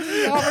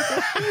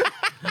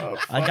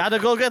 I gotta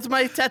go get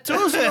my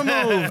tattoos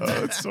removed.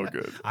 Oh, it's so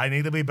good. I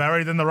need to be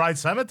buried in the right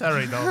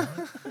cemetery, though.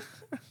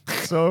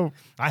 So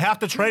I have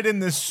to trade in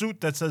this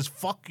suit that says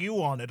 "fuck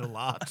you" on it a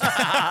lot.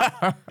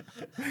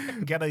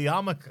 Get a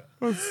yarmulke.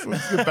 let's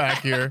get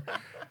back here.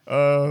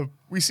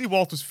 We see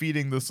Walt was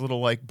feeding this little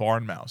like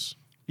barn mouse.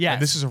 Yes.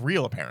 And this is a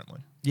real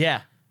apparently.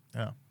 Yeah.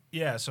 Yeah.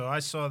 Yeah, so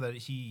I saw that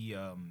he,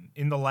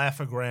 in the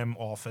Laugh-O-Gram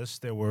office,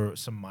 there were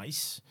some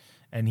mice,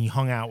 and he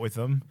hung out with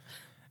them.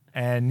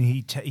 And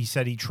he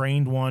said he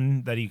trained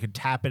one that he could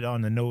tap it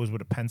on the nose with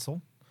a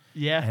pencil,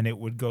 Yeah. and it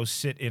would go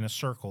sit in a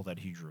circle that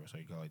he drew. So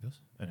you go like this,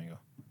 and you go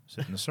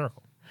sit in the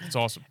circle. It's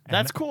awesome.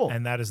 That's cool.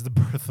 And that is the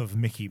birth of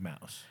Mickey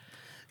Mouse.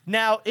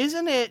 Now,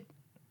 isn't it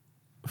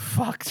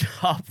fucked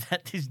up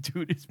that this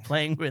dude is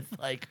playing with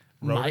like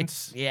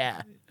Rodents? mice?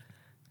 Yeah.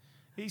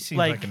 He seems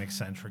Like- like an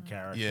eccentric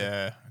character.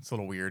 Yeah, it's a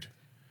little weird.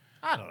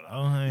 I don't know.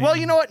 I mean, Well,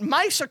 you know what?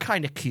 Mice are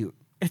kind of cute.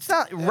 It's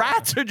not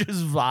rats are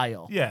just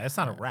vile. yeah, it's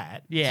not a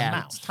rat.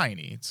 Yeah. It's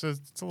tiny. It's a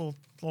little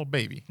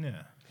baby.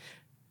 Yeah.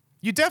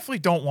 You definitely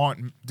don't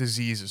want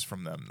diseases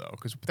from them though,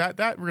 because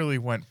that really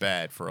went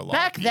bad for a lot.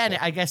 Back of then,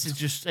 people. I guess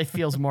it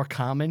feels more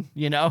common,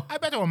 you know? I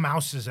bet there were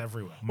mouses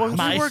everywhere. Well,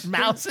 Mouses.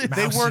 Mouses.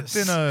 They worked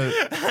in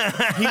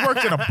he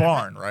worked in a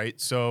barn, right?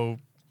 So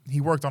he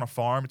worked on a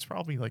farm. It's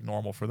probably like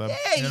normal for them. Yeah,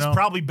 you he's know?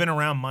 probably been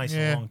around mice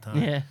Yeah. a long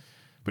time. Yeah.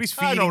 But he's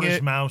I know feeding this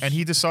it, mouse. and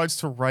he decides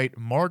to write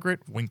Margaret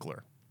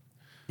Winkler,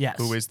 Yes.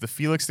 who is the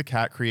Felix the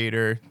Cat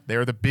creator.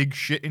 They're the big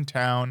shit in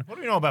town. What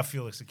do you know about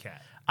Felix the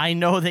Cat? I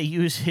know they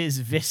use his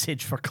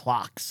visage for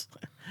clocks.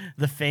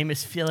 The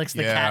famous Felix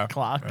the Yeah, Cat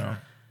clock. yeah.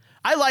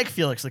 I like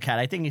Felix the Cat.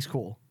 I think he's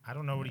cool. I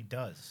don't know what he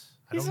does.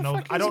 I He's don't a know.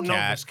 fucking- I don't he's a know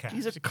cat. this cat.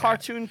 He's a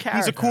cartoon character.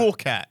 He's a cool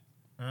cat.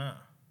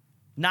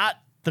 Not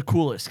the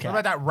coolest What cat.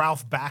 about that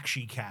Ralph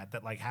Bakshi cat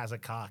that like has a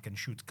cock and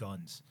shoots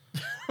guns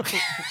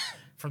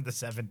from the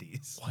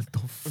 70s? What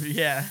the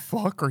Yeah.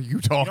 fuck are you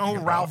You talking know who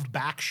about? Ralph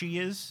Bakshi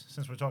is?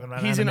 Since we're talking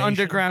about He's an animation?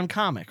 underground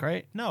comic,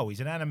 right? No, he's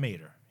an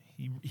animator.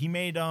 He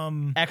made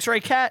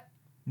X-Ray Cat?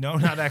 no,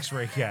 not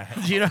X-Ray Cat.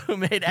 Do you know who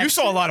made X-Ray? You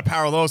saw a lot of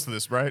parallels to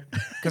this, right?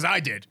 Because I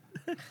did.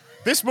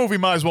 This movie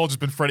might as well just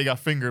been Freddy Got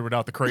Fingered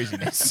without the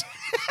craziness.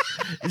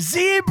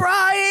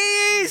 Zebra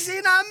is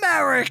in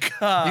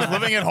America. He's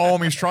living at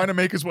home. He's trying to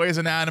make his way as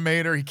an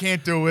animator. He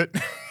can't do it.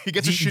 He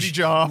gets a shitty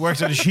job.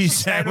 Works at a cheese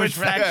Sandwich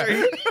sandwich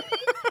factory.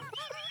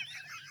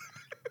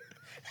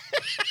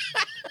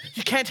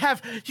 You can't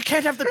have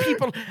the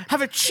people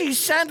have a cheese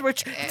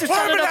sandwich. There's not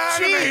I'm an enough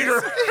cheese.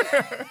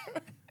 animator.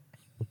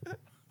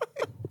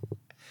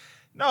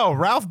 No,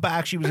 Ralph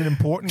Bakshi was an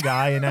important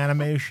guy in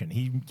animation.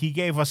 He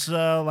gave us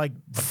like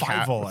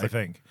Fievel, I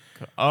think.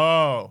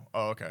 Oh,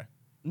 okay.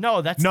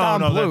 No, that's No,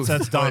 Don Bluth.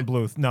 that's Don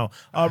Bluth. No,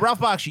 Ralph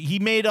Bakshi. He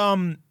made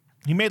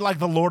like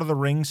the Lord of the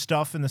Rings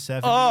stuff in the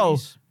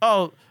 70s.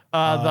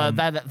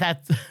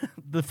 That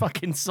the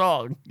fucking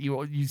song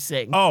you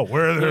sing. Oh,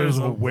 where there's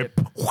a whip,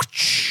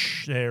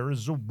 whoosh, there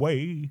is a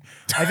way.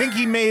 I think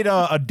he made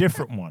a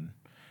different one,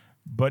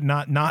 but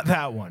not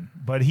that one.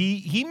 But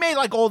he made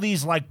like all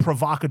these like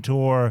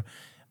provocateur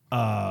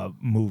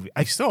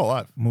He's still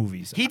alive.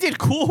 movies. He did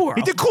Cool World.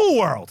 He did Cool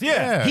World,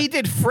 yeah. Yeah. He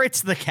did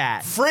Fritz the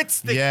Cat. Fritz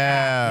the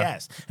Yeah. Cat,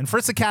 yes. And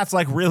Fritz the Cat's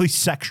like really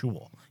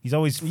sexual. He's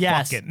always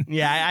Yes. fucking.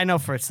 Yeah, I know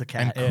Fritz the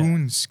And Cat.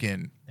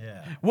 Coonskin.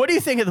 Yeah. What do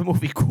you think of the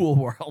movie Cool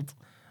World?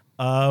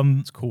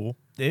 It's cool.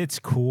 It's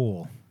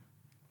cool.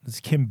 It's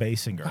Kim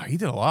Basinger. Oh, he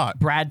did a lot.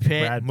 Brad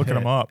Pitt. Brad looking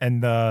Pitt. him up.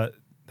 And that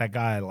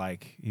guy,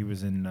 like, he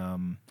was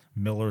in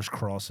Miller's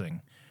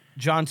Crossing.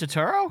 John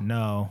Turturro?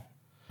 No.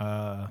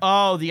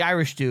 Oh, the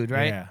Irish dude,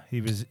 right? Yeah.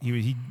 He was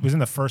in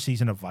the first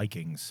season of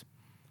Vikings.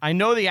 I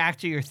know the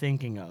actor you're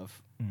thinking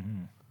of.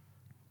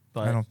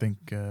 But I don't think.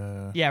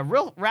 yeah,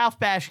 Ralph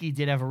Bakshi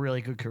did have a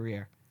really good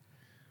career.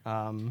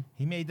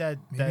 He made that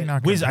maybe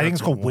not I think compared it's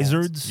to called Walt.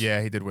 Wizards.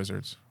 Yeah, he did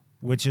Wizards.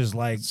 Which is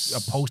like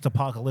a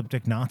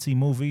post-apocalyptic Nazi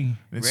movie.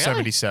 It's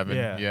Really? 77.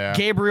 Yeah. Yeah.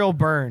 Gabriel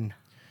Byrne.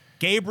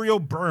 Gabriel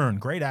Byrne,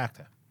 great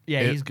actor.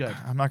 Yeah, he's good.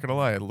 I'm not gonna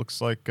lie. It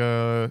looks like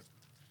a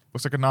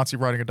Nazi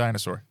riding a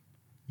dinosaur.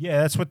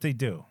 Yeah, that's what they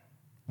do.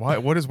 Why?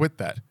 What is with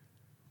that?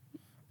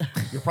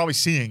 You're probably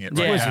seeing it right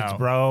Yeah. now. Wizards,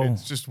 bro.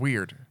 It's just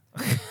weird.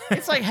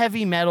 It's like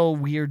heavy metal,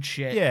 weird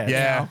shit. Yeah. you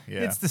Yeah, know? yeah.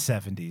 It's the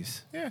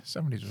 70s. Yeah,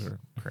 70s were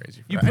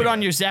crazy. You put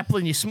on your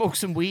Zeppelin, you smoke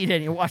some weed,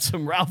 and you watch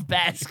some Ralph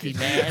Baskey,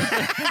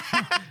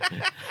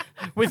 man.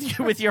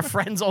 with your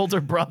friend's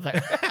older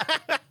brother,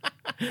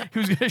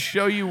 who's gonna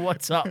show you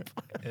what's up.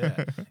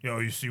 Yeah. Yo,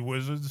 you see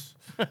Wizards?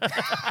 You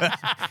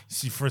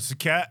see Fritz the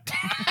Cat?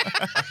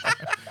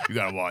 You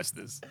gotta watch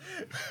this.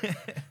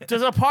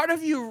 Does a part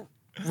of you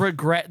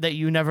regret that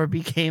you never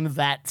became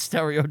that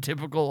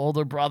stereotypical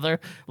older brother,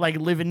 like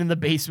living in the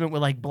basement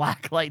with like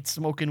black lights,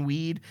 smoking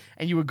weed,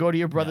 and you would go to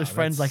your brother's No,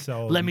 friends like, that's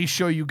so- "Let me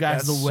show you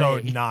guys That's the so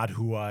way." not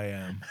who I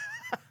am.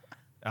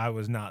 I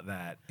was not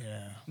that.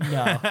 Yeah.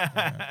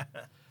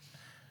 No,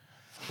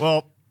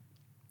 Well,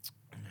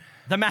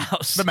 the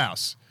mouse. the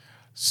mouse.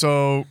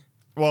 So,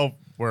 well,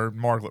 where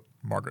Margaret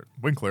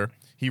Winkler,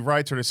 he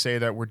writes her to say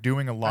that we're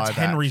doing a live That's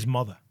Henry's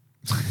mother.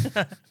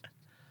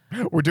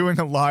 we're doing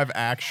a live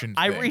action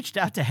I thing. reached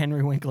out to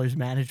Henry Winkler's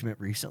management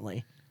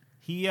recently.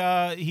 He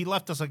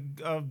left us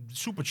a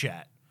super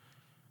chat.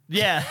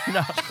 Yeah,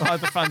 no,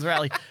 at the funds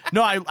rally.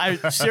 No, I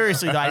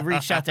seriously though, I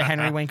reached out to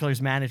Henry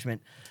Winkler's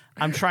management.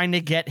 I'm trying to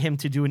get him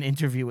to do an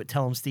interview with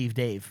Tell 'em Steve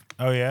Dave.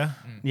 Oh yeah.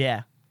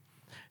 Yeah,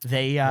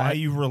 they. Why are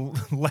you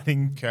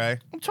letting? Okay.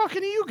 I'm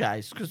talking to you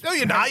guys because No,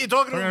 you're not. You're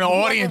talking to An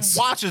audience.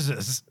 Watches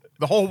this.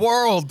 The whole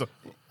world.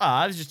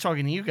 I was just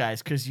talking to you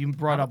guys because you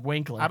brought up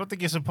Winkler. I don't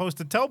think you're supposed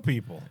to tell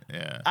people.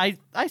 Yeah.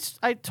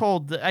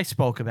 I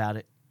spoke about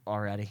it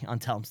already on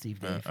Tell 'em Steve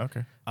Dave,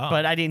 Okay.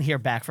 but I didn't hear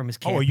back from his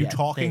camp. Oh, are you yet.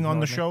 talking They on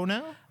the ignored me.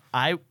 show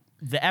now?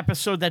 The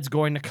episode that's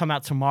going to come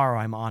out tomorrow,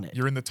 I'm on it.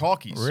 You're in the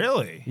talkies.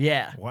 Really?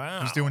 Yeah.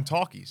 Wow. He's doing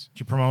talkies.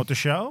 Did you promote the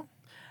show?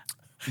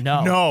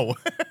 No. No.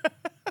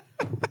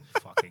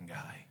 Fucking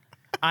guy.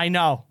 I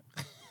know.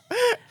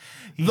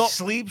 He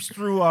sleeps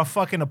through a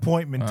fucking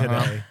appointment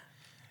today.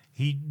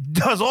 He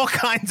does all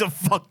kinds of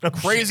fucked up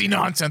Crazy shit.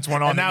 nonsense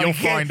went on And that now you'll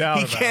he can't, find out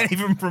he about. can't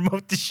even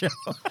promote the show.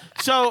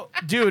 So,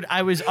 dude,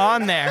 I was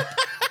on there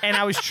and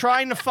I was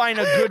trying to find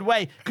a good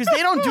way because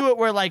they don't do it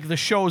where like the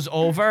show's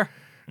over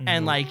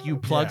and like you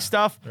plug Yeah,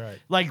 stuff. right.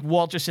 Like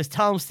Walt just says,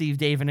 "Tell him Steve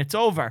Dave," and it's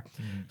over.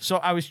 So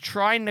I was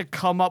trying to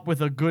come up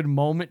with a good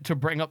moment to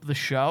bring up the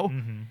show,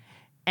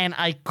 and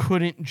I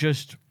couldn't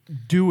just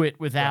do it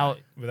without.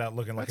 Without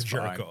looking like That's a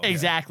Jericho. fine.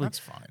 Exactly. That's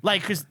fine.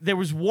 Like, because there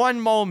was one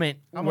moment.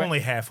 I'm where- only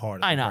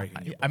half-hearted. I in know.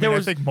 breaking you. I There mean,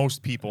 was- I think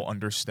most people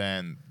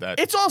understand that.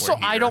 It's also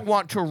we're I here. don't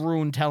want to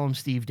ruin Tell him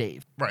Steve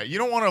Dave. Right. You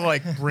don't want to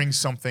like bring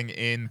something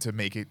in to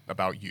make it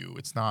about you.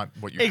 It's not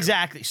what you're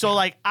Exactly. So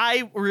like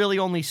I really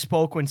only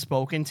spoke when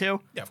spoken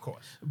to. Yeah, of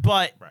course.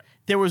 But Right.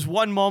 there was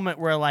one moment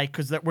where, like,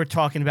 because we're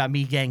talking about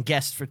me getting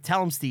guests for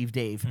Tell 'em Steve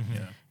Dave,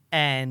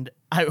 and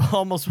I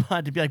almost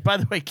wanted to be like, by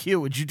the way,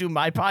 Q, would you do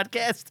my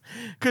podcast?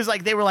 Because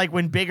like they were like,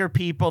 when bigger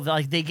people,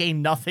 they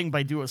gain nothing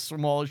by doing a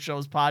smaller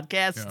show's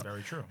podcast.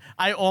 Very true.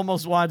 I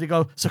almost wanted to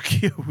go, so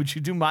Q, would you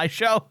do my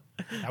show?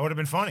 That would have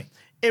been funny.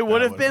 It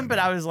would have would've been, been but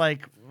I was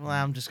like, well,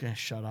 I'm just gonna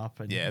shut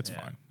up. And Yeah, it's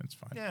fine. It's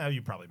fine. Yeah,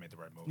 you probably made the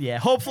right move. yeah,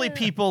 hopefully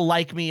people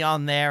like me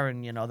on there,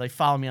 and they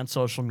follow me on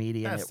social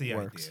media, That's and it the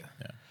works.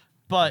 idea.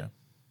 But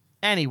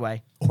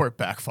anyway, Or it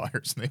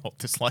backfires and they all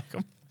dislike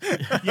him.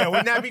 Yeah,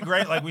 wouldn't that be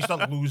great? Like we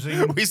start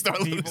losing. We start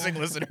people. losing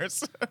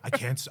listeners. I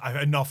can't.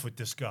 Enough with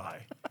this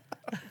guy.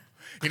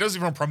 He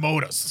doesn't even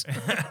promote us.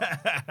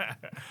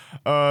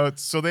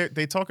 So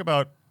they talk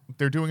about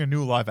they're doing a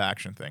new live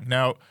action thing.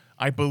 Now,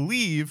 I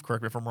believe,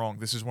 correct me if I'm wrong,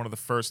 this is one of the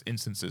first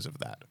instances of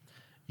that.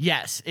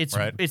 yes, it's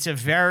Right. it's a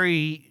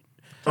very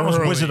It's almost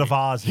Early. Wizard of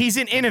Oz. he's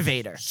an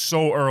innovator.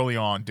 So early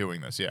on doing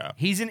this, yeah.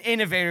 He's an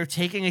innovator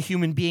taking a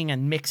human being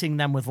and mixing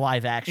them with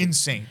live action.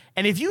 Insane.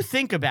 And if you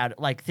think about it,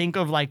 like think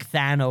of like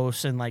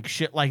Thanos and like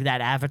shit like that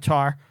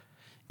Avatar,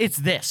 it's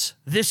this.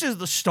 This is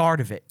the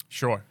start of it.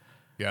 Sure.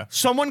 Yeah.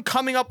 Someone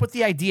coming up with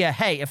the idea,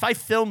 hey, if I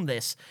film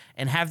this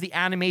and have the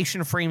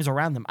animation frames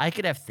around them, I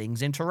could have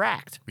things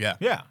interact. Yeah.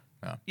 yeah.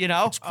 You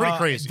know? Pretty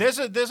crazy.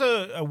 There's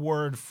a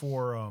word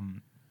for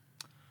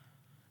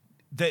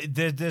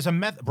there's a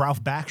method.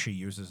 Ralph Bakshi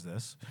uses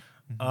this.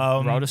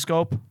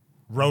 Rotoscope?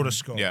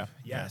 Rotoscope. Yeah.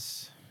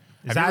 Yes.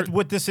 Is Have you that ever-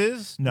 what this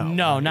is? No.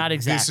 No, not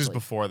exactly. This is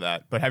before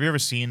that. But have you ever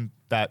seen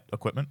that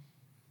equipment?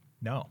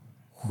 No.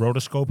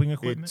 Rotoscoping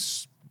equipment.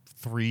 It's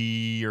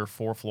 3 or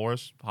 4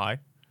 floors high.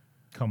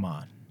 Come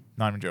on.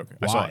 Not even joking.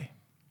 I saw it. Why?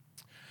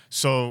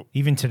 So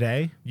Even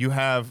today. you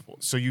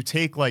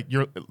take like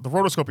the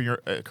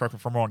rotoscoping. Correct me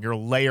if I'm wrong. You're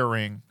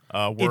layering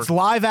work. It's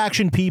live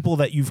action people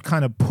that you've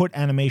kind of put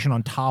animation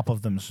on top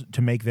of them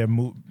to make their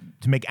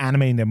to make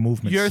animating their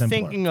movements You're simpler.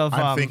 thinking of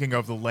I'm thinking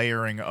of the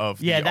layering of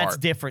yeah, the that's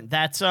art. different.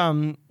 That's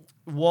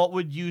Walt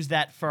would use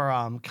that for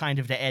kind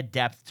of to add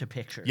depth to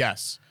pictures.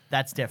 Yes.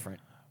 That's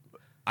different.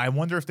 I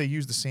wonder if they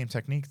use the same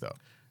technique though.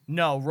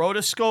 No,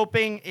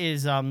 rotoscoping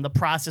is the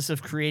process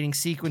of creating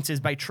sequences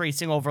by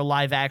tracing over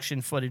live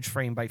action footage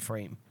frame by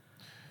frame.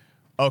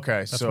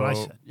 Okay, so what I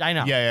said. I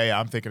know. Yeah.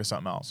 I'm thinking of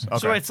something else. Okay.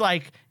 So it's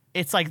like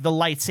the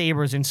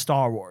lightsabers in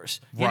Star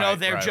Wars. You know, Right,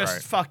 they're right, just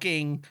right.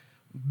 fucking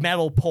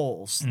metal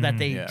poles that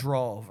they Yeah.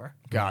 draw over.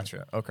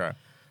 Gotcha. Okay.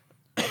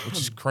 Which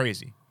is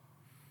crazy.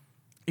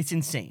 It's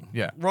insane.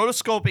 Yeah.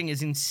 Rotoscoping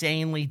is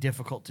insanely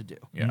difficult to do.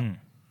 Yeah.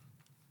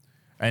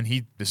 And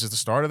this is the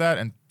start of that,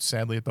 and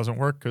sadly it doesn't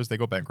work because they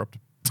go bankrupt.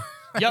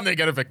 Yep. And they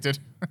get evicted.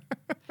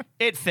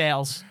 It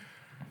fails.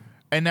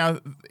 And now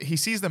he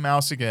sees the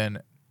mouse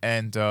again,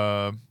 and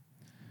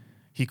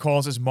he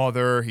calls his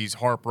mother. He's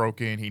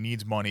heartbroken. He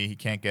needs money. He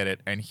can't get it,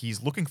 and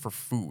he's looking for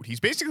food. He's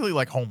basically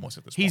like homeless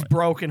at this He's point.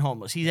 broken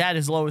homeless. He's at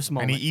his lowest And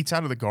moment. he eats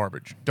out of the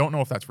garbage. Don't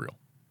know if that's real.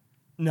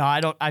 No,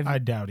 I don't. I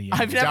doubt he.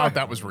 I've never. Doubt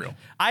that was real.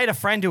 I had a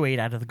friend who ate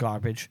out of the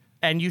garbage,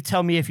 and you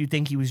tell me if you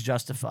think he was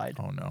justified.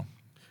 Oh no.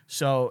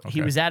 So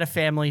he Okay. was at a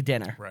family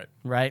dinner. Right.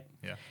 Right.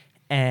 Yeah.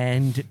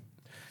 And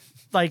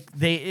like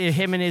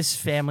him and his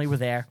family were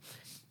there,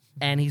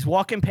 and he's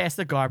walking past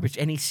the garbage,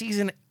 and he sees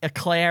an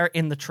eclair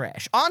in the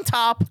trash on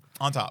top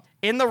On top.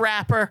 in the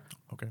wrapper,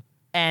 Okay.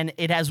 and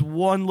it has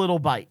one little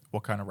bite.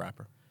 What kind of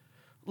wrapper?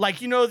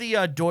 Like, you know,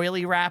 the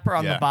doily wrapper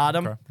on Yeah, the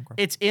bottom? okay.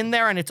 It's in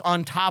there and it's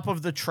on top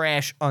of the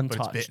trash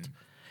untouched. bitten.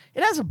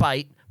 It has a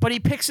bite, but he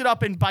picks it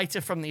up and bites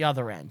it from the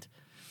other end.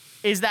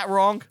 Is that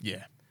wrong?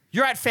 Yeah.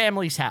 You're at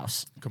family's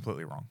house.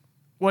 Completely wrong.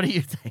 What do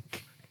you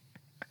think?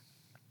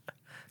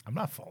 I'm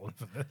not falling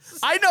for this.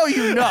 I know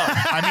you know.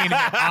 I mean,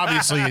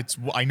 obviously,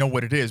 I know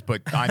what it is,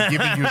 but I'm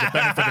giving you the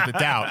benefit of the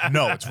doubt.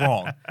 No, it's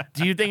wrong.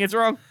 Do you think it's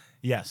wrong?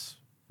 Yes.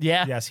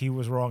 Yeah? Yes, he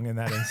was wrong in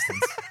that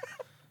instance.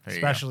 There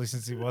you go. Especially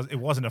since it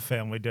wasn't a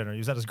family dinner. He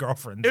was at his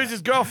girlfriend's. It was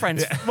his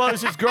girlfriend's. Well, it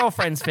was his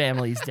girlfriend's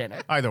family's dinner.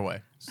 Either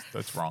way,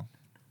 that's wrong.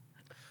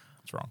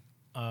 It's wrong.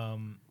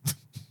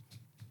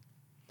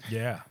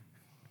 Yeah.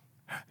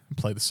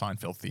 Play the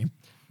Seinfeld theme.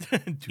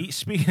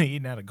 Speaking of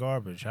eating out of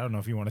garbage, I don't know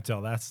if you want to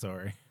tell that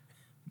story.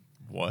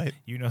 What?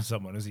 You know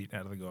someone who's eating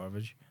out of the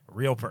garbage. A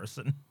real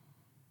person.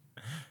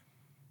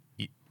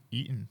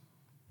 Eaten.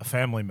 A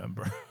family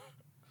member.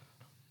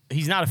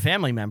 He's not a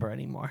family member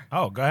anymore.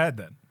 Oh, go ahead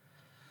then.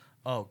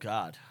 Oh,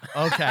 God.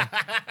 Okay.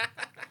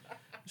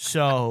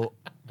 So,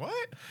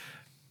 What?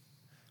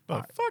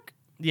 The fuck?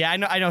 yeah,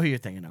 I know who you're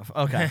thinking of.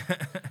 Okay.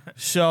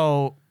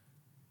 So,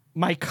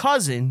 my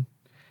cousin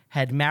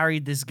had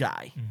married this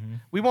guy.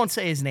 We won't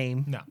say his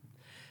name. No.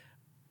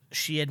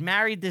 She had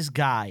married this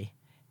guy,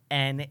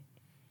 and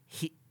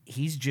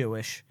he's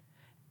Jewish,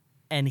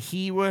 and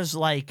he was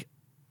like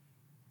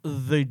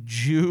the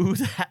Jew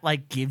that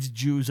like gives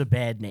Jews a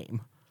bad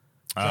name.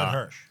 Judd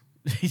Hirsch.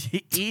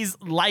 He's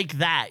like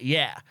that,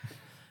 yeah.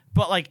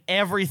 But like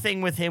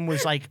everything with him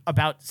was like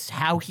about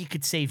how he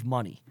could save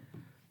money.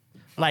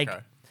 Like, Okay.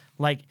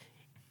 like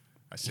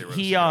I see where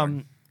he this is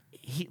going.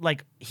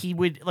 he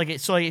would like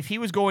so if he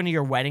was going to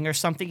your wedding or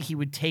something, he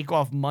would take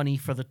off money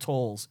for the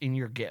tolls in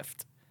your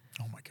gift.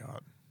 Oh my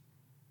god.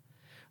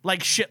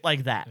 Like shit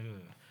like that.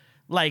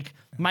 Like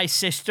my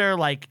sister,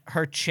 like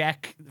her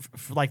check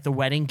for like the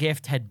wedding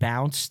gift had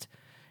bounced,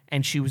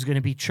 and she was going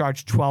to be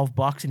charged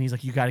 $12, and he's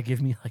like, "You got to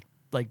give me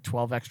like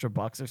 12 extra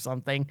bucks or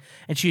something,"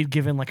 and she had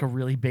given like a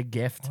really big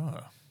gift.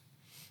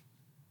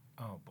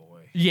 Oh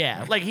boy.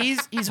 Yeah, like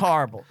he's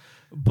horrible.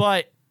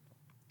 But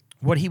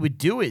what he would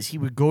do is he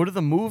would go to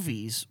the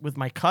movies with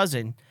my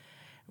cousin,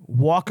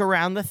 walk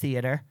around the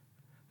theater,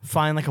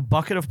 find like a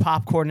bucket of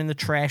popcorn in the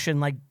trash and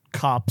like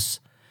cups,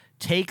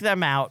 take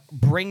them out,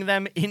 bring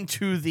them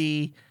into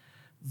the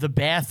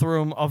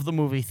bathroom of the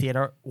movie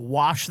theater,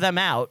 wash them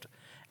out,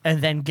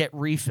 and then get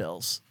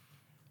refills.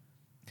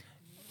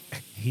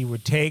 He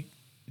would take,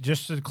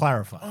 just to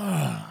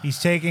clarify, he's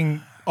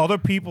taking other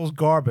people's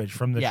garbage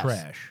from the Yes.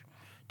 trash,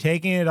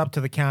 taking it up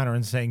to the counter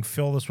and saying,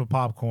 fill this with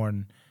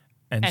popcorn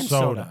and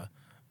soda,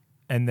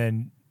 and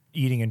then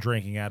eating and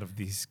drinking out of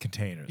these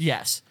containers.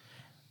 Yes.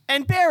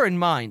 And bear in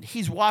mind,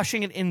 he's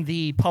washing it in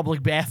the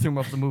public bathroom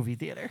of the movie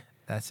theater.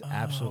 That's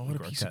absolutely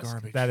what a piece of grotesque.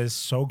 garbage. That is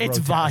so It's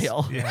grotesque.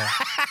 vile. Yeah.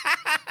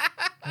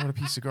 What a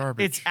piece of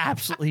garbage. It's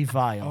absolutely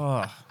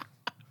vile.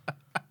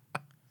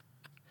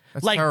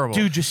 That's Like, terrible.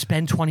 dude, just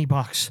spend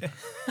 $20.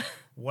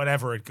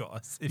 Whatever it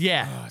costs.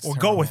 Yeah. Or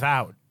go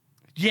without.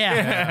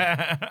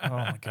 Yeah. Oh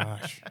my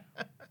gosh.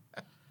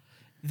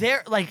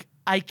 There, like,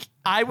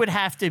 I would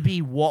have to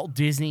be Walt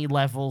Disney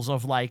levels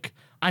of, like,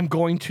 I'm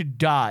going to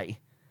die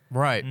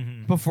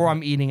Right. before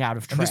I'm eating out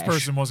of trash. And this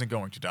person wasn't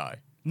going to die.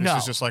 This No.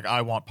 is just like,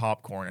 I want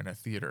popcorn in a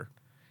theater.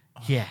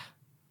 Yeah.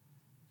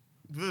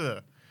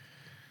 Ugh.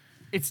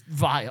 It's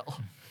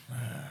vile.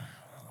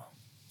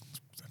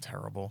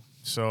 Terrible.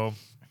 So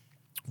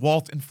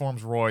Walt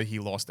informs Roy he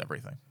lost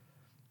everything.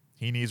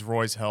 He needs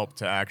Roy's help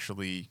to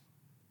actually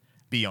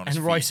be on his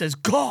And Roy feet. says,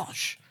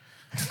 gosh.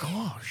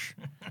 Gosh.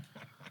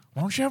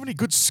 Why don't you have any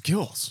good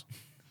skills?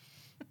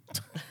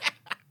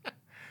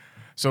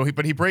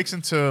 But he breaks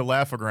into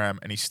Laugh-O-Gram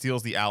and he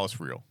steals the Alice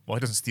reel. Well, he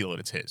doesn't steal it,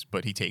 it's his,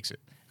 but he takes it.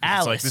 It's like,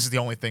 Alice? this is the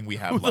only thing we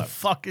have Who the left.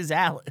 fuck is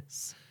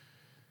Alice?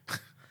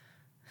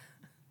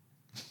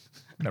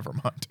 Never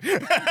mind.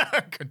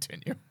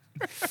 Continue.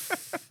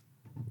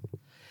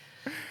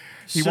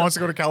 He wants to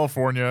go to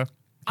California.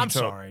 I'm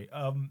sorry.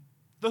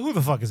 The Who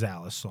the Fuck is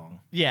Alice song.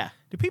 Yeah.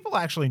 Do people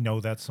actually know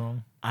that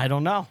song? I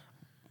don't know.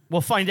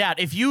 We'll find out.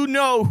 If you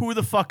know who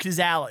the fuck is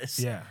Alice,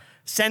 Yeah.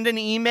 send an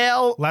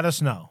email Let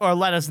us know. or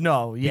let us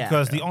know. Yeah.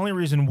 Because the only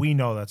reason we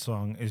know that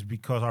song is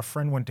because our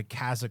friend went to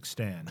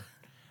Kazakhstan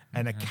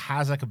and a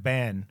Kazakh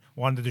band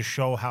wanted to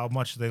show how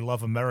much they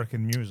love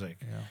American music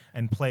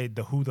and played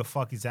the Who the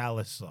Fuck is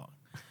Alice song.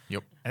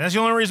 Yep. And that's the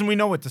only reason we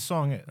know what the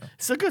song is.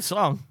 It's a good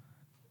song.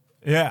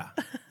 Yeah.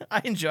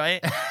 I enjoy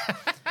it.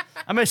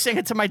 I'm going to sing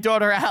it to my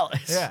daughter,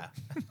 Alice. Yeah.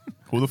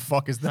 Who the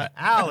fuck is that?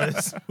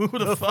 Alice. Who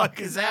the fuck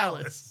is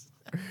Alice?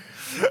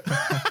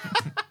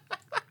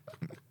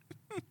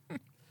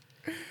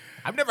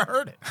 I've never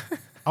heard it.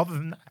 Other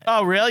than that.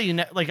 Oh, really? You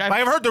know, like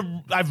I've heard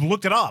I've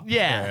looked it up.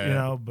 Yeah. You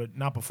know, but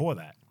not before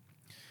that.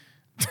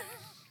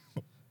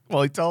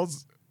 Well, he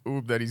tells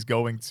Oob that he's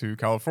going to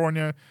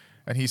California,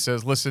 and he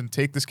says, listen,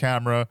 take this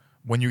camera.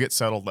 When you get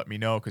settled, let me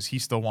know, because he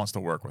still wants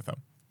to work with him.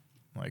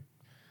 Like,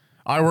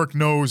 iWork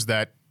knows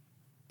that,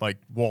 like,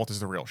 Walt is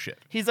the real shit.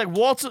 He's like,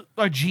 Walt's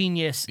a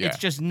genius. Yeah. It's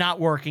just not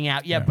working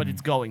out yet, but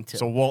it's going to.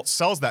 So Walt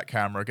sells that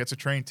camera, gets a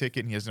train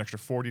ticket, and he has an extra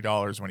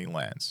 $40 when he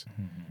lands.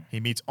 He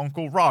meets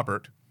Uncle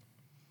Robert,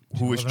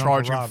 who is live in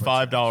Uncle charging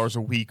Robert's $5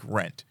 a week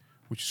rent,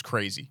 which is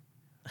crazy.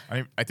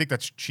 I think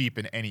that's cheap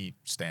in any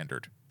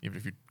standard, even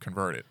if you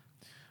convert it.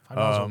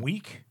 $5 a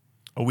week?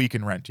 A week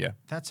in rent, yeah.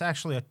 That's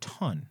actually a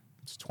ton.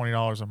 It's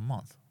 $20 a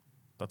month.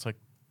 That's like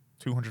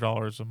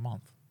 $200 a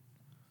month.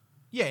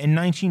 Yeah, in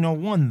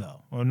 1901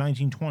 though, or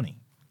 1920.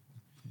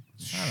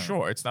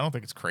 Sure, I don't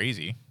think it's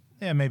crazy.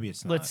 Yeah, maybe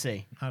it's not. Let's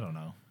see. I don't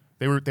know.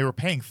 They were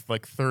paying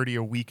like $30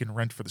 a week in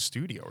rent for the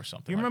studio or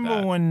something. You like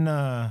remember that. when?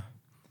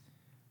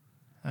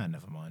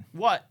 Never mind.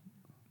 What?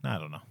 I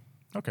don't know.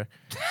 Okay,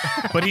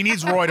 but he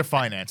needs Roy to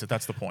finance it.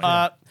 That's the point.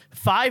 $5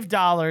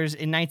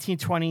 in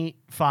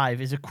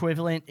 1925 is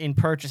equivalent in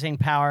purchasing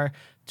power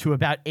to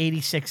about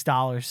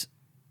 $86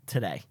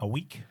 today. A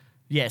week?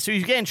 Yeah, so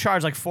he's getting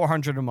charged like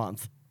 $400 a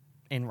month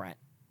in rent.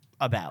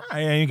 About.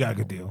 Yeah, you got a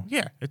good deal.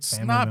 Yeah, it's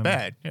Family not member.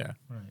 bad. Yeah,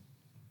 Right.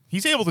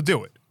 he's able to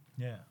do it.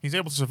 Yeah. He's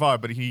able to survive,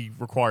 but he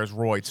requires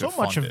Roy to. So much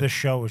fund of it. this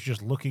show is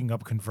just looking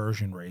up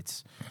conversion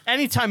rates.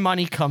 Anytime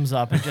money comes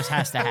up, it just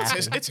has to happen.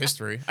 It's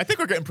history. I think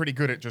we're getting pretty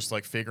good at just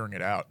like figuring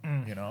it out.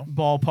 You know?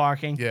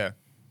 Ballparking. Yeah.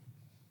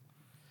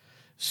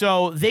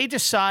 So they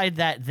decide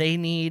that they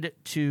need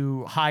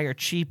to hire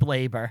cheap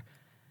labor.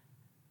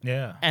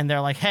 Yeah. And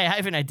they're like, hey, I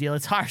have an idea.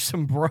 Let's hire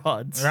some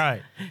broads.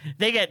 Right.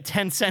 They get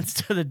 10 cents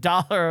to the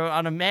dollar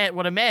on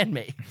what a man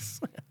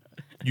makes.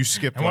 You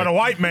skipped. And what a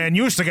white man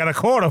used to get a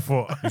quarter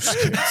for.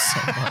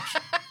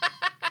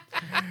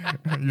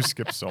 You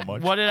skipped so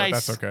much. What did but I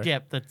that's skip? okay.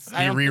 That's He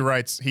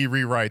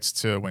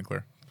rewrites to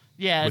Winkler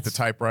yeah, with the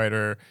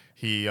typewriter.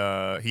 He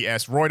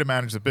asked Roy to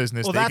manage the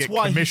business. Well, they that's get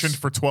why commissioned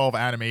he's- for 12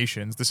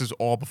 animations. This is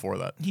all before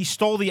that. He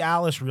stole the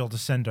Alice reel to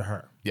send to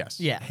her. Yes.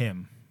 Yeah.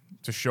 Him.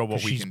 To show what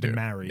 'Cause we she's can been do.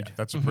 married. Yeah,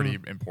 that's a pretty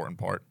important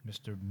part.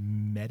 Mr.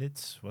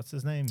 Meditz. What's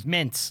his name?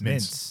 mints.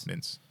 Mince.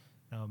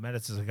 No,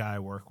 Meditz is a guy I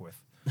work with.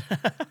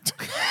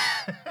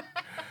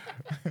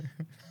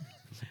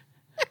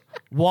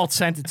 Walt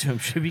sent it to him.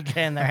 Should be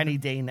getting there any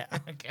day now.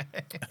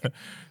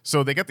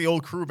 So they get the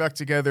old crew back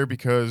together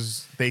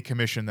because they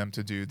commissioned them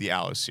to do the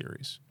Alice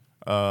series.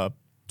 12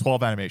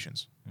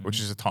 animations, which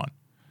is a ton.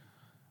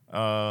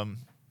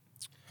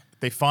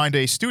 They find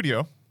a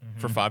studio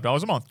for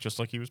 $5 a month, just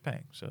like he was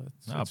paying. So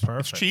it's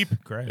perfect. cheap.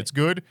 Great. It's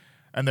good.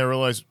 And they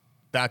realize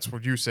that's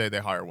what you say they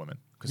hire women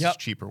because Yep.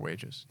 it's cheaper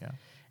wages. Yeah.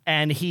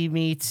 And he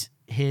meets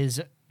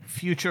his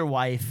future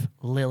wife,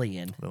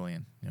 Lillian.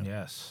 Lillian. Yeah.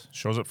 Yes.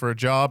 Shows up for a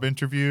job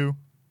interview.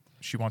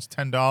 She wants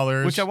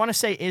 $10. Which I want to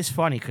say is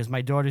funny because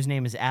my daughter's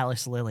name is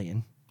Alice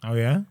Lillian. Oh,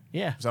 yeah?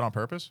 Yeah. Is that on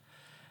purpose?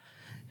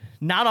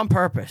 Not on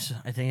purpose.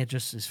 I think it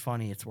just is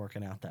funny it's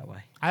working out that way.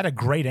 I had a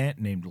great aunt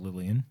named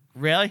Lillian.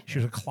 Really? She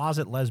was a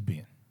closet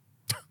lesbian.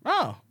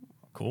 Oh.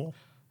 Cool.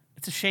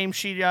 It's a shame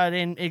she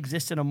didn't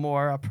exist in a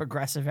more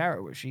progressive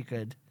era where she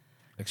could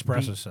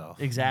Express be- herself.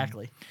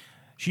 Exactly.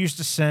 She used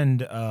to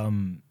send, I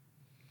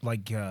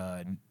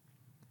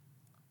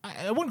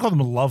wouldn't call them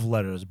love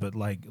letters, but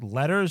like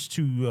letters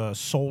to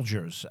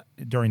soldiers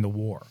during the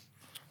war.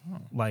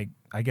 Like,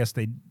 I guess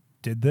they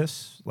did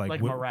this. Like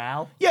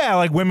morale. Yeah,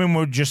 like women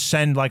would just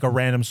send like a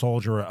random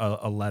soldier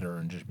a letter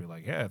and just be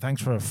like, yeah,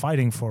 thanks for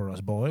fighting for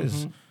us,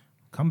 boys.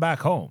 Come back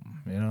home,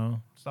 you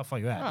know, stuff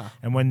like that. Huh.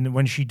 And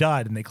when she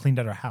died and they cleaned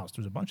out her house,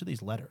 there was a bunch of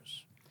these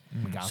letters.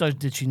 We got So them.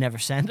 did she never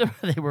send them?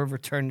 They were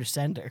returned to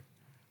sender.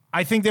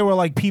 I think they were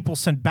like people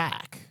sent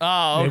back.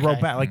 Oh, okay. They wrote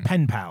back, like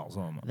pen pals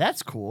almost.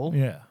 That's cool.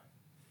 Yeah.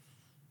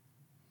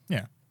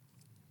 Yeah.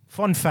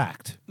 Fun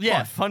fact.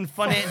 Yeah, fun.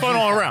 Fun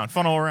all around.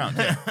 Fun all around.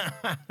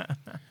 Yeah.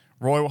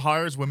 Roy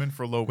hires women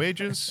for low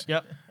wages.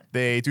 Yep.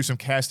 They do some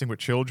casting with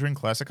children,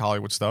 classic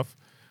Hollywood stuff.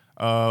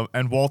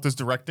 And Walt is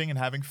directing and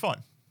having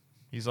fun.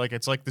 He's like,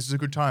 it's like this is a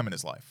good time in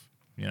his life,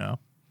 you know?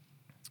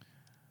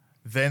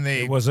 Then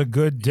It was a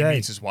good he day.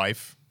 meets his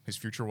wife, his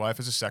future wife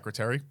as a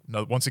secretary.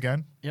 No, once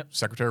again, Yep.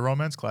 secretary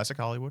romance, classic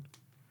Hollywood.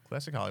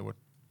 Classic Hollywood.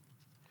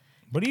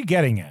 What are you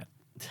getting at?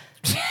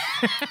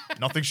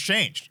 Nothing's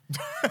changed.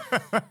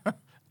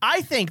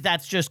 I think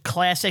that's just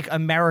classic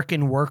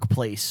American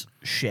workplace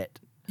shit.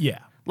 Yeah.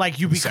 Like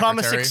you become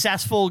a Secretary.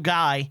 successful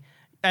guy,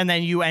 And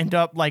then you end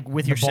up like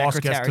with your The boss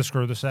secretary. gets to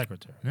screw the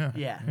secretary. Yeah.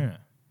 Yeah.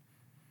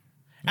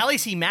 At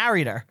least he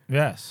married her.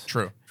 Yes.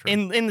 True.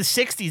 In the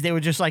 60s, they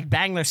would just like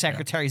bang their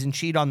secretaries and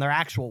cheat on their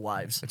actual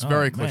wives. It's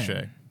very man.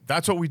 cliche.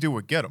 That's what we do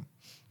with Get 'Em.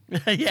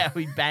 Yeah,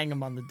 we'd bang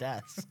them on the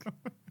desk.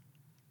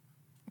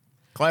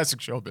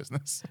 Classic show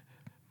business.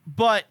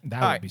 But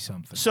That all would right, be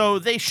something. So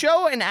they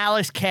show an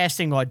Alice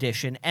casting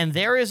audition, and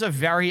there is a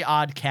very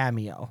odd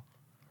cameo.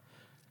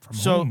 From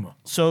whom?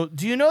 So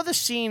do you know the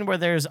scene where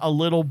there's a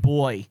little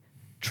boy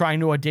trying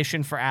to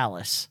audition for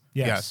Alice,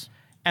 Yes.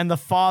 and the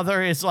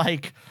father is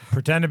like,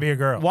 Pretend to be a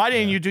girl. "Why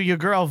didn't you do your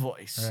girl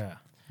voice?" Yeah.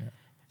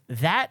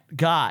 That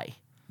guy.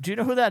 Do you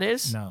know who that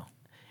is? No.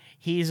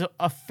 He's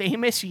a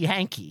famous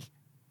Yankee.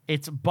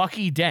 It's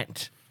Bucky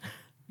Dent.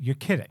 You're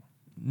kidding.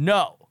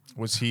 No,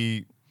 Was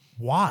he?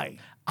 Why?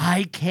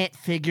 I can't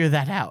figure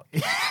that out.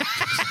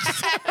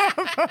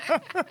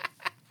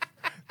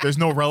 There's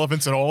no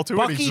relevance at all to it.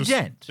 Bucky He's just,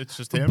 Dent. It's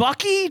just him.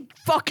 Bucky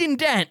fucking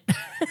Dent.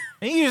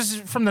 He is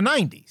from the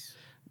 90s.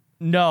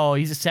 No,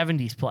 he's a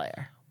 70s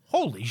player.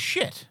 Holy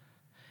shit.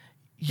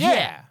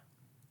 Yeah.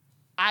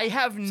 I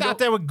have He's no. out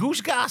there with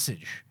Goose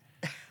Gossage.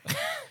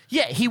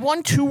 Yeah, he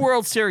won 2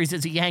 World Series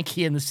as a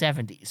Yankee in the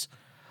 70s.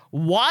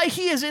 Why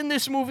he is in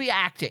this movie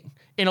acting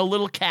in a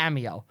little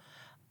cameo,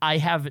 I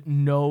have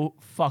no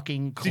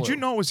fucking clue. Did you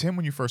know it was him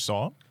when you first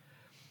saw him?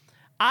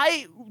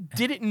 I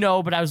didn't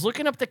know, but I was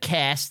looking up the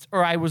cast,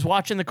 or I was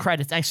watching the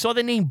credits. I saw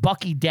the name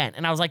Bucky Dent,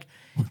 and I was like,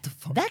 What the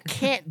fuck? that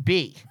can't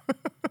be.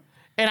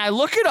 And I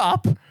look it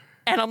up,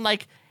 and I'm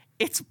like,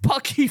 it's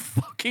Bucky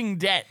fucking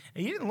Dent.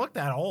 He didn't look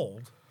that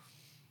old.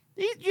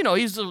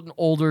 He's an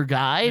older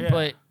guy, Yeah.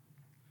 but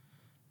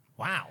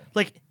Wow.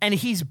 and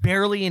he's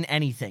barely in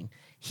anything.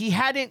 He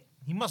hadn't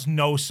He must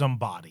know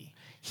somebody.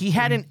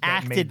 that made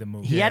acted- the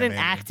movie. He Yeah, hadn't maybe.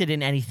 acted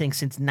in anything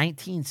since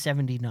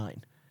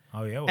 1979.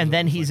 Oh, yeah? And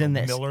then it he's like in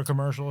a this. Miller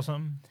commercial or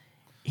something?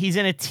 He's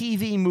in a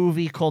TV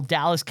movie called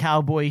Dallas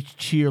Cowboy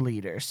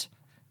Cheerleaders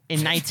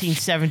in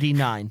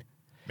 1979.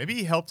 Maybe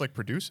he helped like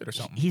produce it or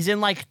something. He's in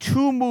like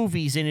 2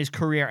 movies in his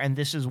career, and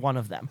this is one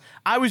of them.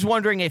 I was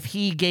wondering if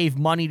he gave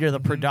money to the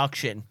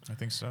production, I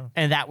think so.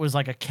 and that was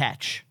like a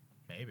catch.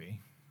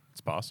 Maybe.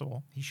 It's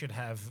possible. He should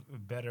have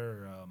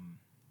better,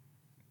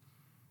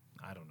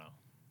 I don't know.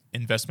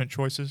 Investment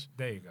choices.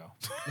 There you go.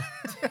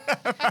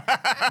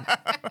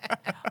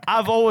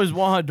 I've always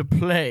wanted to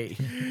play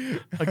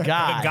a A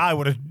guy, guy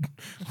with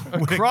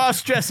a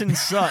cross-dressing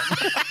son.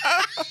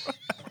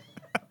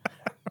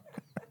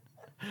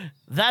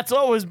 That's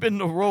always been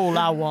the role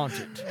I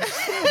wanted.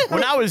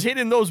 When I was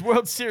hitting those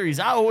World Series,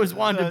 I always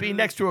wanted to be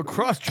next to a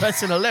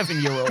cross-dressing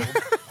 11-year-old.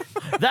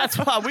 That's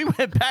why we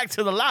went back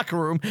to the locker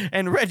room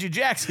and Reggie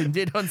Jackson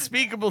did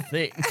unspeakable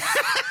things.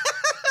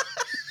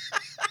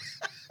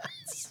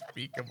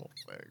 Unspeakable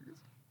things.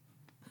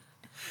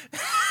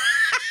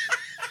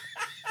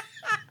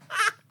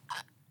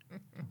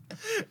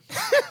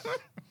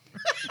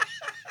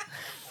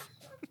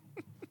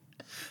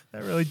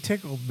 That really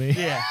tickled me.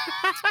 Yeah.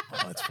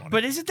 Oh, that's funny.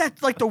 But isn't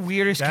that like the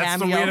weirdest That's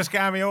cameo? the weirdest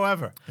cameo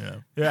ever. yeah.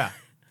 Yeah.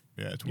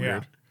 Yeah, it's Yeah.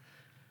 weird.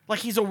 Like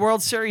he's a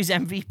World Series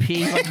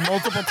MVP, like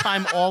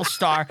multiple-time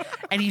All-Star,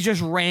 and he's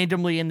just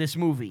randomly in this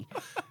movie.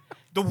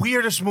 The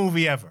weirdest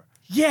movie ever.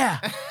 Yeah.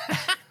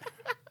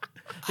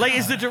 Like,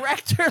 is the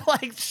director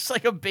like just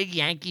like a big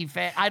Yankee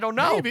fan? I don't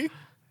know.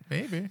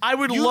 Maybe. I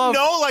would You love.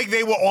 know, like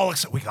they were all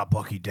excited. We got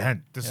Bucky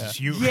Dent. This is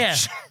huge. Yeah.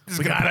 This is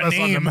We gonna got put a us on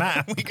the name.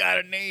 map. We got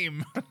a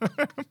name.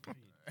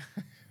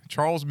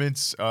 Charles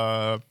Mintz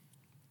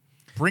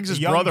brings his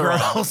Young brother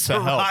out girl's to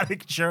help.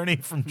 erotic journey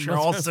from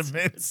Charles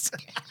Mintz.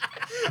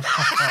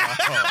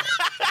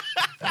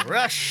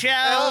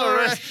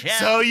 Rochelle.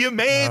 So you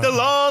made the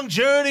long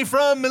journey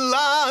from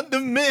Milan to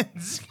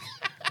Minsk.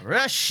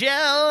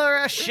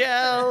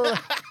 Rochelle.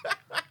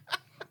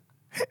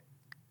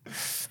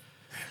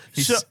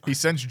 He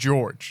sends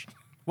George.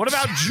 What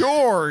about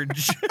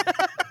George?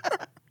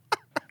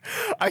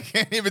 I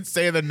can't even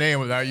say the name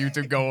without you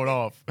two going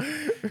off.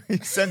 He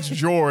sends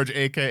George,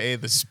 a.k.a.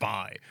 the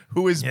spy,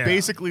 who is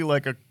basically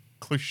like a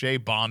cliche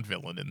Bond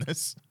villain in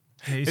this.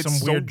 He's It's some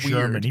so weird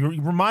German. weird. He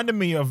reminded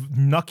me of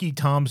Nucky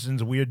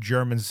Thompson's weird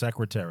German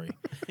secretary.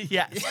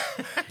 Yes.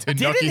 Did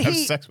Nucky have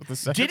sex with the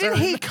secretary?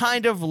 Didn't he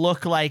kind of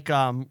look like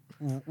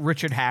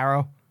Richard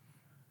Harrow?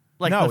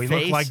 Like No, the he face?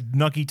 looked like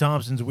Nucky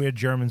Thompson's weird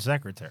German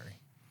secretary.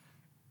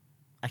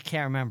 I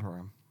can't remember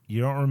him.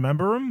 You don't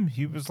remember him?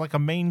 He was like a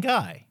main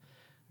guy.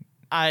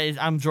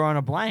 I'm drawing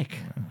a blank.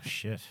 Oh,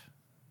 shit.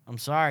 I'm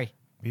sorry.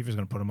 Beaver's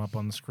going to put him up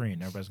on the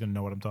screen. Everybody's going to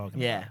know what I'm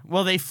talking Yeah.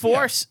 Well, they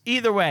force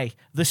either way.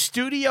 The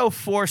studio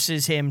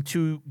forces him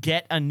to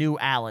get a new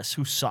Alice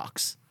who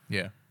sucks. Yeah.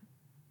 about.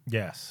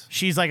 Yes.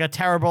 She's like a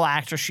terrible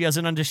actress. She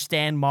doesn't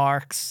understand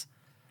marks.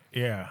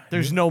 Yeah.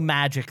 There's no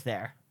magic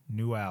there.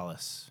 New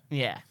Alice.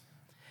 Yeah.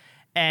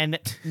 And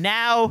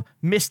now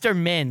Mr.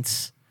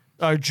 Mintz,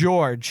 or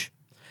George,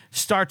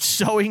 starts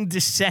sowing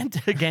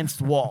dissent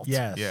against Walt.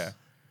 Yes. Yeah.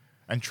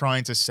 And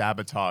trying to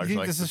sabotage. You think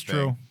like, this the is thing.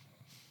 true?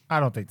 I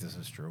don't think this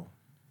is true.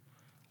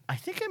 I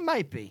think it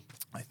might be.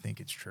 I think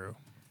it's true.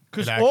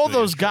 Because It all actually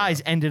those is true.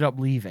 guys ended up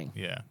leaving.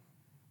 Yeah.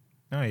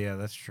 Oh yeah,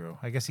 that's true.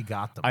 I guess he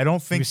got them. I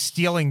don't he think was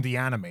stealing the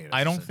animators.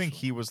 I don't think essentially.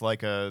 he was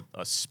like a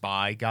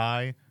spy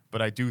guy,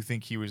 but I do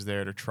think he was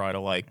there to try to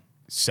like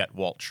set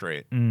Walt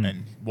straight,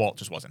 and Walt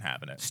just wasn't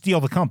having it. steal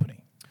the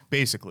company.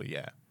 Basically,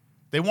 yeah.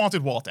 They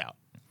wanted Walt out.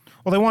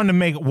 Well, they wanted to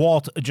make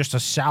Walt just a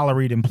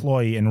salaried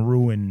employee and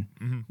ruin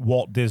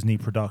Walt Disney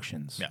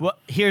Productions. Yeah. Well,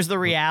 here's the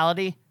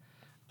reality.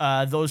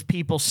 Those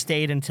people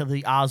stayed until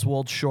the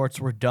Oswald shorts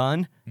were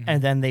done,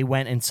 and then they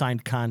went and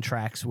signed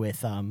contracts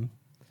with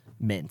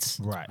Mintz.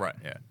 Right. Right,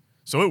 yeah.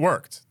 So it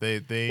worked. They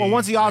Well,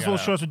 once the they got Oswald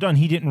out. shows were done,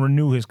 he didn't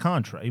renew his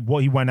contract. Well,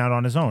 he went out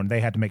on his own. They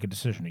had to make a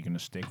decision. Are you going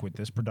to stick with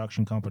this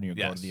production company or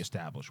go Yes. to the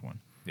established one?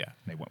 Yeah.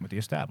 They went with the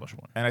established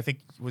one. And I think,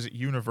 was it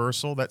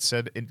Universal that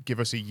said, give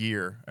us a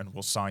year and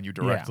we'll sign you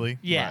directly?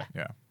 Yeah. Right,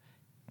 yeah.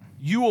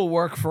 You will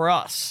work for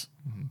us.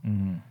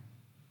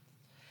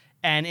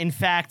 And in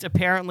fact,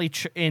 apparently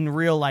in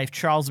real life,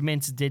 Charles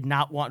Mintz did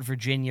not want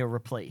Virginia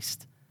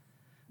replaced.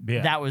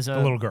 Yeah. That was the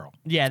a little girl.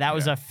 Yeah, that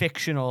was a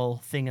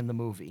fictional thing in the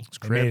movie.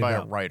 It's made created it by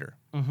a up. writer.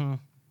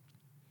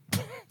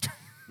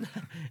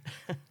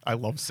 I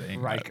love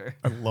saying Riker.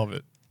 that. I love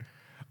it.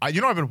 I've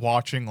been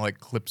watching like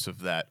clips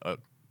of that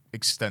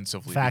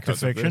extensively. Fact or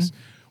because of fiction? this.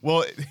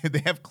 Well, they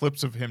have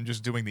clips of him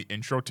just doing the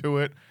intro to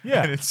it.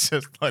 Yeah. And it's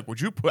just like, would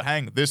you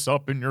hang this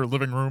up in your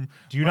living room?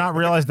 Do you not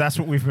realize that's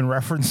what we've been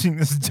referencing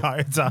this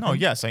entire time? No,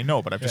 yes, I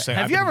know, but I'm just saying.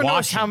 Have I've you been ever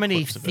noticed watching how many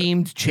clips of it.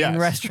 themed chain Yes.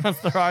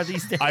 restaurants there are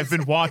these days? I've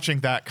been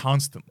watching that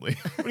constantly.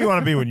 What do you want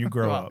to be when you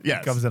grow Well, up? Yes.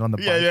 He comes in on the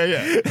bike.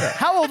 Yeah.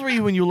 How old were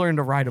you when you learned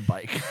to ride a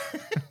bike?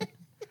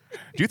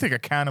 Do you think a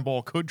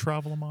cannonball could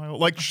travel a mile?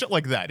 Like shit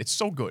like that. It's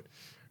so good.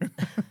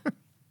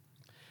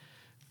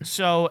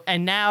 So,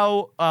 and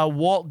now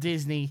Walt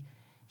Disney,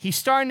 he's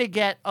starting to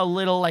get a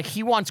little like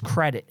he wants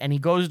credit, and he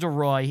goes to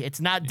Roy.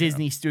 It's not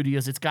Disney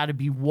Studios. It's got to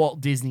be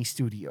Walt Disney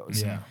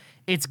Studios. Yeah.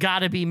 It's got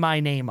to be my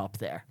name up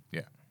there.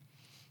 Yeah.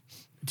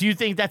 Do you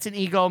think that's an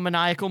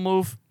egomaniacal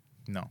move?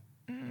 No.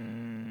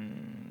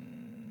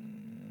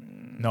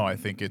 No, I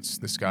think it's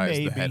this guy is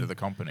the head Maybe. of the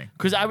company.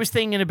 Because I was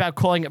thinking about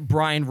calling it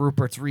Brian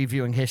Rupert's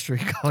Reviewing History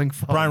going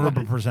forward. Brian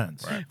Rupert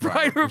presents.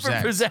 Brian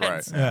Rupert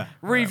presents Right. Yeah.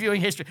 Reviewing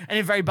History, and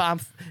in very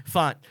bomb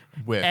font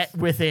With.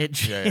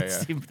 Edge. Yeah, It's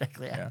yeah. Steve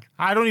Beckley.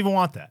 I don't even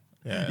want that.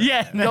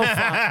 Yeah, no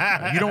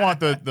font. You don't want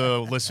the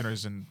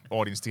listeners and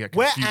audience to get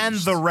Where confused. and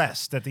the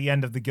rest at the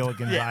end of the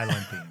Gilligan's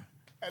Island theme.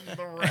 And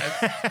the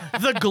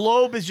rest. The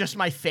globe is just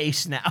my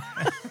face now.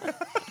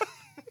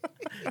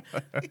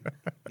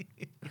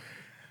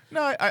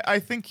 No, I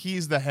think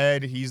he's the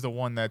head. He's the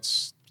one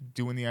that's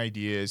doing the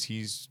ideas.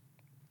 He's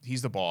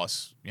the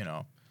boss. You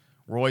know,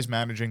 Roy's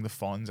managing the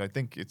funds. I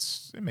think it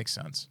makes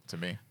sense to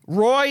me.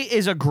 Roy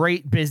is a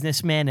great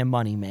businessman and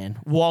money man.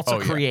 Walt's Oh,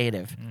 a yeah.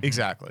 creative.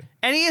 Exactly.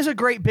 And he is a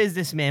great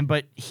businessman,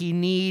 but he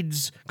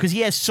needs, because he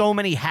has so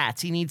many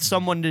hats, he needs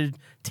someone to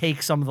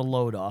take some of the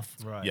load off.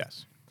 Right.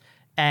 Yes.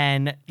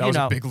 And, That you was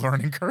know, a big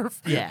learning curve.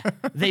 yeah.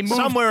 They moved,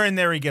 Somewhere in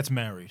there he gets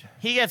married.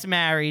 he gets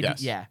married.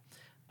 Yes. Yeah.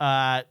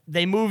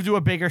 They move to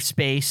a bigger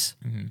space.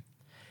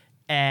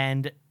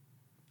 And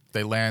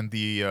They land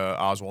the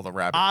Oswald the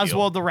Rabbit.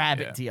 Oswald deal. the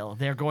Rabbit Yeah. deal.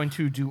 They're going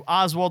to do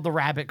Oswald the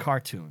Rabbit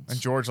cartoons. And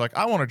George like,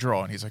 I want to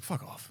draw, and he's like,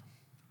 fuck off.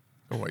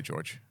 Go away,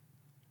 George.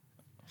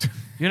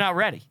 You're not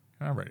ready.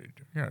 You're not ready.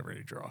 You're not ready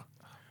to draw.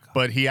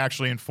 But he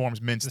actually informs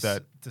Mintz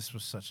that This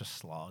was such a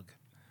slog.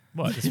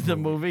 what? The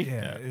movie.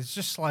 Yeah, it's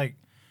just like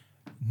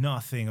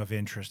nothing of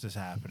interest is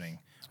happening.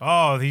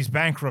 Oh, he's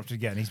bankrupt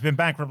again. He's been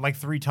bankrupt like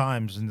 3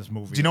 times in this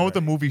movie. Do you know what the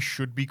already. movie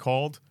should be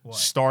called?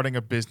 Starting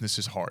a business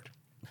is hard.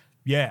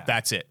 Yeah.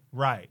 That's it.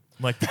 right.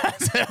 Like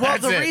that's Well,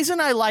 that's the it. reason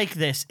I like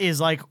this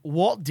is like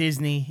Walt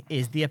Disney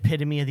is the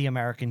epitome of the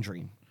American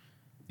dream.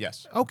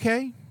 Yes.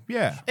 Okay.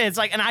 Yeah. It's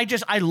like, and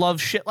I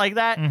love shit like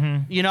that,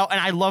 you know, and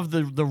I love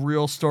the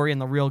real story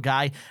and the real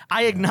guy.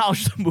 I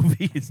acknowledge the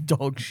movie is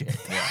dog shit,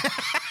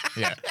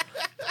 Yeah.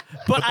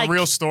 but The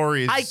real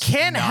story is I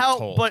can't not help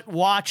told. but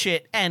watch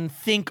it and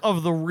think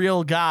of the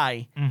real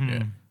guy,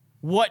 Yeah.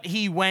 what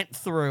he went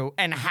through,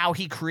 and how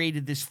he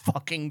created this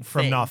fucking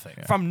From thing. nothing.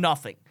 Yeah. From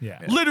nothing. Yeah.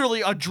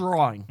 Literally a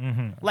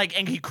drawing. Like,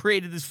 and he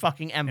created this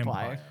fucking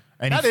empire.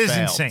 And That he is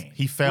failed. insane.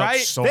 He failed Right?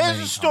 so There's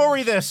many a story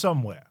times. there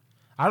somewhere.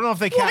 I don't know if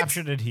they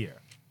captured it here.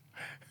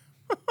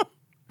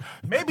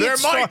 Maybe There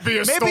it might be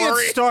a Maybe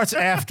story. it starts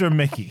after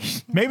Mickey.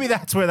 Maybe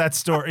that's where that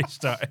story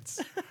starts.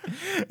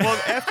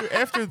 Well,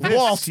 after this,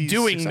 Walt he's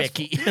doing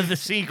successful. Mickey, the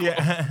sequel.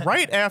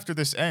 Right after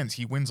this ends,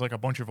 he wins like a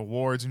bunch of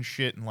awards and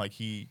shit, and like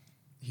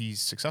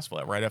he's successful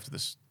at right after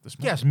this movie.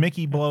 Yes,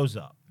 Mickey blows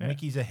up.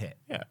 Mickey's a hit.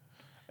 Yeah.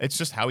 It's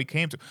just how he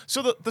came to.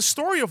 So the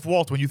story of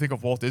Walt, when you think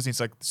of Walt Disney, it's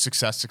like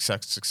success,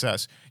 success,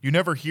 success. You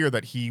never hear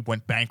that he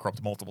went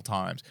bankrupt multiple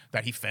times,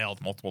 that he failed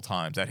multiple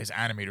times, that his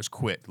animators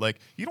quit. Like,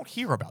 you don't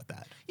hear about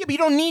that. Yeah, but you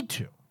don't need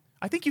to.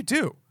 I think you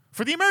do.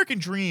 For the American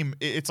dream,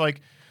 it's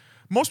like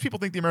most people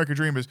think the American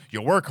dream is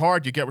you work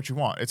hard, you get what you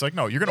want. It's like,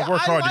 no, you're going to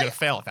work hard, you're going to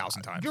fail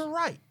 1,000 times. You're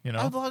right. You know?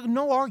 I have like,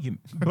 no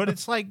argument. But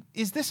it's like,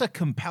 is this a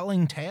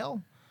compelling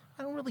tale?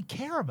 I don't really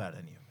care about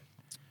any of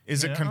it.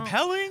 Is it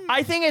compelling?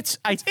 I think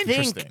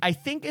interesting. I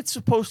think it's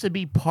supposed to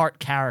be part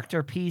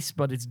character piece,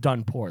 but it's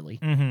done poorly.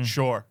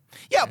 Sure.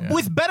 Yeah,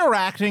 with better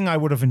acting, I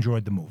would have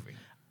enjoyed the movie.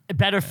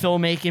 Better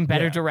filmmaking,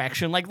 better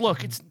direction. Like,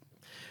 look,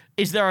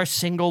 is there a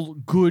single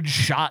good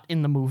shot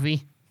in the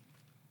movie?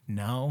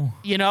 No.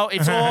 You know,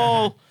 it's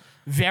all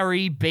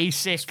very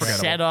basic forgettable.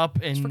 setup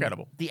and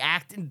forgettable. the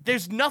acting.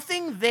 There's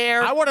nothing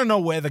there. I want to know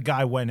where the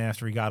guy went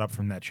after he got up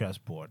from that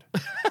chessboard.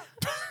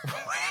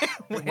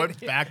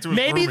 Went back to his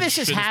Maybe room and this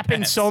has shit his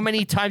happened pants. so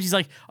many times. He's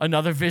like,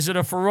 another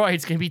visitor for Roy.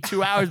 It's going to be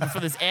 2 hours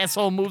before this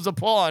asshole moves a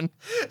pawn.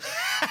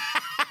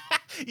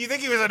 You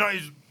think he was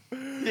annoyed?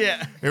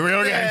 Yeah. Here we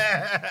go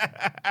again.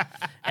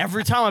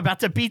 Every time I'm about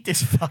to beat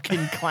this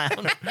fucking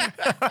clown.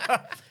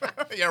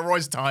 Yeah,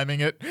 Roy's timing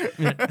it.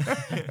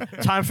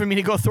 Time for me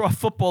to go throw a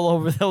football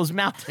over those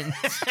mountains.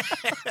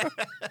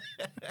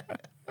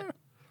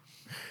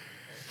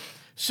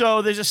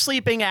 So there's a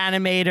sleeping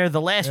animator.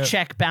 The last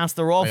check bounced.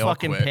 They're all They all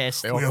fucking quit.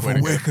 pissed. They all quit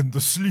again.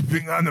 the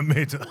sleeping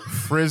animator.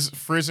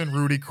 Frizz and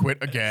Rudy quit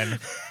again.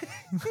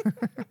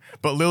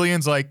 But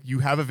Lillian's like, you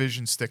have a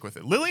vision, stick with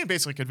it. Lillian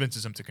basically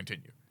convinces him to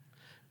continue.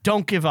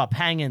 Don't give up.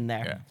 Hang in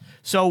there. Yeah.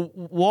 So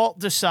Walt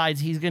decides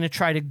he's going to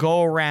try to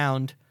go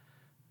around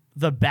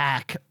the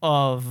back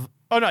of...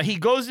 Oh, no. He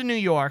goes to New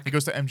York. He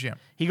goes to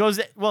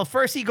MGM.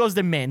 First he goes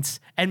to Mintz,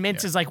 and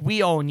Mintz is like,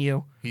 we own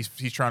you. He's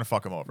trying to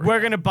fuck him over. We're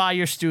going to buy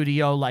your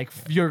studio. Like,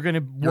 you're going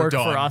to You're work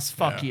done. for us.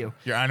 Fuck Yeah. you.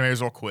 Your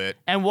animators all quit.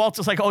 And Walt's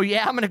just like, oh,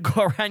 yeah, I'm going to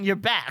go around your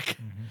back.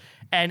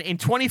 And in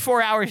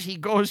 24 hours, he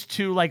goes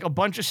to like a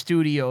bunch of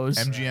studios.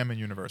 MGM and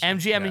Universal.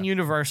 MGM and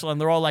Universal, and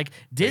they're all like,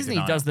 Disney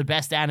deny does him. the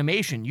best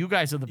animation. You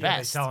guys are the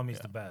best. They tell him he's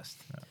the best.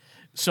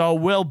 So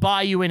we'll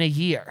buy you in a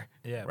year.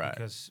 Yeah, Right.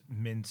 because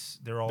Mintz,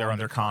 they're all They're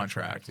under under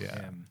contract,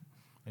 yeah.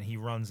 And he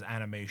runs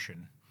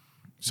animation.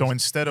 So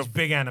instead of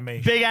Big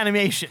animation. Big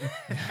animation.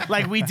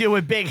 Like we do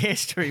with Big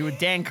History with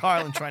Dan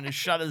Carlin trying to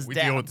shut us we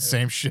down. deal with the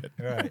same shit.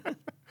 Right.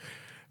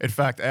 In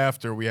fact, I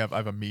have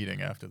a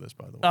meeting after this,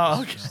 by the way.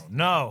 Oh, okay.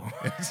 No.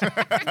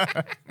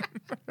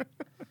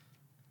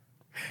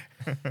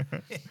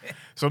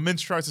 So Mintz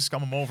tries to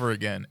scum him over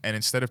again, and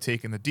instead of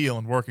taking the deal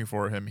and working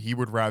for him, he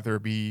would rather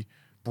be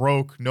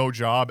broke, no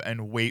job,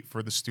 and wait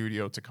for the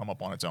studio to come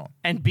up on its own.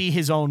 And be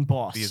his own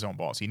boss. Be his own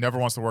boss. He never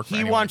wants to work for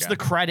He anyone wants the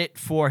again. credit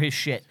for his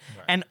shit.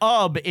 And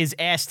is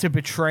asked to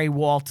betray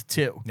Walt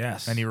too.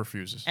 Yes. And he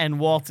refuses. And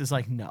Walt is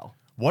like, no.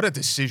 What a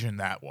decision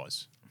that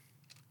was.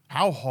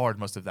 How hard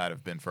must that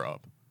have been for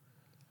Ub?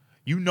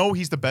 You know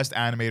he's the best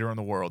animator in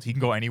the world. He can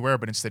go anywhere,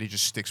 but instead he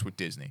just sticks with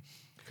Disney.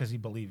 Because he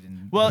believed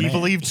in. Well, He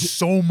believed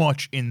so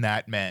much in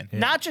that man.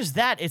 Not just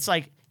that, it's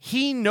like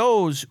he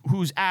knows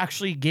who's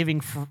actually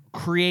giving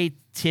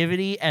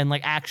creativity and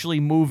like actually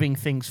moving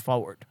things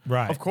forward.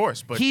 Right. Of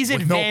course, but He's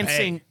with no pay.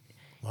 advancing,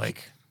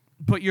 Like,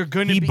 but you're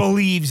going to He be...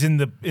 believes in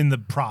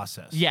the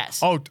process.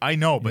 Yes. oh, I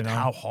know, but You know?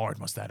 how hard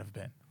must that have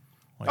been?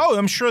 Oh,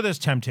 I'm sure there's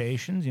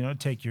temptations.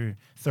 Take your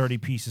 30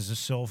 pieces of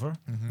silver.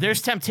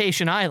 There's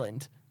Temptation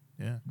Island.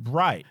 Yeah.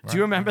 Right. Do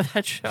you remember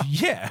that show?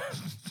 Yeah.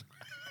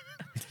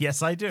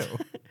 Yes, I do.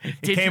 It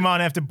Did came you- on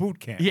after boot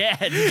camp. Yeah.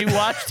 Did you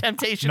watch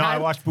Temptation No, I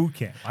Island? watched boot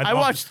camp. I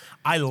watched-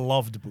 I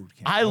loved boot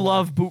camp. I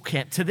love boot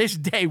camp. To this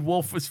day,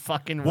 Wolf was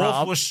fucking Wolf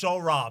robbed. was so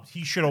robbed.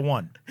 He should have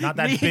won. Not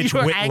that Me and bitch you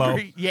were Whitlow.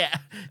 angry. Yeah.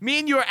 Me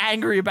and you were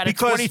angry about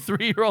Because- a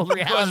 23-year-old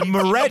reality TV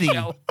Moretti,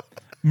 show.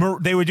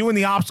 They were doing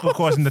the obstacle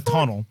course in the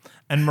tunnel,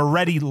 and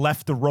Moretti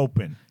left the rope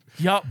in.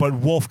 Yup. But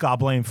Wolf got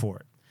blamed for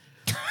it.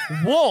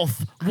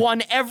 Wolf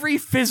won every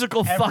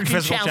physical fucking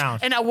physical challenge.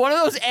 challenge. And now one of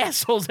those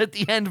assholes at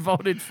the end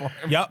voted for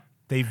him. Yep.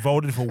 They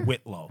voted for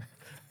Whitlow.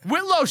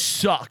 Whitlow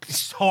sucked.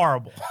 It's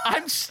horrible.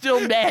 I'm still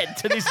mad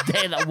to this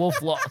day that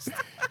Wolf lost.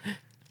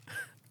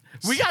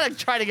 We gotta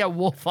try to get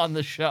Wolf on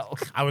the show.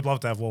 I would love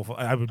to have Wolf.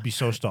 I would be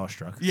so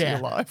starstruck. Yeah,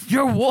 alive?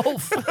 you're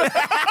Wolf.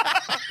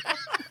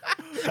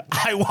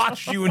 I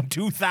watched you in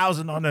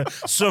 2000 on a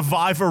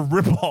Survivor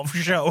ripoff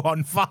show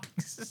on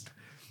Fox.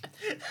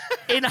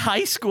 In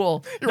high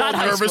school. You're Not all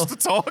high nervous school. to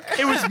talk.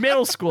 It was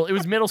middle school. It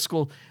was middle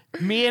school.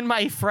 Me and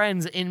my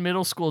friends in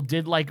middle school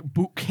did like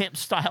boot camp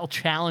style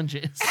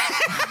challenges.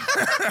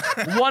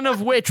 One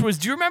of which was,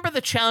 do you remember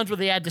the challenge where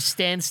they had to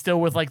stand still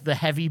with like the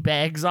heavy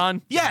bags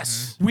on?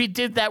 Yes. We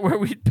did that where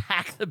we'd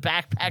pack the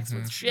backpacks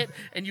with shit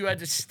and you had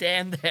to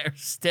stand there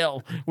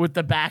still with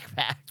the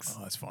backpacks. Oh,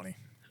 that's funny.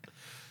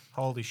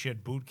 Holy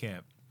shit, boot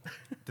camp.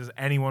 Does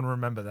anyone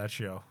remember that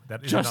show?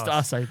 That isn't Just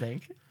us, I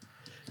think.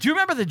 Do you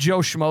remember the Joe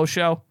Schmo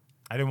show?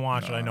 I didn't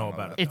watch it. I know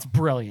about it. It's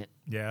brilliant.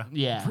 Yeah.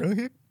 Yeah.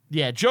 Brilliant.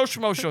 Yeah, Joe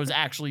Schmo show is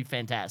actually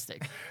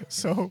fantastic.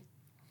 So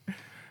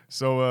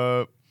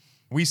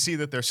we see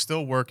that they're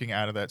still working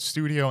out of that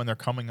studio and they're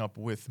coming up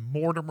with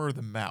Mortimer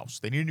the Mouse.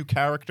 They need a new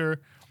character.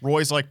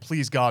 Roy's like,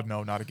 please God,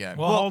 no, not again.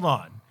 Well, hold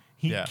on.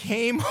 He Yeah.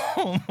 came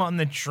home on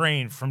the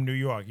train from New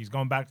York. He's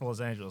going back to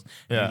Los Angeles.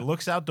 And Yeah. he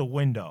looks out the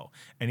window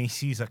and he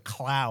sees a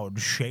cloud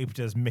shaped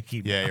as Mickey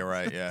Mouse. Yeah, you're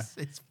right, yeah.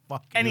 It's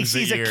fucking. And he Lose the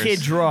sees a ears. kid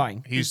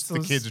drawing. He's the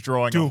so kid's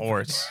drawing a stupid.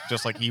 horse,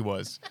 just like he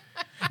was.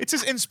 It's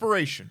his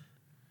inspiration.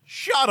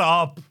 Shut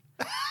up.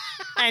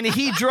 And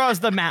he draws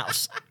the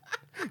mouse.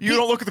 You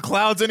don't look at the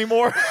clouds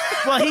anymore?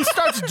 Well, he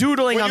starts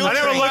doodling on the I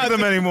never train. look at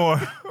them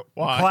anymore.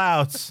 Why?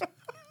 Clouds.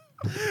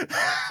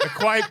 They're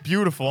quite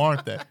beautiful,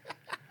 aren't they?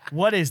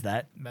 What is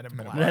that? Men in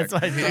Black. That's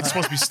what I It's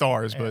supposed to be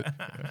stars, but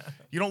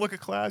you don't look at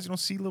clouds. You don't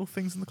see little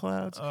things in the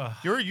clouds.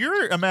 Your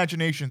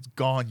imagination's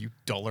gone, you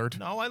dullard.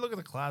 No, I look at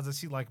the clouds. I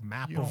see like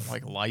map You don't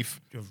like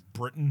life. of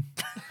Britain.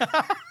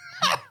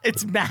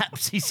 It's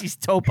maps. He sees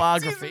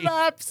topography.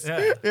 Maps.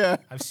 Yeah. Yeah.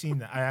 I've seen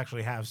that. I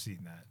actually have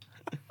seen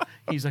that.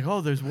 He's like,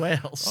 oh, there's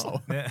whales.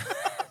 Yeah.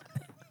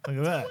 Look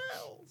at that.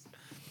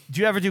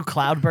 Do you ever do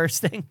cloud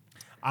bursting?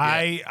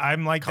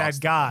 I'm like that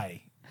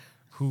guy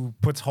who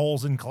puts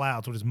holes in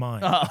clouds with his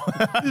mind. Oh.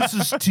 This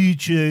is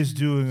TJ's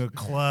doing a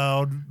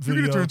cloud You're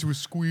video. gonna turn into a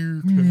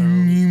square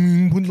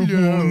cloud. Put the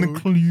hole in the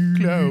cloud. Cloud.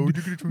 You're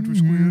gonna turn into a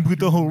square. Put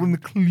the hole in the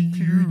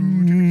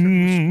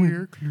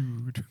Square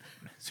cloud. cloud.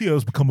 See how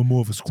it's becoming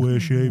more of a square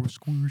shape.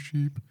 Square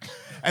shape.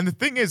 And the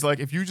thing is, like,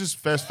 if you just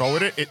fast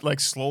forward it, it like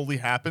slowly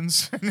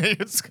happens. And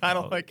it's kind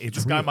of like it's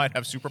this guy real. might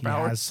have He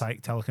superpowers. has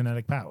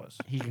telekinetic powers.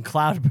 He can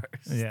cloud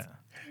burst. Yeah.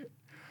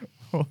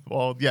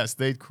 Well, yes,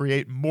 they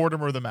create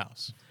Mortimer the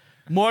Mouse,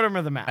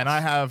 Mortimer the Mouse. and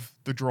I have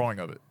the drawing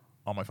of it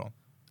on my phone.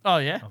 Oh,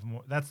 yeah?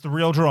 That's the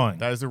real drawing.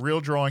 That is the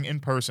real drawing in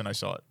person. I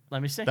saw it.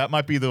 Let me see. That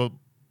might be the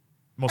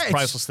most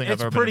priceless thing I've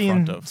it's ever pretty been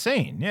in front of.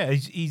 insane. Yeah,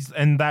 he's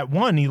and that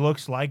one he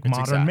looks like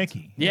modern exact.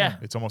 Mickey. Yeah.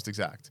 It's almost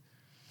exact.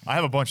 I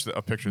have a bunch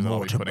of pictures that I'll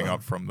be Mortimer. putting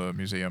up from the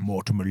museum.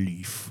 Mortimer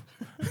Leaf.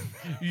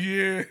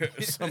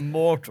 Yes, a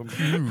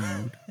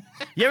Mortimer.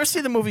 You ever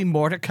see the movie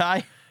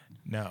Mordecai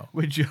No.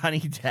 with Johnny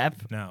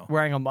Depp? No.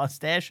 Wearing a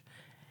mustache?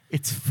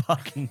 It's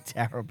fucking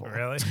terrible.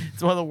 Really?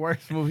 It's one of the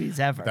worst movies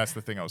ever. That's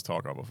the thing I was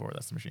talking about before.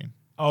 That's the machine.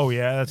 Oh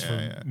yeah, that's Yeah, for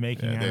yeah.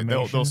 making Yeah,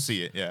 they'll animations.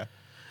 see it. Yeah.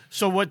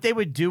 So what they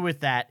would do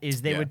with that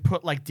is they Yeah. would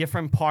put like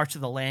different parts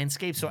of the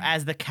landscape. So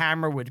as the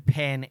camera would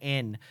pan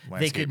in, they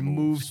Landscape could move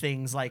moves.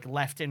 things like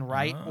left and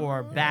right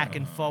or back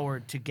and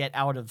forward to get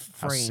out of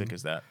How frame. sick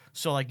is that?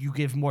 So like you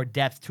give more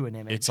depth to an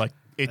image.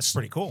 It's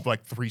pretty cool.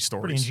 Like 3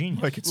 stories.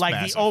 ingenious. Like it's like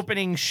massive. the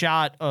opening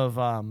shot of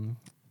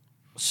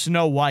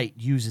Snow White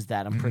uses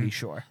that, I'm pretty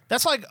sure.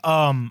 That's like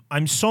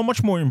I'm so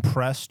much more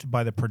impressed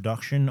by the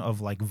production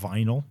of like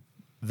vinyl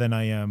than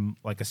I am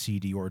like a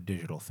CD or a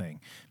digital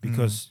thing.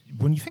 Because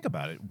when you think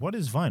about it, what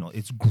is vinyl?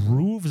 It's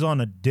grooves on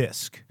a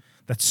disc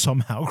that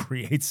somehow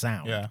create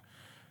sound. Yeah.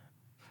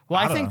 Well,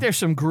 I don't think know. there's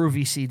some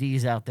groovy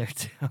CDs out there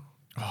too.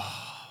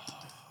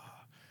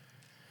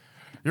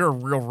 You're a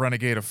real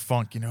renegade of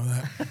funk, you know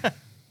that?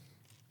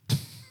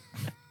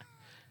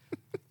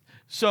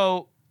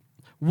 So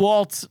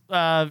Walt,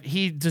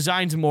 he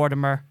designs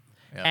Mortimer,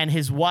 Yeah. and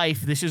his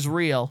wife, this is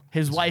real,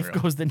 his wife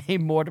real. goes, the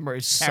name Mortimer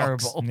is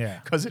terrible. Yeah.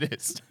 Because it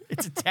is.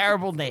 It's a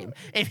terrible name.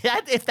 If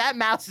that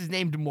mouse is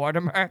named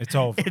Mortimer, It's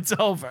over. It's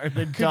over.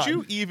 They're Could done.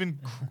 you even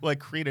like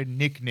create a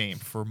nickname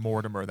for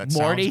Mortimer that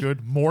Morty? sounds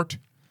good?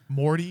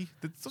 Morty?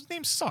 Those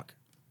names suck.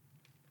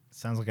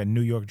 Sounds like a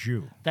New York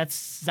Jew.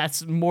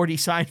 That's Morty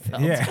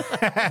Seinfeld,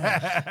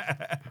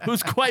 Yeah.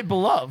 who's quite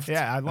beloved.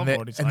 Yeah, I love And they,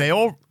 Morty. and they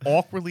all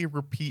awkwardly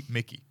repeat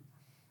Mickey.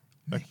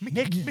 Like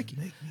Mickey.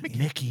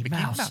 Mickey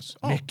Mouse.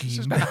 Oh, Mickey this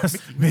is Mouse.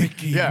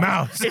 Mickey Yeah.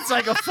 Mouse. It's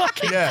like a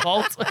fucking Yeah.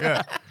 cult.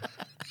 Yeah.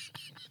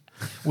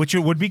 Which it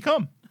would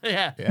become.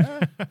 Yeah.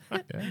 Yeah.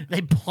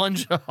 They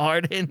plunge a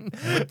heart in.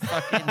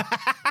 Fucking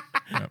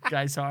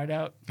guy's heart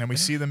out. And we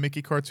see the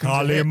Mickey cartoons.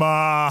 a hit.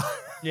 Kalima.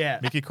 Yeah.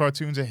 Mickey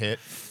cartoons a hit.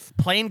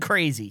 Plain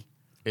Crazy.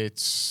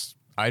 It's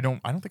I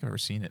don't think I've ever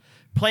seen it.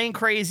 Plain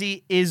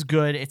Crazy is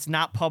good. It's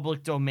not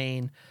public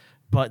domain,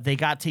 but they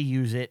got to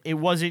use it. It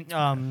wasn't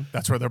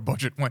That's where their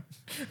budget went.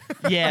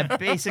 yeah,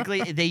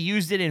 basically they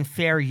used it in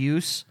fair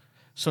use.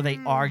 So they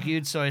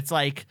argued. So it's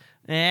like,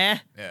 Yeah.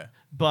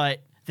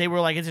 but they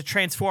were like, it's a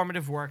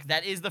transformative work.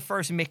 That is the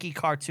first Mickey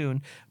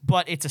cartoon,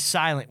 but it's a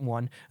silent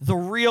one. The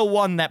real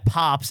one that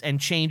pops and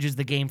changes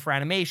the game for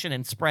animation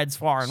and spreads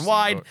far and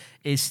wide Steamboat.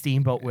 is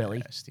Steamboat Willie.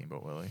 Yeah,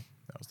 Steamboat Willie.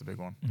 That was the big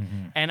one.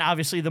 And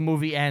obviously the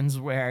movie ends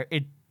where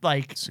it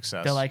like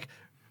Success. they're like,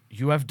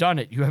 you have done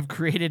it. You have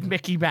created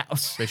Mickey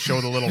Mouse. They show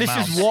the little This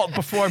mouse. is Walt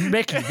before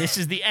Mickey. This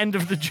is the end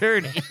of the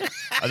journey.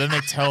 And then they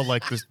tell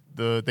like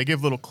they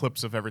give little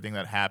clips of everything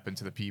that happened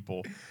to the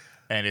people,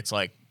 and it's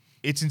like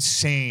it's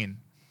insane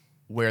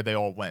where they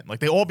all went. Like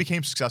they all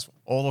became successful.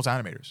 All those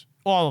animators.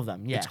 All of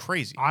them, yeah. It's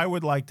crazy. I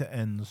would like to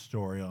end the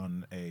story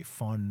on a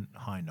fun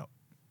high note.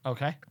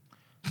 Okay.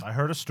 I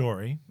heard a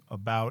story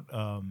about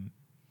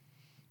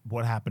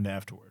what happened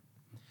afterward.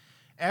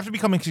 After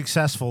becoming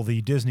successful,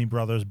 the Disney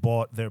brothers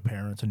bought their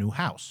parents a new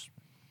house.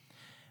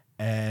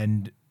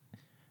 And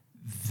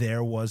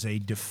there was a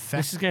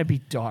This is going to be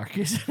dark,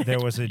 isn't it? there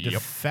was a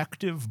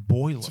defective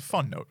boiler It's a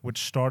fun note. which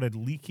started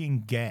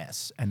leaking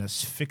gas and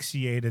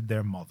asphyxiated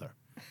their mother.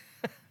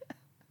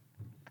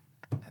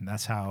 And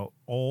that's how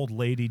old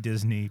Lady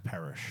Disney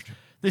perished.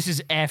 This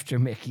is after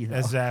Mickey, though.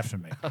 That's after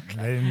me.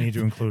 They didn't need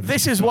to include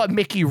This it. is what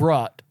Mickey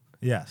wrought.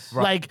 Yes.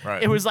 Like,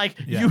 right. it was like,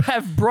 Yeah. you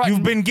have brought...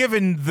 You've been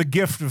given the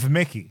gift of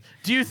Mickey,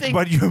 do you think...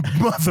 but your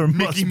mother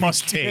Mickey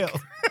must must take.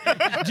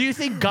 take. do you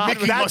think God...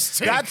 Mickey would- must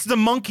take. That's the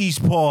monkey's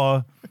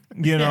paw,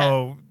 you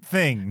know,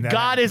 thing. That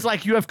God is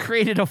like, you have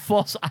created a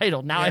false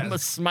idol. Now I Yes.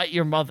 must smite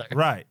your mother.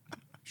 right.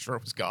 Sure,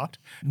 it was God.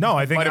 No,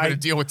 I think Might have been a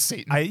deal with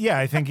Satan.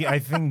 I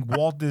think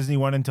Walt Disney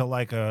went into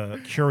like a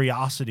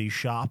curiosity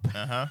shop,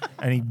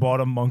 and he bought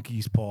a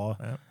monkey's paw,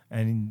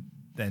 and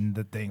then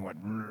the thing went.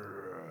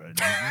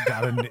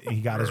 And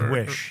he got his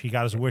wish. He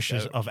got his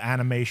wishes of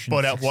animation.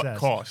 But at what success.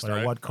 cost, But right?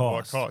 at what At what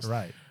cost? cost?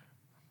 Right.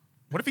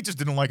 What if he just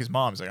didn't like his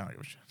mom? He's like, I don't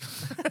give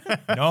a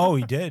shit. No,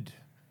 he did.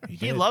 He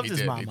He did. loved He his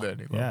did. mama. He did.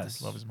 He loved,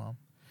 Yes. loved his mom.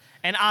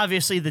 And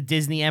obviously, the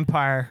Disney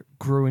empire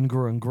grew and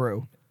grew and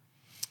grew.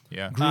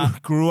 Yeah.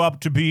 Grew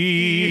up to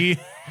be.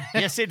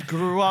 Yes, it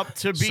grew up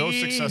to be. So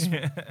successful.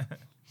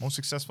 Most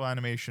successful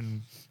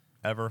animation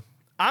ever.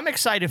 I'm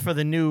excited for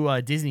the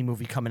new Disney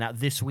movie coming out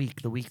this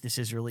week, the week this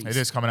is released. It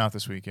is coming out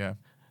this week, yeah.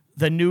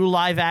 The new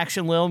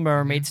live-action Little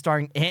Mermaid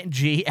starring Aunt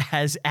G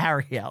as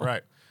Ariel.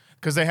 Right.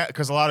 Because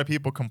a lot of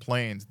people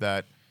complained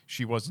that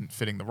she wasn't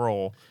fitting the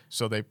role,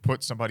 so they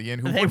put somebody in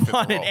who They would fit the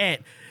wanted role.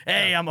 Aunt.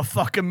 Hey, I'm a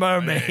fucking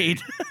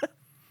mermaid.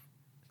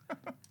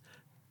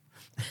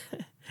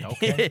 Okay. What,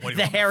 do you the want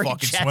me to hairy fucking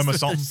chest swim or with the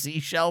something?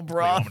 seashell What, you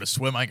bra. want me to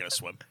swim? I ain't gonna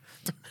swim.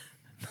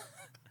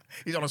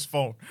 He's on his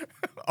phone.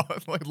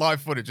 Like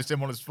live footage, just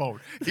him on his phone.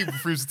 He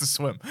refuses to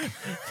swim.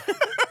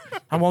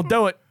 I won't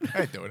do it.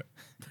 I ain't doing it.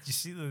 Did you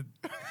see the?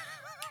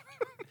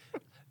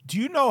 Do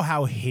you know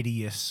how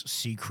hideous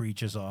sea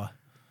creatures are?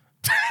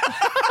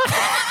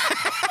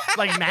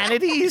 Like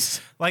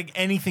manatees. Like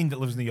anything that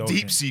lives in the ocean.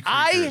 Deep sea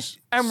I creatures.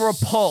 am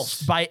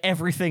repulsed by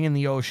everything in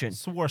the ocean.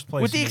 It's the worst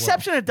place. With the in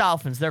exception of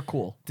dolphins, they're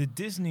cool. the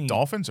Disney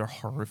Dolphins are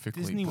horrifically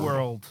Disney brutal.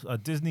 World, a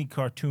Disney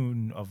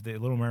cartoon of the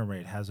Little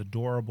Mermaid has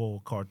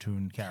adorable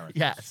cartoon characters.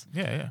 Yes.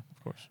 Yeah,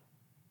 of course.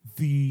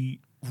 The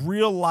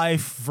real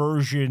life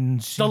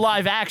version The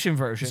live action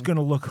version. is going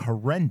to look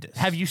horrendous.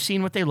 Have you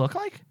seen what they look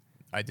like?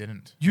 I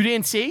didn't. You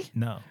didn't see?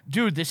 No.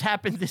 Dude, this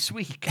happened this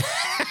week.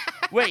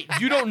 Wait,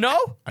 you don't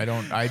know?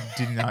 I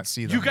did not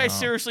see them. You guys no.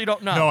 seriously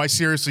don't know? No, I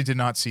seriously did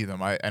not see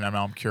them.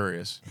 I'm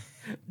curious.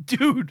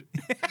 Dude,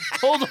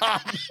 hold on.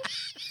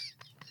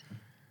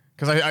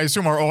 Because I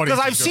assume our audience.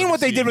 Because I've is seen gonna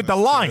what they be did with the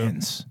seeing this, too.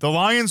 lions. The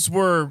lions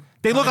were.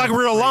 They look like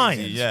real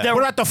lions. yeah. They're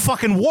not the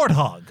fucking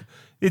warthog.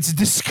 It's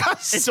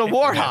disgusting. It's a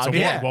warthog.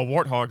 Yeah, well,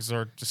 warthogs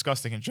are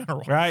disgusting in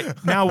general. Right?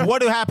 Now,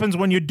 what happens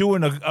when you're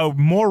doing a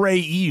moray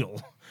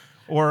eel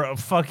or a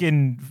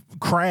fucking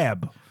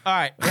crab? All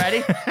right,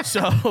 ready?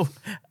 So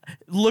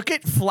look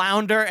at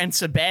Flounder and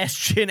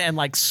Sebastian and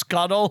like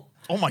Scuttle.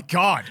 Oh my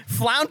God.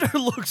 Flounder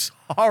looks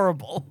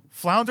horrible.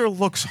 Flounder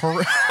looks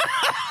horrific.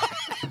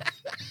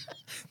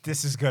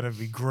 This is going to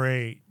be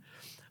great.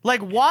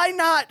 Like, why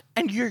not?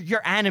 And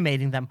you're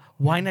animating them.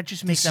 Why not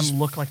just make them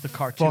look like the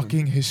cartoon?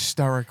 Fucking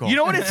hysterical. You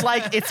know what it's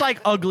like? It's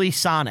like Ugly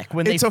Sonic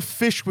when It's a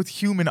fish with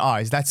human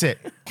eyes. That's it.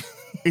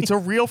 It's a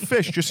real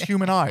fish, just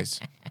human eyes.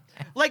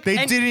 like They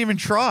and didn't even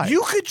try.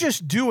 You could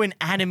just do an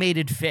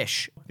animated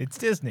fish. It's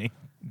Disney.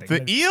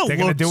 The eel They're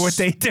going to do what looks-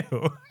 they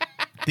do.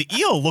 The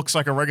eel looks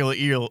like a regular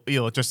eel.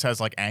 It just has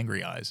like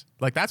angry eyes.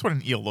 Like that's what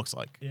an eel looks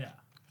like. Yeah.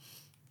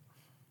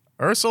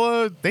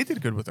 Ursula, they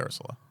did good with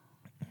Ursula.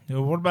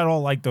 What about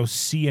all like those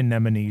sea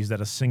anemones that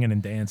are singing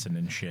and dancing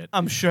and shit?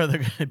 I'm sure they're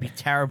going to be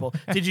terrible.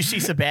 Did you see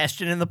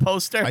Sebastian in the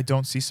poster? I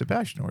don't see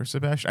Sebastian. Where's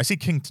Sebastian? I see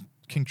King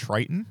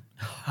Triton.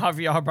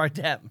 Javier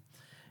Bardem.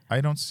 I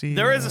don't see.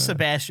 There is a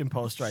Sebastian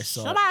poster I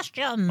saw.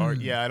 Or,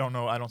 yeah, I don't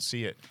know. I don't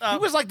see it. He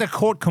was like the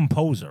court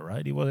composer,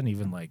 right? He wasn't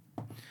even like.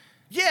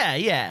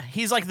 Yeah.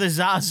 He's like the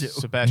Zazu.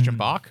 Sebastian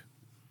Bach.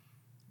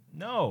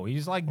 No,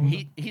 he's like.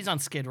 He's on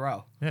Skid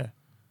Row. Yeah,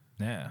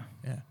 yeah.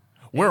 yeah.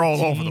 We're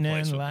all over the 18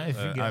 place. and life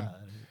you got.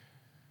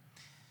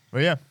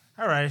 But yeah,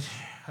 All right.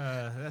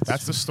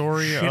 that's the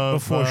story shit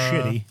of before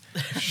shitty.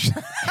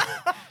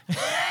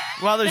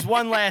 Well, there's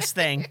one last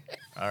thing.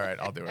 All right,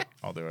 I'll do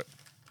it.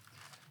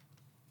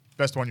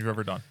 Best one you've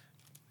ever done.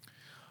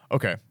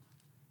 Okay.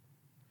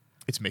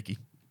 It's Mickey.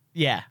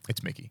 Yeah.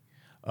 It's Mickey.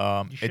 You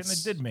shouldn't it's-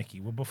 have did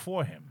Mickey. We're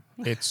before him.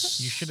 It's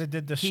You should have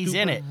did the He's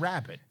stupid in it.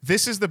 rabbit.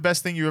 This is the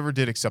best thing you ever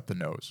did, except the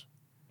nose.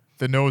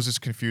 The nose is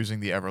confusing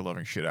the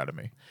ever-loving shit out of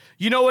me.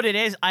 You know what it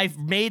is? I've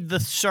made the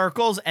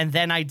circles and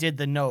then I did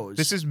the nose.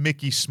 This is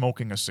Mickey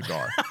smoking a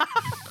cigar.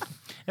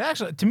 It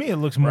actually, to me, it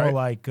looks more Right.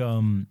 like.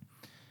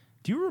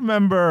 Do you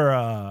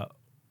remember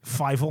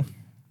Fievel?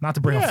 Not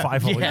to bring up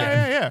Fievel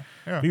again.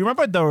 Yeah. Do you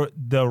remember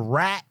the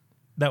rat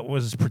that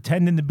was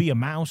pretending to be a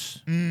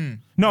mouse?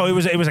 No, it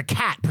was a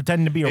cat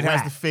pretending to be a It rat.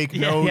 has the fake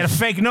Yeah. nose. He had a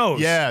fake nose.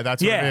 Yeah,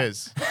 that's what Yeah. it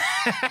is.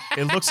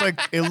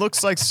 It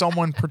looks like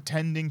someone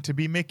pretending to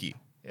be Mickey.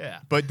 Yeah.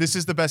 But this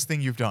is the best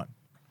thing you've done.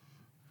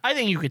 I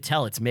think you could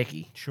tell it's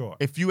Mickey. Sure.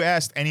 If you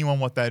asked anyone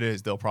what that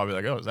is, they'll probably be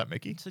like, "Oh, is that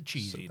Mickey?" It's a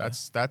cheese eater.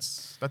 That's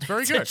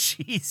very It's a good.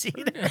 cheese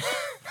eater.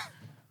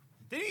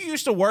 Did you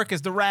used to work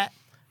as the rat?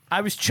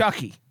 I was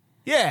Chucky.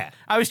 Yeah.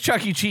 I was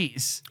Chuck E.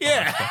 Cheese.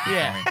 Yeah.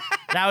 Yeah.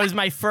 That was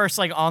my first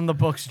like on the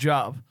books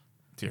job.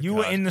 Dear You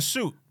were God. in the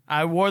suit.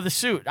 I wore the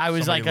suit. I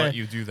was Somebody like let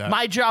you do that.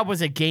 My job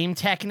was a game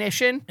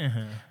technician,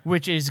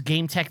 which is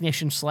game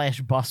technician /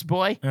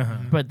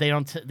 busboy. But they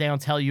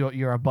don't tell you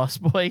you're a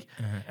busboy.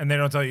 And they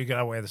don't tell you you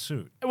gotta wear the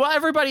suit. Well,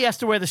 everybody has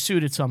to wear the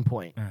suit at some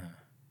point.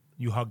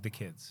 You hug the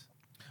kids.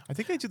 I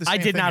think they do the I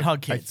same did thing not hug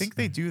I kids. think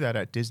they do that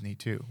at Disney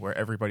too, where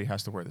everybody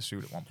has to wear the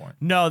suit at one point.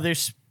 No,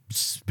 there's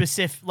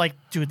specific, like,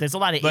 dude, there's a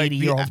lot of Like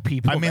 80-year-old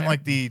people. I mean, there.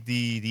 like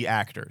the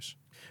actors.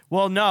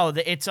 well, no,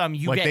 it's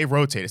you Like get they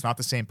rotate. It's not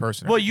the same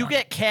person. well, every you time.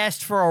 get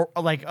cast for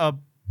like a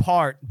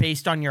part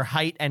based on your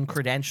height and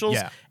credentials,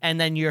 Yeah. and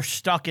then you're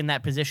stuck in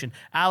that position.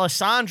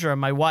 Alessandra,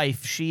 my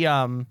wife, she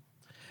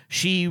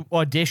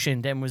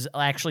auditioned and was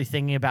actually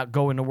thinking about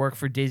going to work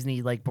for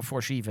Disney like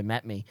before she even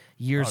met me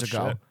years Oh,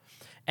 ago. shit.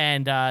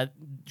 And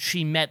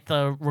she met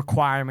the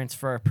requirements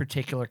for a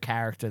particular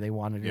character they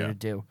wanted her Yeah. to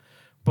do.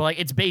 But like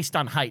it's based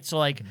on height. So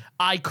like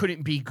I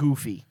couldn't be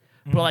Goofy.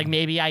 But like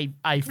maybe I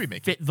be Mickey.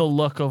 fit the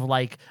look of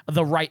like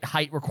the right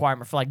height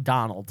requirement for like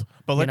Donald.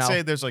 But you let's know?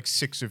 say there's like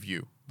 6 of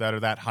you that are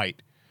that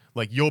height.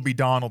 Like you'll be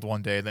Donald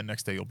one day, then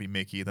next day you'll be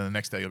Mickey, then the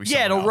next day you'll be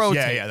Yeah, someone it'll else.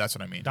 rotate. Yeah, that's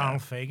what I mean.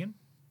 Donald Fagan,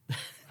 Yeah.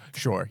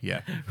 Sure,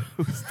 yeah.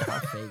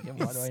 Stop Fagan.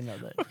 Why do I know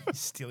that?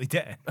 Steely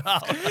Dan.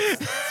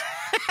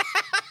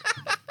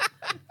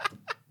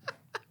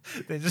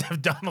 They just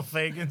have Donald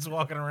Fagans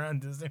walking around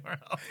Disney World.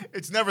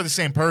 It's never the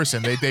same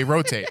person. They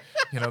rotate.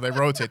 You know, they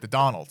rotate the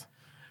Donald.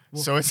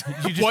 So it's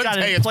You just one gotta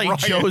day it's play Ryan,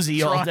 Josie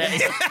it's all Ryan. day.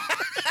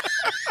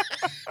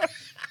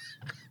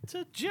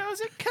 So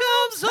Josie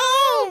comes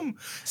home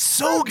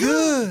so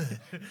good.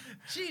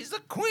 She's the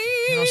queen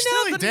You know,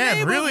 Steely of the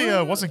Dan really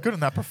neighborhood. wasn't good in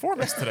that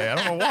performance today. I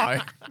don't know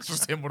why. It's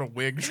just him with a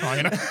wig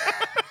trying to.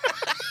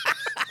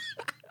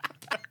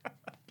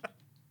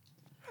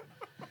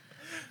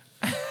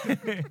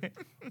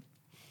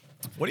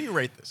 What do you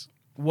rate this?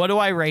 What do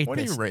I rate What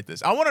do this? you rate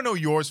this? I want to know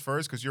yours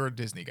first because you're a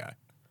Disney guy.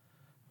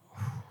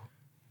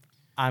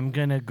 I'm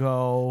gonna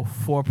go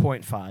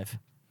 4.5.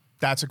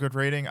 That's a good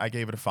rating. I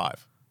gave it a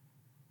 5.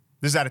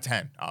 This is out of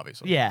 10,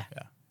 obviously. Yeah.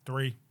 Yeah.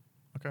 3.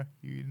 Okay.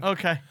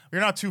 Okay.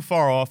 You're not too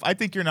far off. I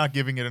think you're not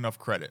giving it enough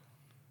credit.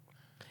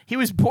 He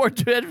was bored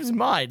to out of his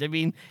mind. I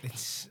mean,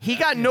 he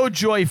got no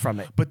joy from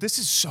it. But this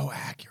is so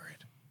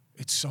accurate.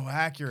 It's so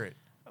accurate.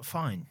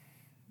 Fine.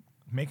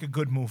 Make a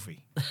good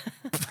movie.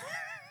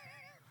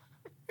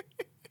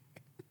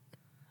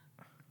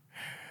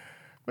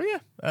 But yeah,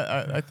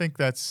 I think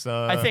that's.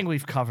 I think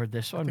we've covered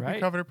this one, we right?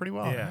 covered it pretty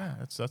well. Yeah.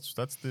 Yeah,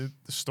 that's the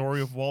story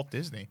of Walt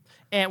Disney.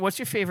 And what's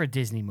your favorite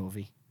Disney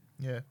movie?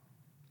 Yeah,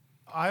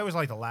 I always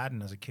liked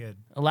Aladdin as a kid.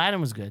 Aladdin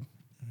was good.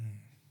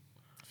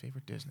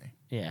 favorite Disney.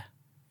 Yeah.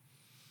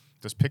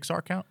 Does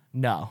Pixar count?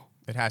 No.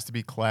 It has to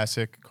be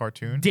classic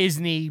cartoon.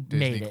 Disney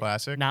made it.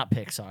 classic? Not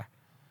Pixar.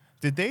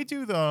 Did they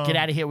do the? Get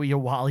out of here with your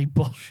Wally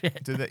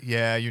bullshit. Did they?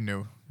 Yeah, you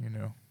knew.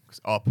 'Cause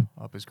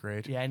Up is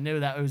great. Yeah, I knew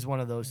that was one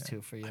of those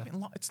two for you. I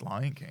mean, it's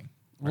Lion King.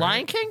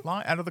 Lion King?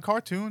 Out of the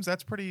cartoons,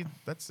 that's pretty.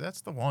 That's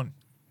the one.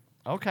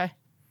 Okay.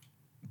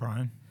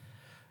 Brian.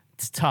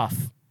 It's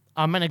tough.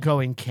 I'm gonna go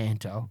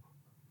Encanto.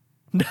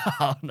 No,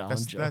 I'm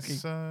joking.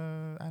 That's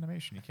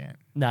animation. You can't.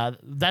 No,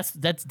 that's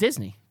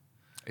Disney.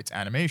 It's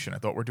animation. I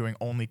thought we're doing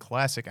only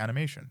classic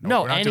animation.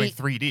 No, we're not any- doing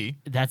 3D.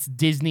 That's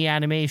Disney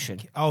animation.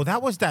 Oh,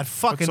 that was that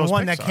fucking so's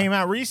one that Pixar. came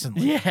out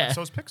recently. Yeah.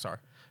 So is Pixar.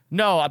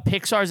 No,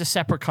 Pixar is a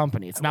separate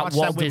company. It's not watched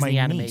Walt that with my Disney niece.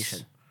 Animation.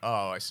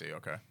 Oh, I see.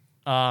 Okay.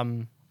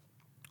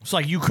 So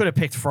like you could have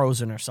picked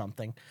Frozen or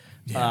something.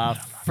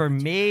 For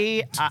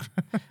me,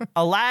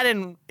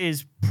 Aladdin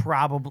is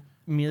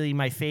probably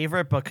my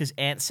favorite, but because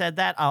Aunt said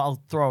that,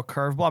 I'll throw a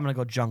curveball. I'm gonna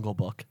go Jungle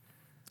Book.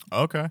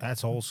 Okay.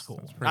 That's old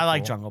school. I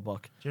like cool. Jungle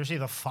Book. Did you ever see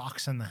The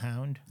Fox and the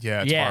Hound?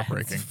 Yeah, it's Yeah,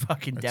 heartbreaking. it's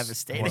fucking It's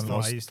devastating. one of the I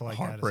most used to like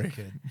that as a heartbreak-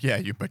 kid. Yeah,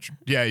 you bet.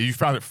 Yeah, you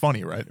found it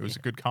funny, right? It was a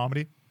good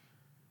comedy.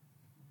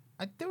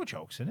 There were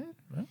jokes in it.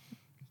 Right?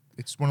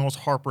 It's one of the most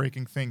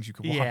heartbreaking things you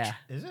could watch. Yeah.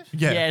 Is it?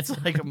 Yeah. It's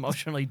like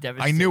emotionally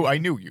devastating. I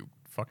knew you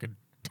fucking.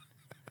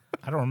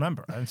 I don't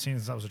remember. I haven't seen it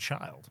since I was a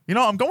child. You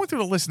know, I'm going through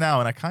the list now,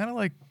 and I kind of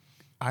like.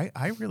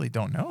 I really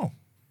don't know.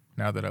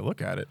 Now that I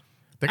look at it,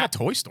 they got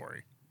Toy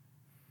Story,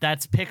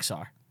 That's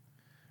Pixar.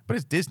 but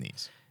it's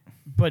Disney's.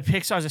 But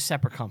Pixar's a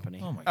separate company.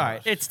 Oh my All right,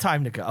 gosh. it's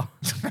time to go.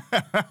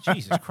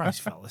 Jesus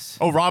Christ, fellas.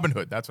 Oh, Robin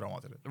Hood. That's what I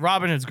wanted.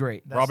 Robin Hood's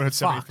great. That's Robin Hood the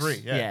Fox.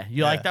 73. Yeah. Yeah.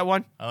 You like that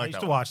one? I I like used that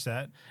to one. watch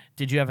that.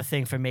 Did you have a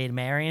thing for Maid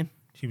Marian?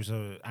 She was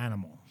an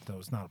animal, though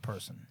it's not a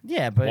person.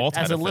 Yeah, but Walt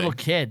as had a a little thing.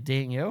 kid,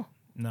 didn't you?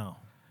 No.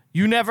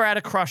 You never had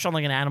a crush on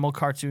like an animal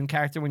cartoon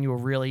character when you were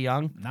really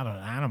young? Not an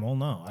animal,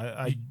 no.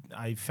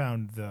 I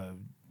found the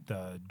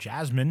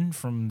Jasmine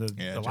from the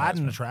Aladdin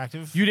Jasmine.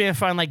 attractive. You didn't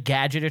find like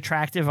Gadget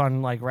attractive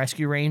on like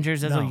Rescue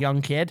Rangers as a No.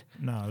 young kid?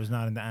 No, I was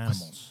not into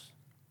animals.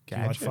 Do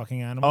you like Gadget?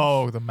 fucking animals?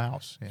 Oh, the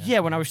mouse. Yeah. Yeah,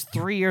 when I was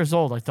 3 years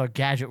old, I thought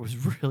Gadget was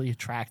really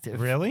attractive.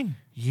 Really?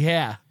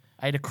 Yeah.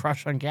 I had a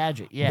crush on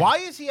Gadget. Yeah. Why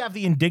does he have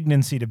the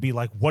indignancy to be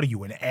like, what are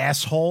you, an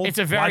asshole? It's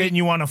a Why very- didn't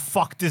you want to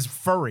fuck this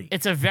furry?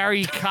 It's a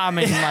very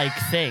common like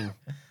thing.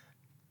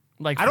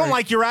 Like I don't for-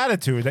 like your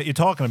attitude that you're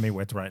talking to me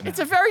with right now. It's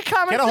a very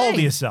common Get a thing. hold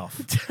of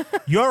yourself.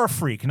 You're a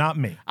freak, not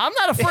me. I'm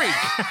not a freak.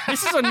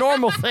 This is a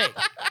normal thing.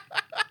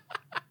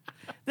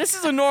 This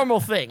is a normal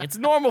thing. It's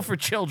normal for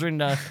children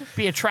to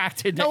be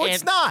attracted to No,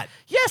 it's not.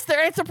 Yes,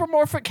 they're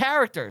anthropomorphic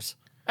characters.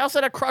 I also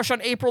had a crush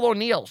on April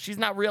O'Neil. She's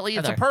not real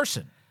either. That's a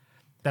person.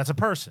 That's a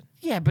person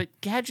Yeah, but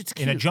Gadget's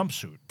cute. in a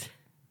jumpsuit.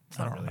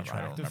 I don't really remember.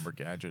 I don't attractive. remember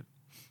Gadget,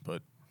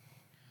 but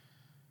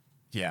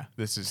yeah,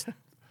 this is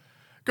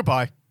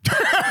goodbye.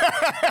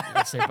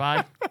 Let's say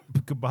bye.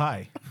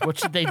 Goodbye. What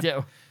should they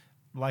do?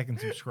 Like and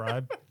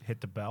subscribe.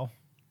 Hit the bell.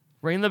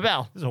 Ring the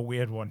bell. This is a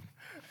weird one.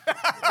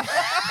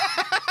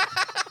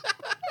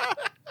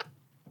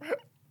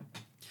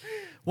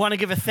 Want to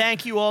give a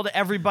thank you all to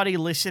everybody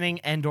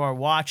listening and or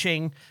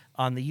watching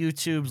on the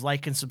YouTubes.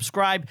 Like and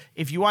subscribe.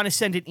 If you want to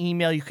send an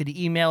email, you could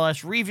email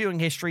us,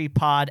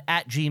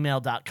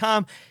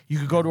 reviewinghistorypod@gmail.com. You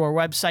could go to our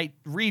website,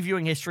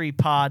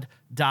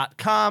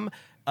 reviewinghistorypod.com.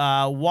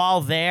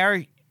 While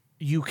there,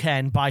 you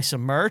can buy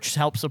some merch to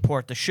help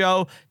support the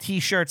show.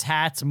 T-shirts,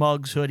 hats,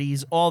 mugs,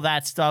 hoodies, all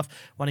that stuff.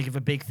 Want to give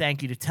a big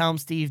thank you to Tell 'em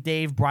Steve,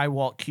 Dave, Bry,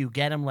 Walt, Q,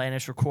 Get 'em,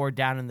 Lannis Record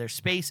down in their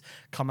space.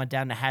 Come on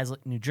down to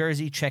Hazlitt, New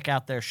Jersey. Check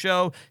out their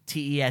show,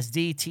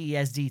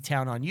 TESD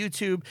Town on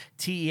YouTube,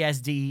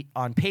 TESD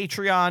on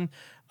Patreon.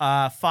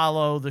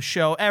 Follow the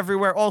show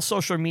everywhere, all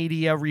social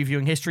media,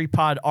 Reviewing History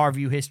Pod,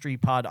 RView History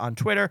Pod on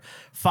Twitter.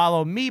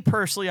 Follow me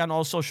personally on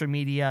all social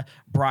media,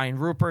 Brian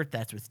Rupert,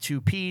 that's with 2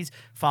 P's.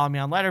 Follow me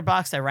on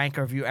Letterboxd. I rank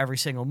and review every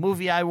single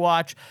movie I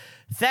watch.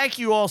 Thank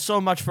you all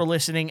so much for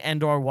listening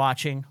and or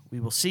watching.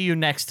 We will see you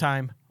next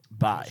time.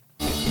 Bye.